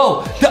crazy.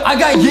 Yo, I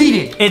got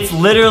yeeted. It's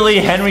literally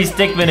Henry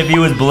Stickmin if he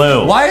was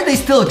blue. Why are they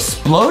still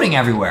exploding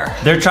everywhere?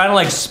 They're trying to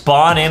like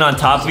spawn in on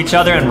top of each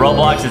other and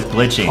Roblox is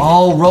glitching.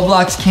 Oh,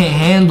 Roblox can't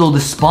handle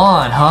the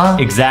spawn, huh?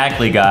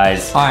 Exactly,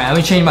 guys. All right, I'm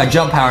gonna change my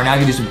jump power. Now I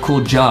can do some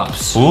cool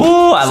jumps.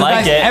 Ooh, I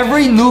like guys, it.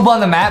 Every noob on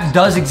the map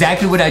does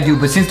exactly what I do,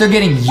 but since they're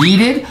getting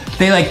yeeted,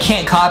 they like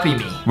can't copy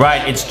me.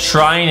 Right, it's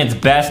trying its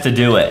best to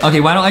do it.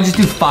 Okay, why don't I just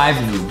do 5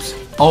 noobs?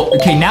 Oh,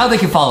 okay, now they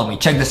can follow me.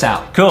 Check this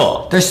out.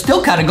 Cool. They're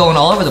still kind of going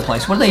all over the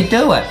place. What are they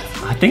doing?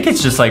 I think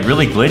it's just like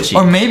really glitchy.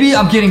 Or maybe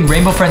I'm getting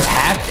Rainbow Friends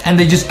hacked and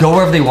they just go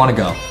wherever they want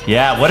to go.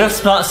 Yeah, what if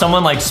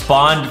someone like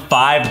spawned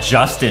 5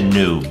 Justin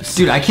noobs?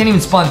 Dude, I can't even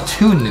spawn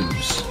 2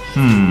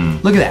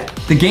 noobs. Look at that.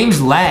 The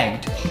game's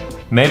lagged.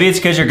 Maybe it's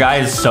because your guy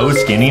is so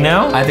skinny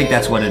now? I think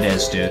that's what it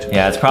is, dude.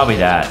 Yeah, it's probably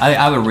that.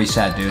 I would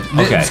reset, dude.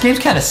 Okay. This game's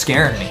kind of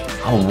scaring me.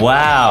 Oh,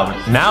 wow.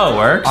 Now it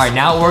works. All right,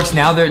 now it works.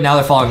 Now they're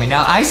following me.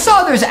 Now, I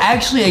saw there's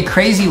actually a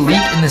crazy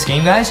leak in this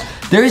game, guys.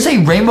 There is a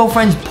Rainbow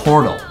Friends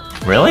portal.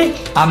 Really?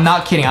 I'm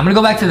not kidding. I'm gonna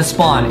go back to the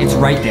spawn. It's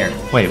right there.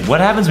 Wait, what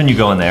happens when you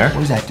go in there?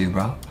 What does that do,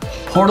 bro?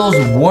 Portal's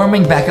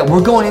warming back up.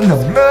 We're going in the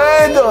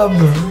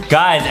metaverse.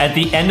 Guys, at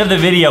the end of the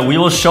video, we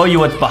will show you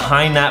what's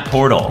behind that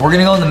portal. We're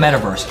gonna go in the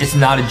metaverse. It's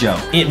not a joke.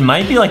 It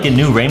might be like a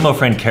new Rainbow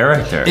Friend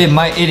character. It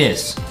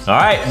is. All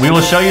right, we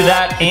will show you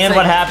that and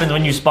what happens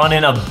when you spawn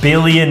in 1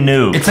 billion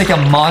noobs. It's like a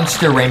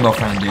monster Rainbow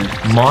Friend, dude.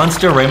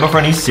 Monster Rainbow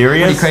Friend? Are you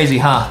serious? Pretty crazy,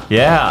 huh?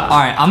 Yeah. All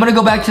right, I'm gonna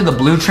go back to the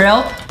blue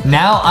trail.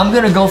 Now I'm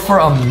gonna go for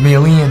 1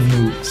 million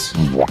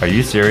noobs. Are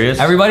you serious?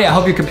 Everybody, I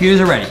hope your computers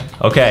are ready.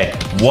 Okay,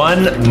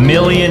 1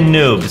 million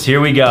noobs. Here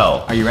we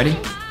go. Are you ready?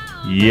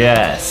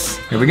 Yes.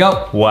 Here we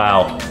go.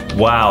 Wow.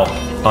 Wow.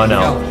 Oh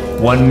no.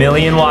 1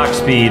 million walk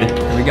speed.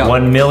 Here we go.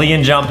 1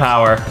 million jump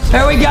power.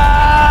 Here we go!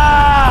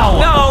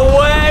 No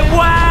way!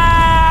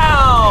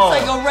 Wow!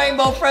 It's like a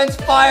Rainbow Friends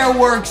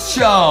fireworks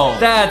show.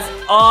 That's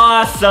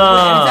awesome.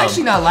 And it's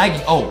actually not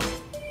lagging. Oh.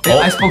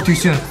 I spoke too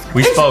soon.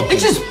 It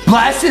just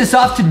blasted us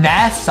off to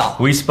NASA.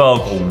 We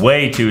spoke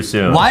way too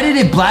soon. Why did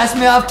it blast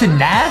me off to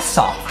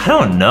NASA? I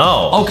don't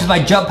know. Oh, because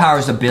my jump power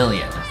is 1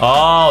 billion.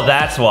 Oh,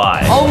 that's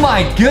why. Oh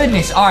my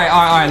goodness. All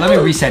right. Let me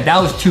reset. That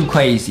was too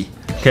crazy.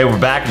 Okay, we're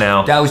back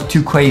now. That was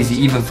too crazy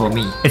even for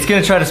me. It's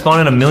gonna try to spawn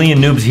in 1 million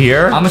noobs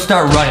here. I'm gonna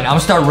start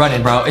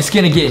running, bro. It's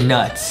gonna get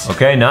nuts.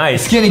 Okay,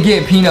 nice. It's gonna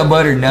get peanut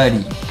butter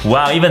nutty.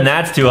 Wow, even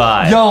that's too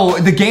high. Yo,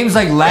 the game's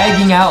like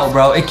lagging out,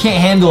 bro. It can't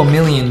handle 1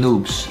 million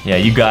noobs. Yeah,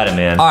 you got it,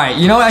 man. All right,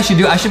 you know what I should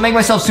do? I should make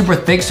myself super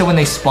thick so when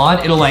they spawn,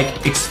 it'll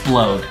like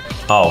explode.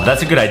 Oh,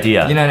 that's a good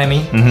idea. You know what I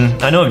mean?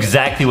 Mm-hmm. I know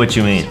exactly what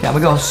you mean. Yeah, I'm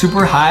gonna go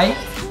super high.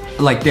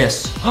 Like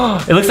this.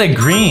 It looks like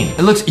green.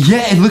 It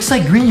looks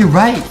like green. You're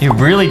right. It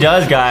really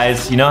does,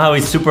 guys. You know how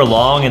he's super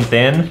long and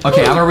thin?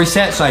 Okay, I'm gonna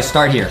reset, so I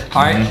start here.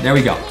 All right, there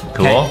we go.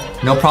 Cool. Okay,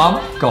 no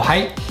problem. Go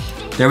height.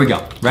 There we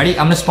go. Ready?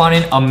 I'm gonna spawn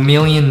in 1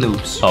 million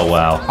noobs. Oh,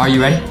 wow. Are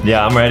you ready?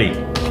 Yeah, I'm ready.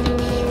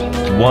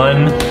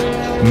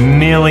 1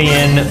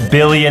 million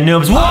billion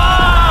noobs.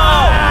 Whoa!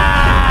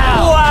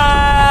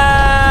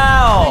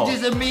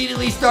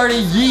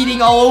 Started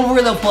yeeting all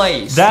over the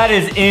place. That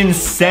is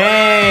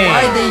insane.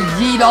 Why did they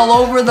yeet all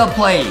over the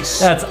place?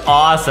 That's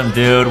awesome,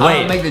 dude. Wait. I'm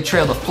gonna make the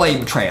trail the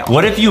flame trail.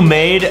 What if you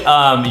made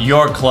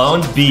your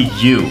clones be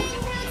you?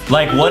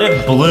 Like, what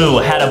if Blue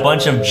had a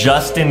bunch of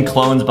Justin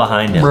clones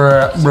behind him?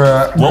 What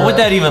would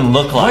that even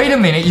look like? Wait a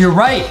minute, you're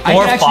right.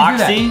 Or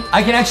Foxy?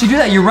 I can actually do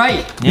that, you're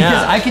right. Yeah.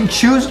 Because I can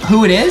choose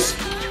who it is.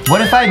 What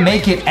if I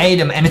make it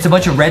Adam and it's a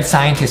bunch of red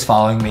scientists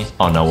following me?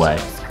 Oh, no way.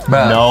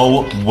 Bruh.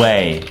 No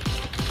way.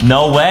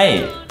 No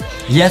way.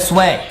 Yes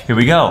way. Here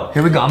we go.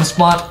 Here we go. I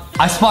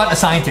spawned a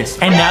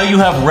scientist. And now you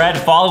have Red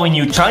following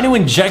you, trying to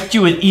inject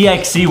you with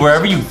EXE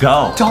wherever you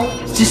go. Don't,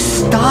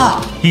 just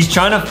stop. He's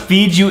trying to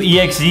feed you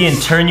EXE and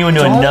turn you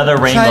into another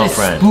rainbow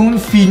friend. Spoon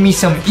feed me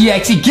some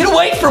EXE. Get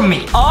away from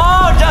me.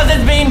 Oh,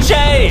 Justin's being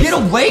chased. Get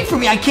away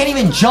from me. I can't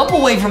even jump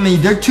away from me.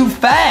 They're too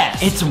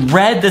fast. It's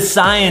Red the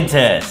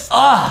Scientist.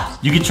 Ugh.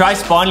 You could try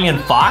spawning in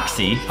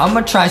Foxy. I'm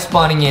gonna try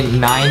spawning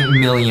in 9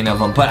 million of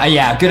them. But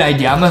yeah, good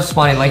idea. I'm gonna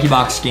spawn in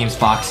LankyBox Games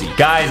Foxy.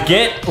 Guys,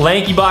 get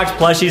LankyBox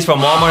plushies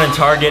from Walmart and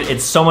Target.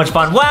 It's so much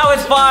fun. Wow,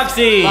 it's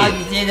Foxy.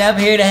 Foxy's up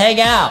here to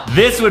hang out.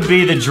 This would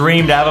be the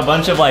dream, to have a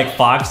bunch of like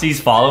Foxies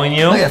following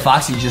you. Look at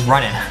Foxy just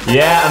running.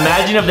 Yeah,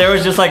 imagine if there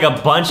was just like a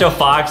bunch of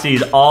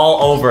Foxies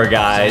all over,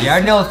 guys. You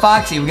already know with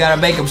Foxy, we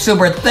gotta make them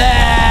super thick.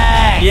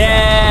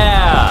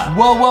 Yeah.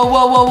 Whoa, whoa,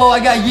 whoa, whoa, whoa. I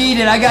got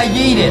yeeted.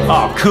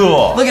 Oh,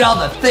 cool. Look at all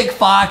the thick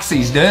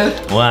Foxies, dude.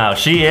 Wow,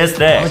 she is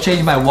thick. I'm gonna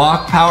change my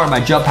walk power and my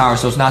jump power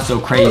so it's not so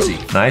crazy.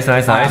 Nice.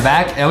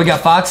 Back, and we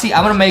got Foxy.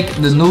 I'm gonna make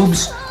the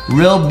noobs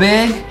real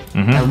big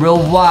and real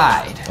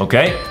wide.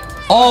 Okay.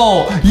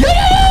 Oh,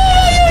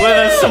 yeah!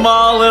 With a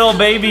small little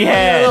baby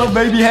head. Little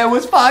baby head,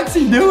 what's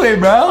Foxy doing,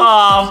 bro?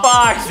 Oh,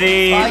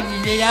 Foxy.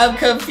 Foxy, I'm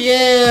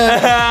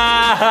confused.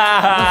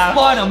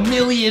 Spawn a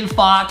million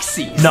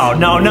Foxies. No.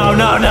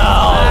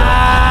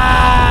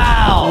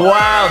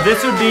 Wow,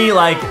 this would be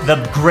like the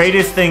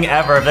greatest thing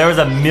ever if there was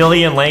a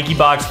million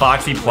LankyBox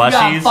Foxy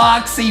plushies. We got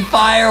Foxy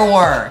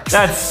fireworks.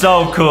 That's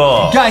so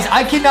cool. Guys,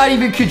 I cannot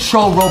even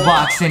control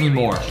Roblox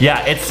anymore.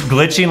 Yeah, it's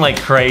glitching like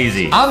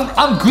crazy.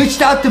 I'm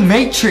glitched out the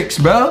Matrix,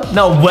 bro.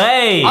 No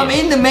way. I'm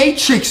in the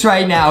Matrix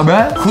right now,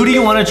 bro. Who do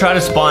you want to try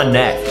to spawn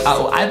next?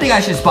 I think I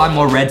should spawn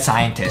more red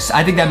scientists.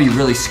 I think that'd be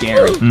really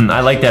scary. I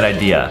like that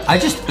idea. I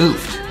just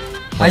oofed.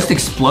 I just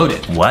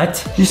exploded.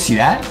 What? You see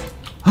that?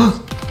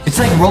 It's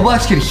like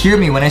Roblox could hear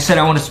me when I said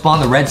I want to spawn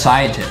the red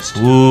scientist.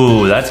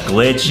 Ooh, that's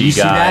glitchy, you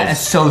see guys. that?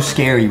 That's so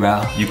scary,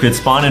 bro. You could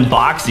spawn in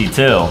Boxy,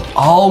 too.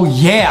 Oh,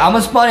 yeah. I'm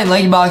going to spawn in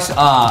LankyBox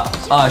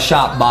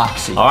Shop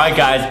Boxy. All right,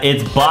 guys.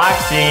 It's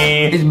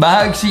Boxy. It's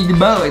Boxy the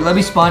boy. Let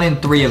me spawn in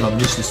 3 of them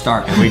just to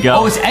start. Here we go.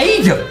 Oh, it's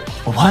Adam.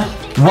 What?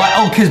 Why?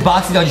 Oh, because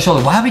Boxy's on your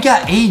shoulder. Why we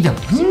got Adam?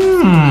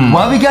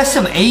 Why we got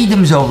some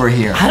Adams over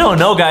here? I don't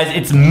know, guys.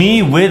 It's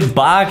me with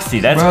Boxy.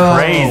 That's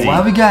crazy.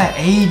 Why we got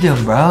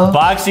Adam, bro?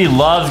 Boxy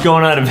loves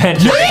going on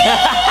adventures. Why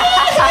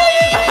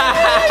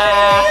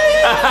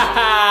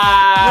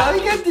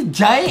we got the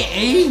giant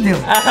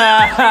Adam?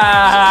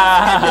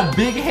 The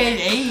big head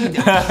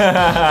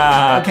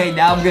Adam. Okay,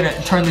 now I'm gonna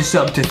turn this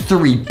up to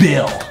 3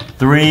 bill.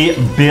 3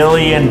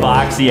 billion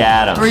Boxy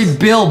Adams. 3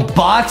 bill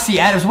Boxy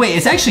Adams. Wait,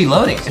 it's actually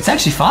loading. It's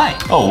actually fine.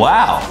 Oh,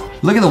 wow.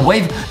 Look at the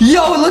wave.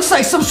 Yo, it looks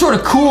like some sort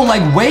of cool,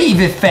 like, wave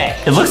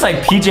effect. It looks like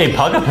PJ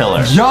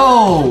Pug-a-Pillar.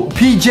 Yo,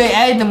 PJ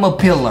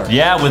Adam-a-Pillar.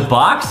 Yeah, with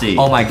Boxy.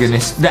 Oh, my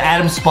goodness. The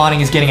Adam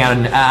spawning is getting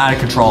out of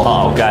control.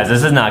 Oh, guys,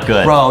 this is not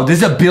good. Bro,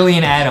 there's a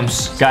billion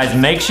Adams. Guys,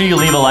 make sure you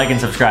leave a like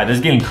and subscribe. This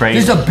is getting crazy.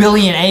 There's a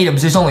billion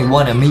Adams. There's only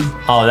one of me.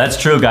 Oh, that's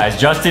true, guys.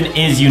 Justin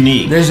is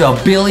unique. There's a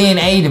billion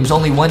Adams,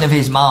 only one of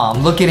his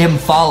mom. Look at him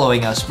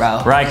following us,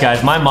 bro. Right,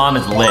 guys. My mom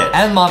is lit.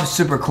 And mom's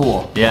super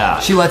cool.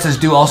 Yeah. She lets us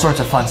do all sorts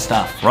of fun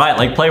stuff. Right,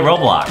 like play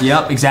Roblox.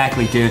 Yep,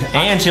 exactly, dude.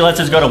 And she lets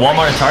us go to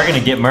Walmart and Target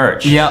and get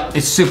merch. Yep,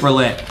 it's super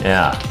lit.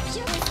 Yeah.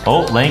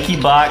 Oh,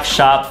 LankyBox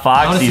Shop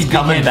Foxy's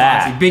coming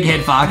back. Big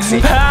head Foxy.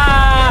 Look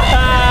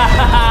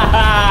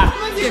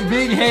at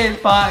big head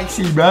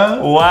Foxy, bro.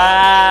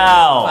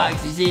 Wow.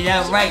 Foxy, see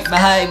that right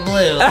behind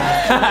Blue.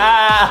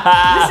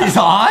 This is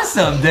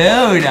awesome,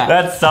 dude.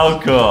 That's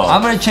so cool.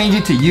 I'm gonna change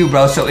it to you,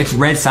 bro, so it's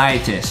Red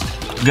Scientist.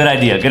 Good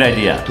idea, good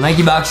idea.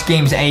 LankyBox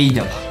Games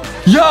Adam.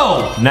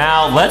 Yo!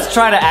 Now, let's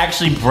try to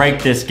actually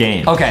break this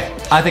game. Okay,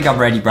 I think I'm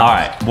ready, bro. All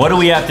right, what do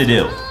we have to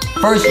do?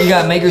 First, you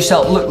gotta make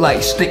yourself look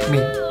like Stick Me.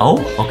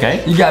 Oh,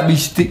 okay. You gotta be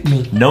Stick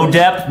Me. No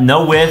depth,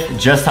 no width,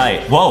 just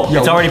height. Whoa,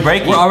 it's already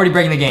breaking. We're already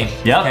breaking the game.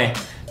 Yep. Okay,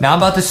 now I'm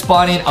about to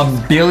spawn in a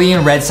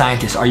billion red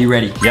scientists. Are you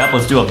ready? Yep,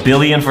 let's do a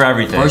billion for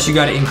everything. First, you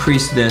gotta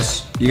increase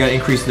this. You gotta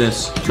increase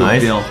this to a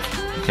bill.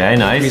 Okay,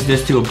 nice. Increase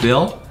this to a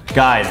bill.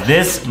 Guys,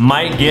 this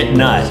might get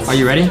nuts. Are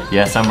you ready?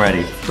 Yes, I'm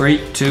ready.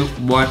 3, 2,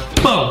 1,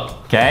 boom!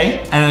 Okay.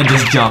 And then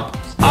just jump.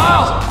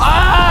 Ow!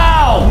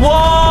 Ow!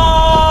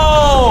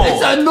 Whoa!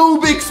 It's a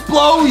noob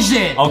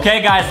explosion!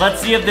 Okay, guys, let's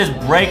see if this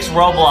breaks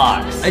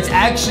Roblox. It's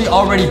actually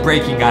already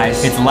breaking,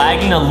 guys. It's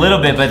lagging a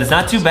little bit, but it's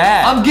not too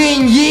bad. I'm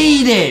getting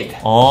yeeted!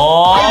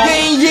 Oh! I'm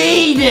getting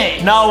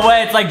yeeted! No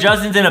way, it's like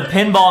Justin's in a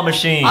pinball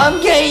machine. I'm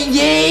getting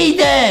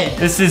yeeted!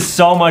 This is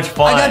so much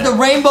fun. I got the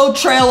rainbow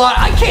trail on.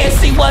 I can't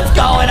see what's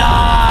going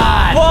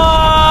on!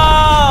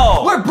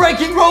 Whoa! We're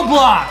breaking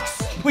Roblox!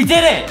 We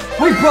did it!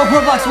 We broke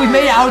Roblox. We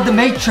made it out of the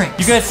Matrix.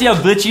 You guys see how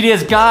glitchy it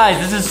is? Guys,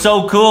 this is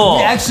so cool.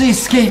 He actually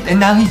escaped, and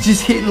now he's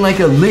just hitting like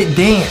a lit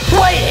dance.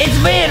 Wait, it's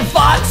me and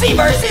Foxy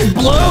versus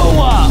Blue.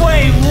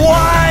 Wait,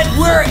 what?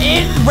 We're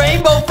in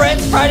Rainbow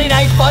Friends Friday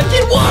Night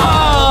Funkin'. Whoa!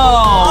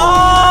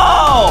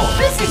 Oh!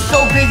 This is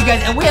so crazy,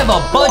 guys, and we have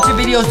a bunch of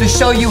videos to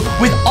show you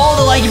with all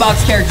the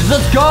LankyBox characters.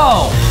 Let's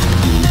go!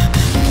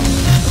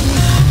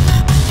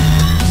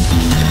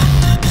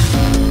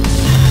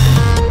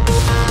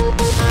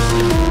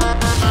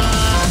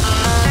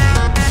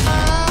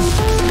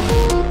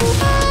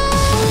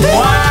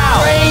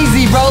 Wow!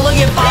 Crazy, bro. Look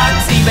at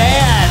Foxy,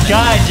 man.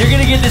 Guys, you're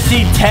gonna get to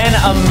see 10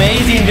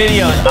 amazing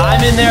videos.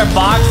 I'm in there,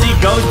 Boxy,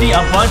 Ghosty,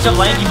 a bunch of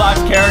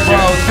LankyBox characters.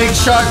 Bro, Big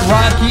Shark,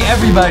 Rocky,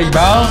 everybody,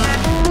 bro.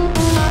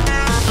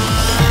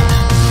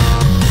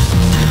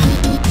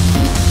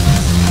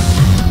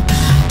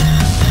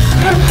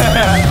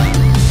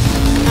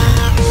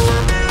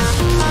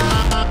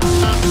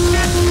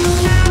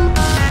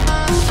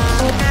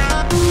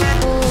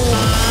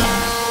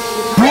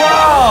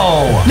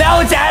 Bro! Now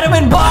it's Adam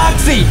and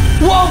Boxy!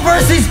 Whoa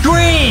versus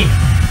Green!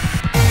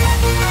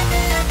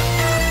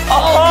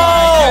 Oh my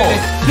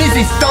goodness! This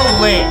is so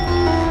lit!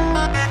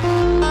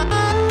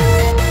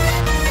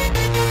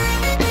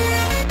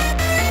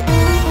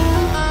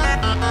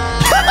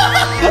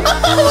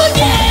 Look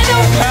at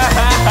him!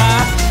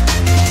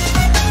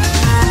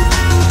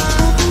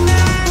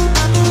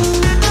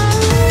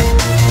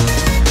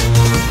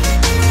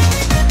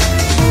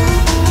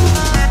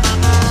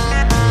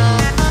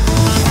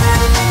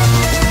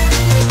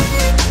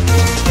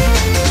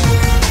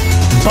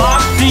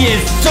 Boxy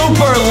is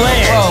super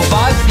lit. Bro,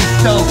 Boxy's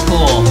so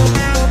cool.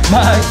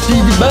 Boxy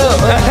the boat.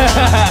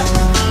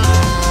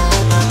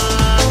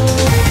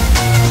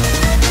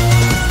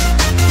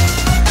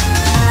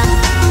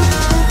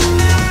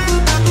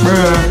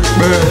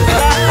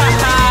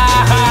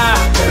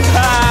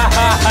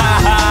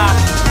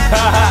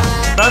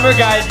 Remember,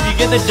 guys, if you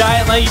get the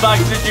giant LankyBox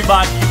mystery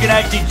box, you can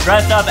actually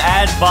dress up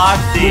as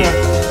Boxy.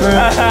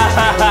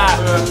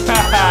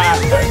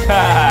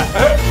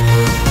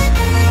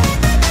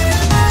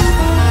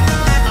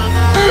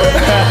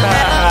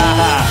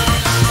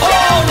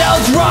 Oh, now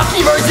it's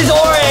Rocky versus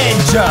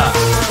Orange!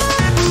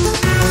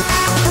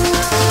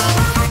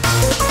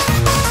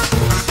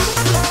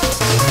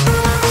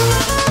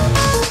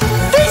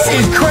 This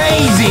is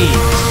crazy!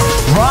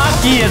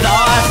 Rocky is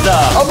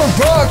awesome! I'm a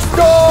rock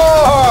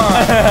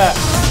star!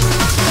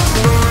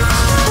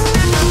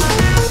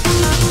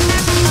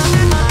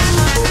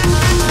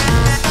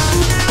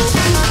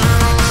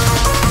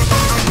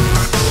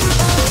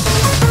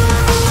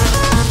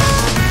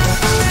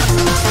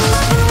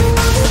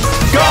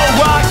 Go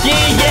Rocky,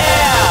 yeah!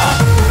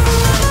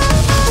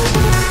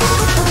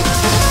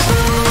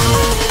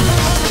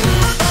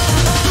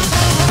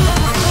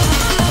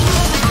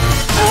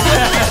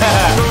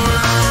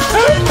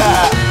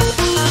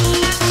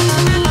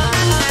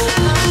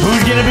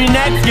 Who's gonna be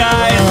next,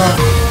 guys?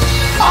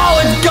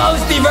 Oh, it's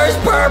Ghosty versus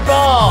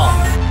Purple!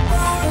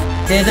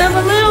 Cause I'm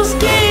a little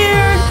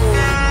scared.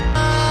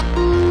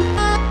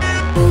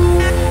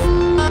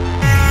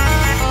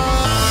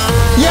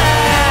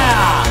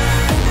 Yeah!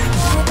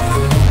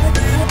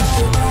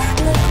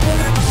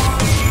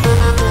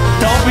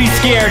 Don't be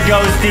scared,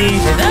 Ghosty.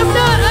 Cause I'm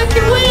not, I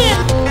can win.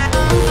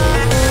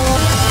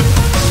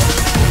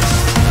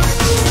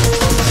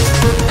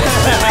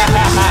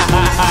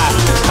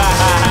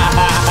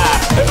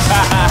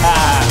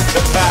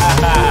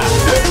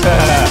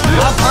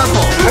 I'm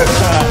purple.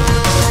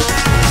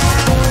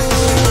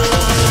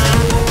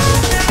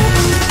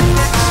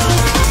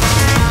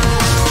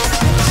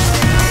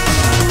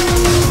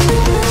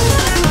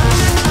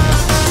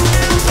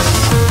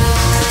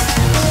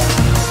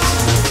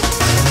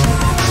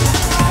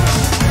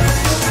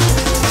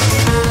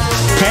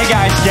 Okay,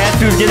 guys, guess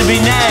who's gonna be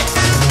next?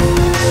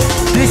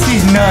 This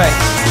is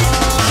nuts.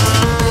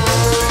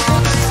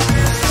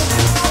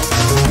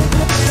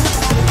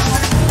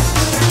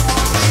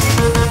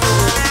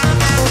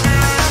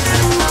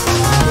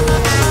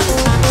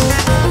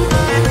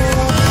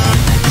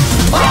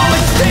 Oh,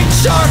 it's Big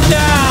Shark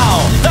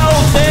now! So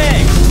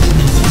big!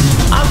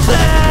 I'm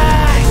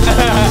big!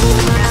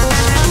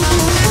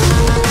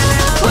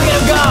 Look at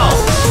him go!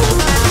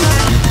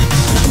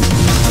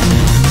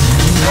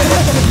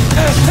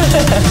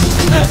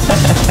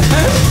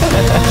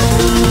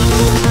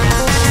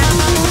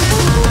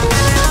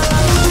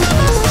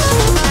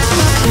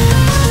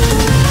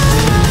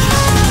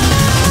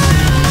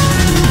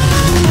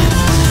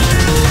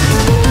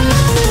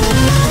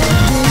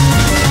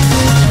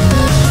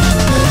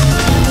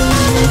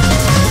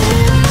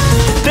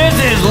 This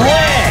is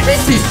lit!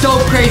 This is so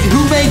crazy.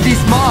 Who made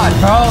this mod,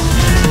 bro?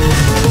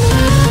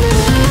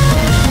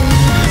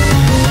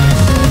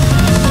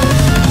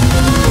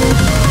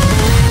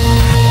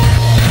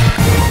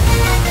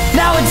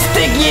 Now it's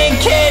Sticky and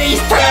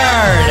Kitty's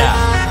turn!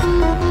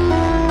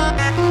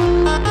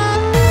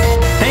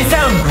 They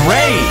sound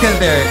great! Because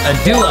they're a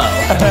duo.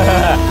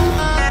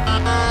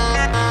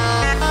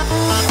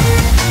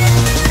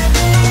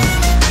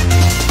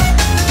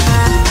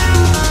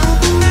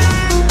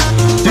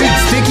 Dude,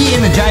 Sticky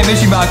in the giant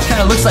mystery box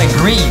kind of looks like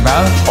Green,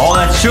 bro. Oh,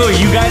 that's true.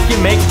 You guys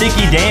can make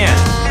Sticky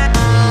dance.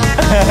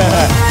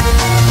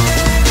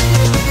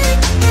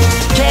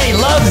 Kitty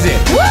loves it.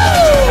 Woo!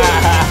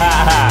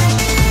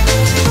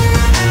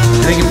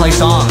 They can play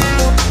songs.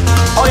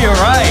 Oh, you're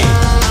right.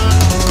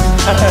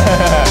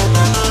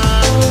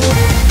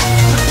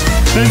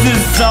 This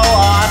is so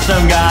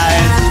awesome,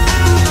 guys.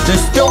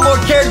 There's still more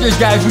characters,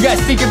 guys. We got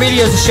secret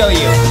videos to show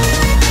you.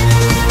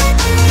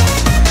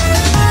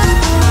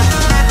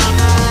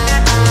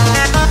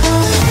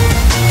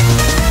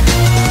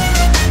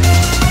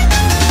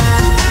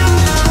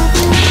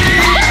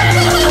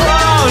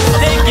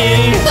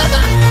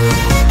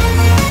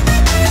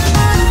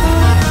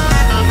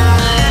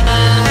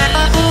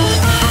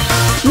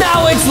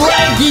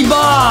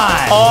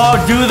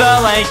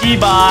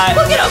 LankyBot.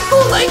 Look at how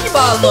cool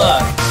LankyBot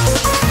looks.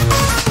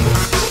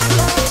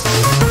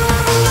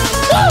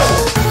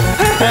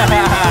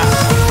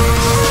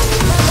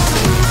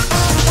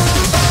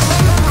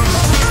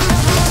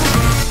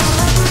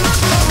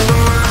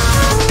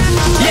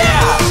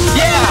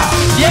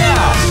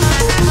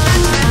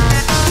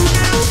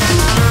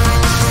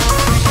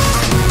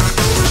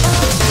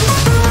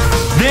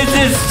 This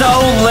is so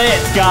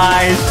lit,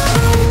 guys.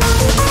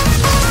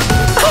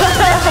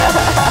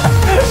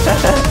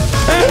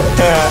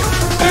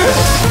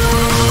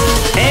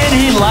 And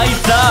he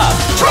lights up.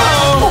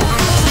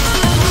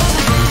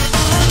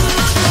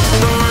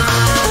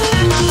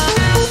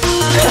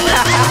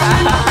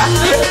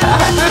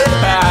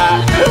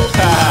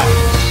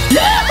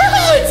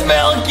 It's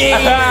Milky!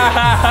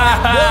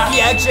 Milky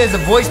actually has a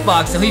voice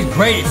box, so he's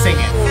great at singing.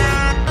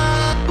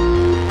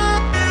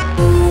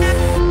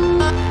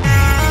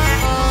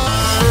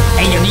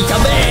 Hey, you need to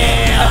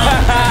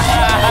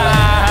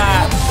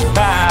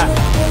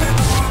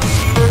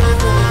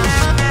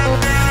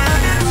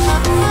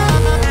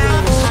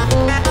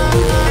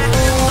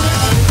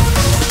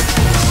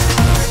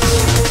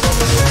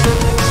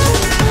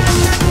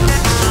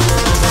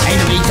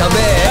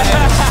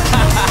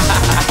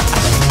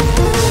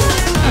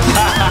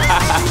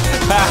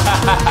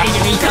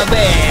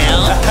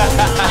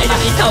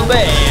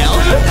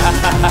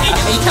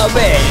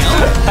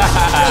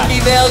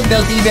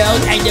Milky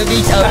Milk, and you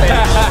need to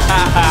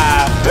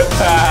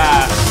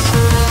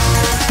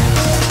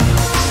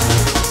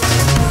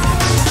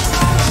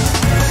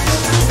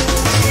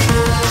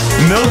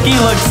Milky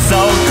looks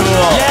so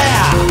cool.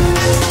 Yeah!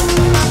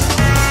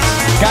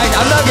 Guys,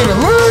 I'm not gonna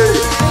worry,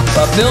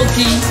 but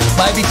Milky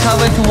might be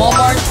coming to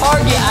Walmart and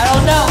Target. I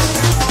don't know.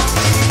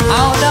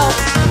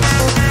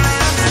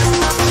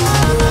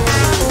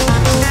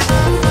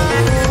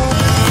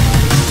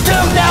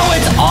 Dude, now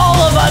it's all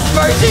of us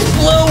versus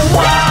Blue.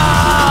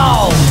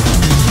 Wow!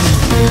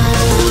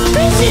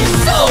 This is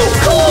so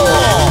cool!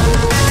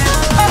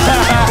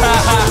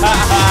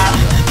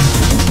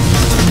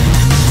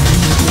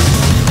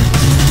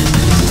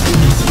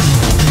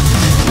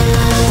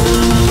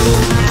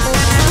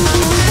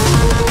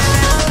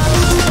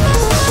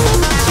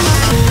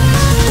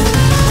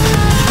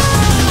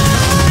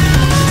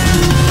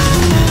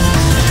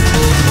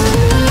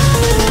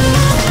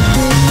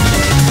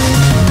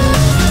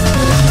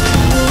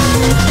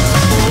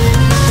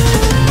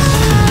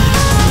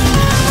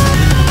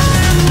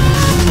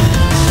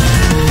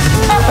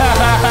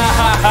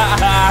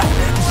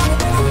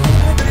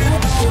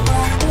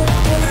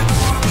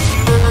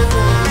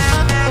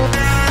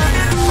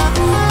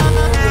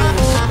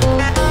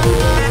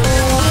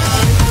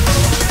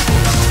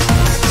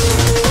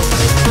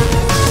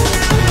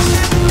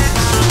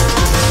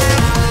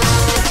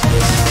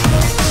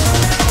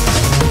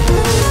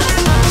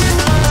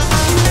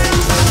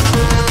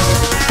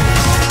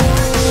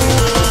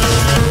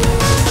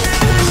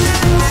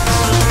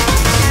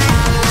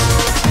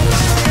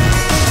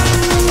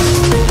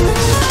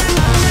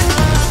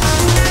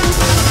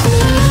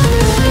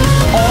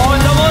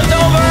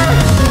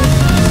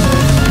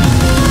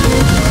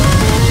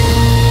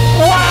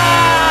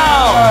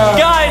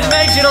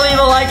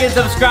 And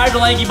subscribe to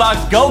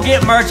LankyBox. Go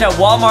get merch at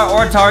Walmart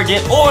or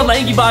Target or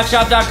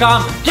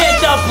LankyBoxShop.com.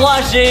 Get the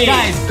plushie!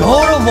 Guys,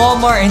 go to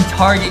Walmart and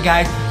Target,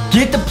 guys.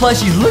 Get the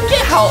plushies. Look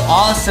at how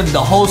awesome the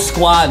whole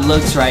squad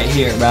looks right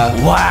here, bro.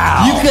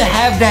 Wow. You could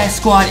have that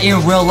squad in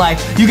real life.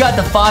 You got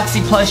the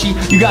Foxy plushie,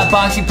 you got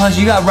Boxy plushie,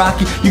 you got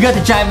Rocky, you got the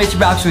Giant Mystery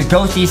Box with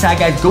Ghost Eastside,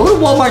 guys. Go to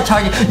Walmart,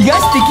 Target. You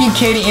got Sticky and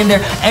Katie in there,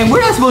 and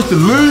we're not supposed to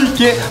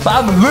leak it, but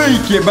I'm gonna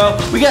leak it, bro.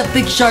 We got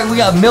Thick Shark, we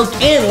got Milk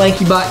and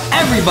LankyBot.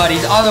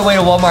 Everybody's on their way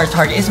to Walmart,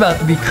 Target. It's about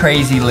to be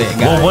crazy lit,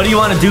 guys. Well, what do you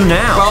want to do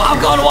now? Bro, I'm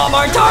going to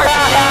Walmart, Target.